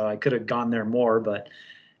Fitness, so I could have gone there more, but,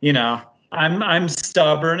 you know, I'm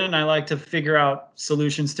stubborn and I like to figure out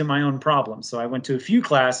solutions to my own problems. So I went to a few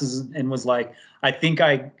classes and was like, I think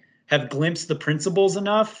I have glimpsed the principles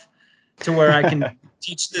enough to where I can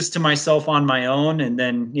teach this to myself on my own. And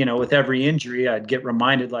then, you know, with every injury, I'd get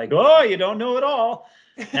reminded like, oh, you don't know it all.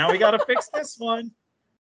 Now we got to fix this one,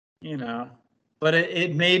 you know. But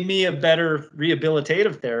it made me a better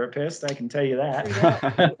rehabilitative therapist. I can tell you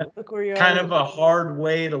that. Look where you kind of a hard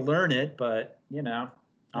way to learn it, but, you know.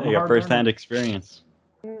 You got first-hand experience.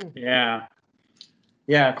 Yeah,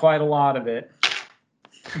 quite a lot of it.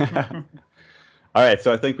 All right,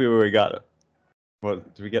 so I think we got it.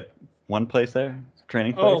 What did we get? One place there,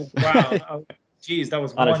 training place. Oh wow! Oh, geez, that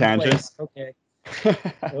was on one a tangent. place. Okay.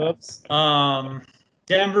 Whoops.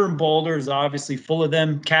 Denver and Boulder is obviously full of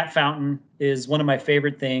them. Cat Fountain is one of my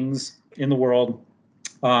favorite things in the world.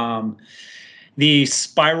 The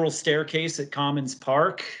spiral staircase at Commons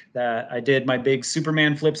Park that I did my big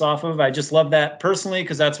Superman flips off of. I just love that personally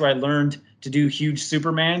because that's where I learned to do huge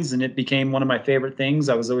Supermans, and it became one of my favorite things.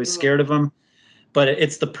 I was always scared of them. But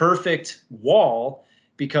it's the perfect wall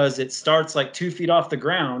because it starts like 2 feet off the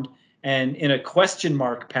ground, and in a question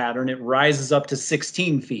mark pattern, it rises up to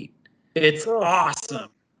 16 feet. It's awesome.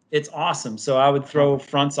 It's awesome. So I would throw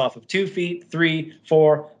fronts off of 2 feet, 3,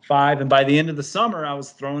 4, 5, and by the end of the summer, I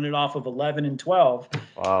was throwing it off of 11 and 12.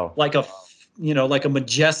 Wow! Like a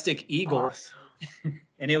majestic eagle,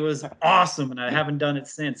 and it was awesome. And I haven't done it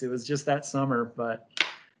since. It was just that summer, but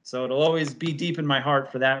so it'll always be deep in my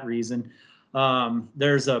heart for that reason.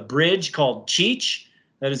 There's a bridge called Cheech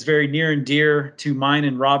that is very near and dear to mine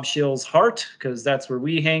and Rob Schill's heart because that's where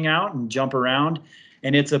we hang out and jump around.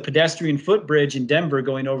 And it's a pedestrian footbridge in Denver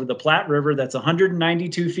going over the Platte River that's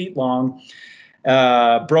 192 feet long.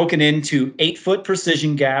 broken into 8-foot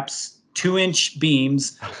precision gaps, 2-inch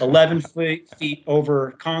beams, 11 feet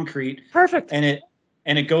over concrete. Perfect. And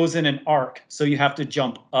it goes in an arc. So you have to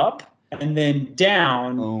jump up and then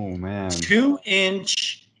down. Oh man.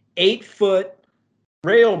 2-inch, 8-foot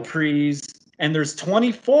rail prees, and there's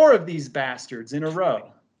 24 of these bastards in a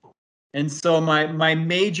row. And so my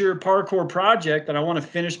major parkour project that I want to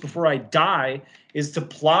finish before I die is to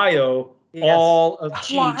plyo all of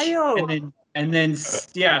Cheech and then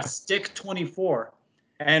stick 24.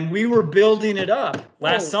 And we were building it up.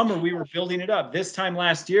 Last summer, we were building it up. This time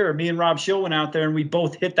last year, me and Rob Schill went out there and we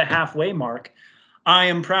both hit the halfway mark. I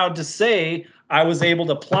am proud to say I was able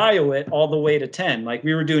to plyo it all the way to 10. Like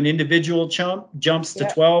we were doing individual jumps to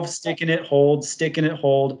 12, sticking it,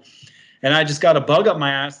 hold. And I just got a bug up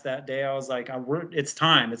my ass that day. I was like, it's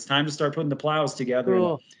time. It's time to start putting the plows together.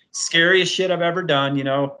 Cool. Scariest shit I've ever done,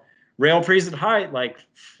 rail prees at height. Like,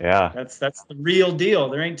 that's the real deal.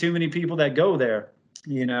 There ain't too many people that go there,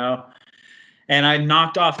 And I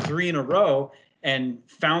knocked off 3 in a row and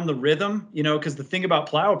found the rhythm, because the thing about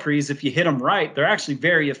plyo prees, if you hit them right, they're actually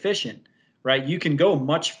very efficient, right? You can go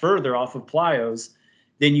much further off of plyos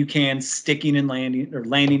than you can sticking and landing, or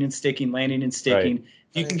landing and sticking, landing and sticking. Right.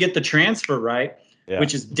 You can get the transfer right,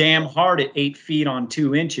 which is damn hard at 8 feet on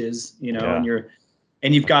 2 inches,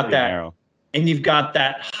 and you've got that narrow. And you've got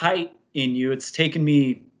that height in you. It's taken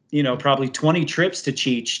me, probably 20 trips to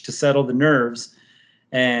Cheech to settle the nerves.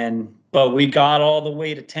 But we got all the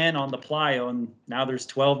way to 10 on the plyo, and now there's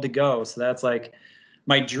 12 to go. So that's like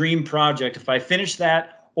my dream project. If I finish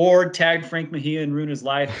that or tag Frank Mejia and ruin his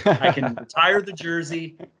life, I can retire the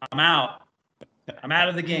jersey. I'm out. I'm out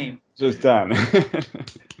of the game. Just done.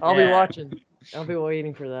 I'll be watching. I'll be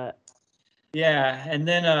waiting for that. Yeah, and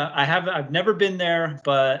then I've never been there,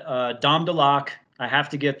 but Dom de Lac, I have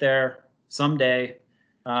to get there someday.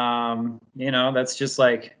 That's just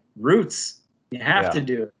like roots. You have to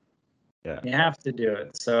do it. Yeah. You have to do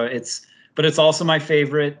it. So but it's also my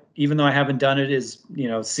favorite, even though I haven't done it, is,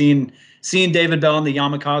 seeing David Bell and the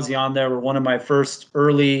Yamakaze on there were one of my first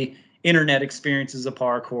early internet experiences of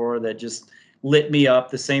parkour that just lit me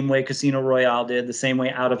up the same way Casino Royale did, the same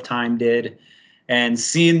way Out of Time did. And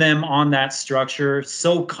seeing them on that structure,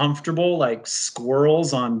 so comfortable, like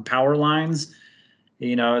squirrels on power lines,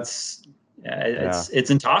 it's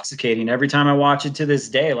intoxicating. Every time I watch it to this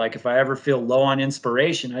day, like if I ever feel low on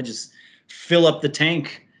inspiration, I just fill up the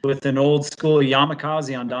tank with an old school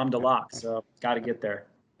Yamakaze on Dom de Lac. So got to get there.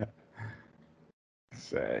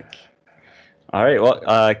 Sick. All right.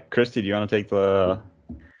 Well, Christy, do you want to take the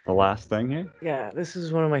last thing here? Yeah, this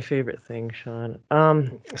is one of my favorite things, Sean.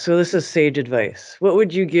 So this is sage advice. What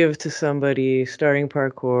would you give to somebody starting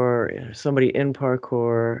parkour, or somebody in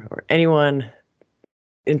parkour, or anyone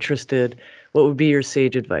interested? What would be your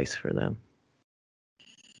sage advice for them?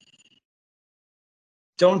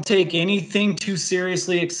 Don't take anything too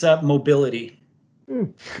seriously except mobility.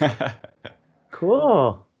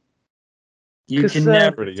 Cool. You can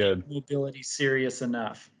never take mobility serious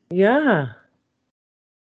enough. Yeah.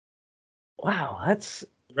 Wow, the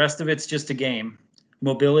rest of it's just a game.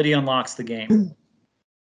 Mobility unlocks the game.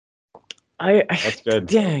 That's good.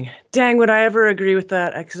 Dang, would I ever agree with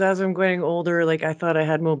that? Because as I'm getting older, like I thought I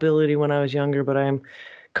had mobility when I was younger, but I'm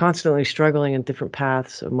constantly struggling in different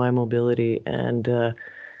paths of my mobility, and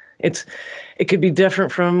it could be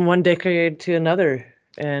different from one decade to another.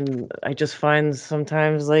 And I just find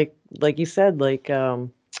sometimes, like you said, like the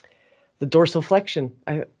dorsal flexion.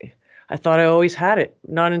 I thought I always had it,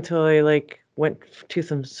 not until I went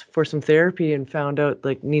to for some therapy and found out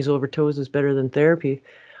like knees over toes is better than therapy.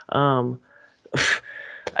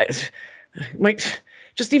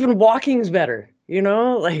 Just even walking's better,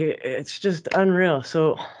 it's just unreal.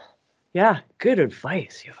 So yeah, good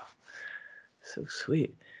advice, yo. So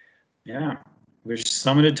sweet. Yeah. Wish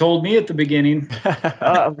someone had told me at the beginning.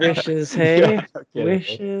 Wishes, hey? Yeah,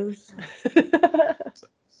 wishes.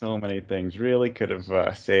 So many things. Really could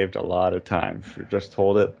have saved a lot of time if you just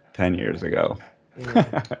told it 10 years ago.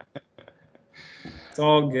 Yeah. It's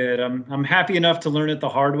all good. I'm happy enough to learn it the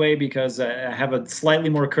hard way because I have a slightly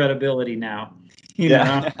more credibility now. You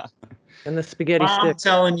know? And the spaghetti stick. I'm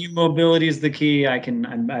telling you, mobility is the key. I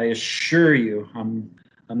assure you, I'm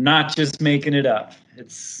not just making it up.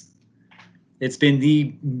 It's been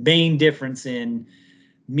the main difference in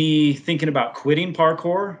me thinking about quitting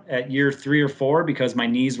parkour at year 3 or 4 because my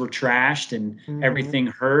knees were trashed and everything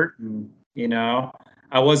hurt. And,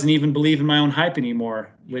 I wasn't even believing my own hype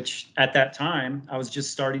anymore, which at that time I was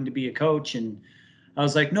just starting to be a coach. And I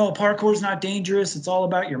was like, no, parkour is not dangerous. It's all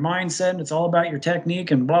about your mindset and it's all about your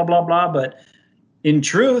technique and blah, blah, blah. But in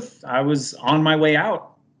truth, I was on my way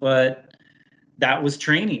out. But that was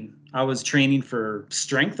training. I was training for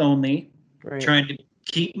strength only, trying to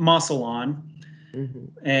keep muscle on,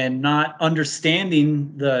 and not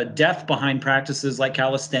understanding the depth behind practices like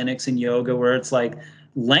calisthenics and yoga, where it's like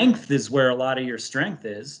length is where a lot of your strength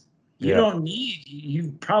is. You don't need,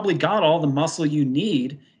 you've probably got all the muscle you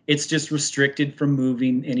need. It's just restricted from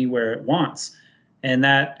moving anywhere it wants. And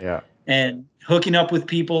and hooking up with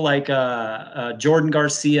people like Jordan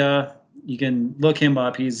Garcia, you can look him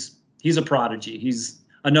up. He's a prodigy. He's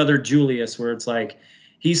another Julius, where it's like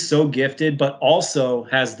he's so gifted, but also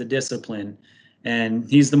has the discipline. And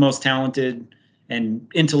he's the most talented and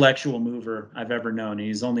intellectual mover I've ever known.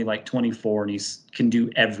 He's only like 24 and he can do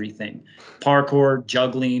everything. Parkour,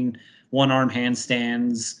 juggling, one-arm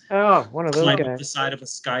handstands. Oh, one of those guys. Climb up the side of a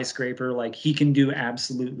skyscraper. Like, he can do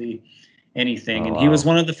absolutely anything. And he was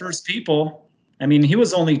one of the first people. I mean, he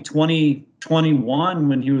was only 21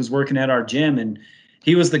 when he was working at our gym, and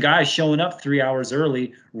he was the guy showing up 3 hours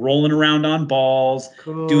early, rolling around on balls,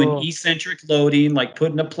 doing eccentric loading, like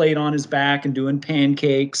putting a plate on his back and doing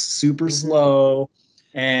pancakes super slow.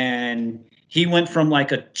 And he went from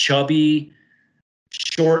like a chubby,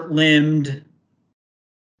 short-limbed,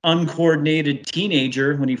 uncoordinated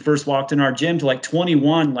teenager when he first walked in our gym to like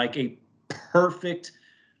 21, like a perfect,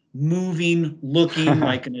 moving, looking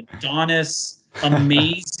like an Adonis,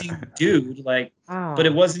 amazing dude. Like, but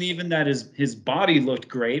it wasn't even that his body looked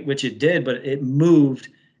great, which it did, but it moved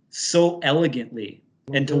so elegantly.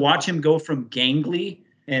 And to watch him go from gangly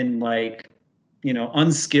and like,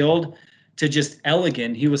 unskilled to just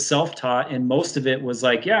elegant. He was self-taught, and most of it was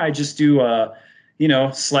like, I just do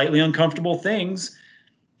slightly uncomfortable things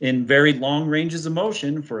in very long ranges of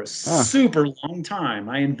motion for a super long time.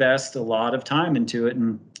 I invest a lot of time into it.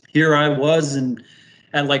 And here I was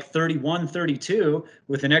at like 31, 32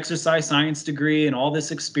 with an exercise science degree and all this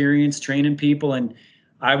experience training people. And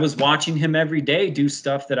I was watching him every day do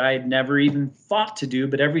stuff that I had never even thought to do.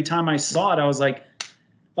 But every time I saw it, I was like,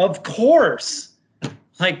 of course.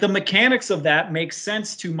 Like, the mechanics of that make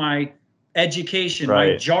sense to my education,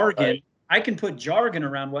 my jargon. Right. I can put jargon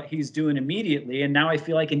around what he's doing immediately, and now I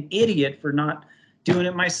feel like an idiot for not doing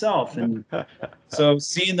it myself. And so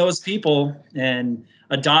seeing those people and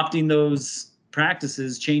adopting those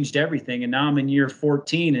practices changed everything. And now I'm in year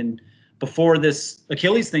 14, and before this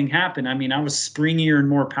Achilles thing happened, I mean, I was springier and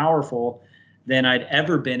more powerful than I'd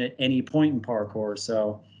ever been at any point in parkour.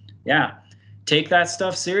 So take that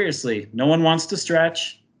stuff seriously. No one wants to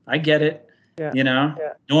stretch. I get it. No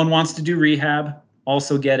one wants to do rehab.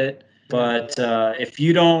 Also get it. But if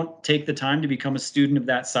you don't take the time to become a student of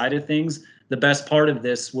that side of things, the best part of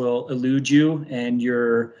this will elude you, and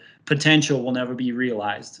your potential will never be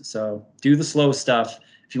realized. So do the slow stuff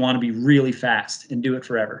if you want to be really fast, and do it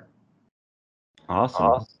forever.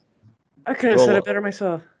 Awesome. I couldn't have said it better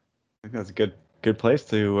myself. I think that's a good place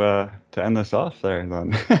to end this off there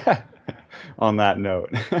then. On that note.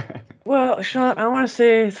 Well, Sean, I want to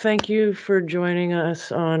say thank you for joining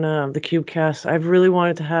us on the CubeCast. I've really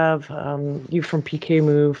wanted to have you from PK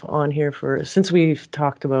Move on here since we've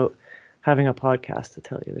talked about having a podcast, to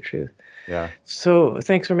tell you the truth. Yeah. So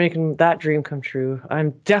thanks for making that dream come true.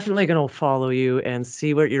 I'm definitely going to follow you and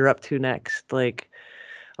see what you're up to next. Like,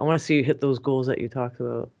 I want to see you hit those goals that you talked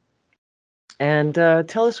about. And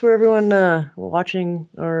tell us where everyone watching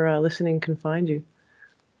or listening can find you.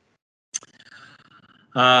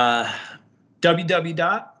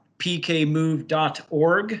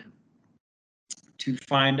 www.pkmove.org to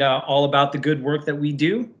find out all about the good work that we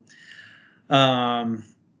do.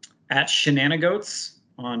 At Shenanigoats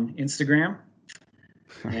on Instagram,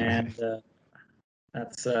 and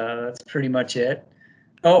that's pretty much it.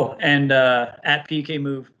 Oh, and at PK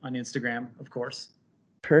Move on Instagram, of course.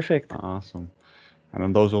 Perfect. Awesome. And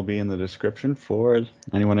then those will be in the description for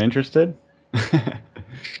anyone interested.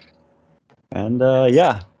 And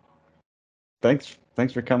thanks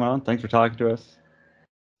for coming on. Thanks for talking to us.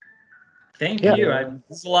 Thank you.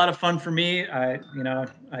 This is a lot of fun for me. I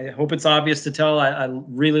hope it's obvious to tell. I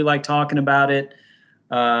really like talking about it,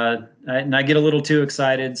 and I get a little too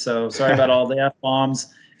excited. So sorry about all the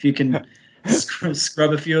F-bombs. If you can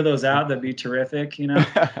scrub a few of those out, that'd be terrific.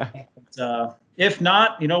 But, if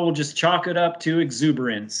not, we'll just chalk it up to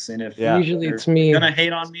exuberance. And if usually it's me gonna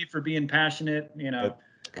hate on me for being passionate,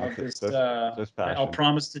 I'll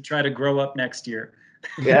promise to try to grow up next year.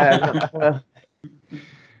 Yeah.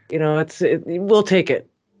 We'll take it.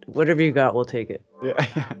 Whatever you got, we'll take it. Yeah.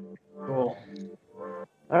 Cool.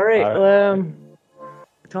 All right.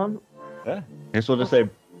 Tom? Yeah. I guess we'll just say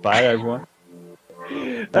bye, everyone.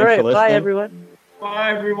 All right. Bye, everyone.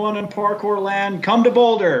 Bye, everyone in parkour land. Come to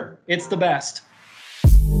Boulder. It's the best.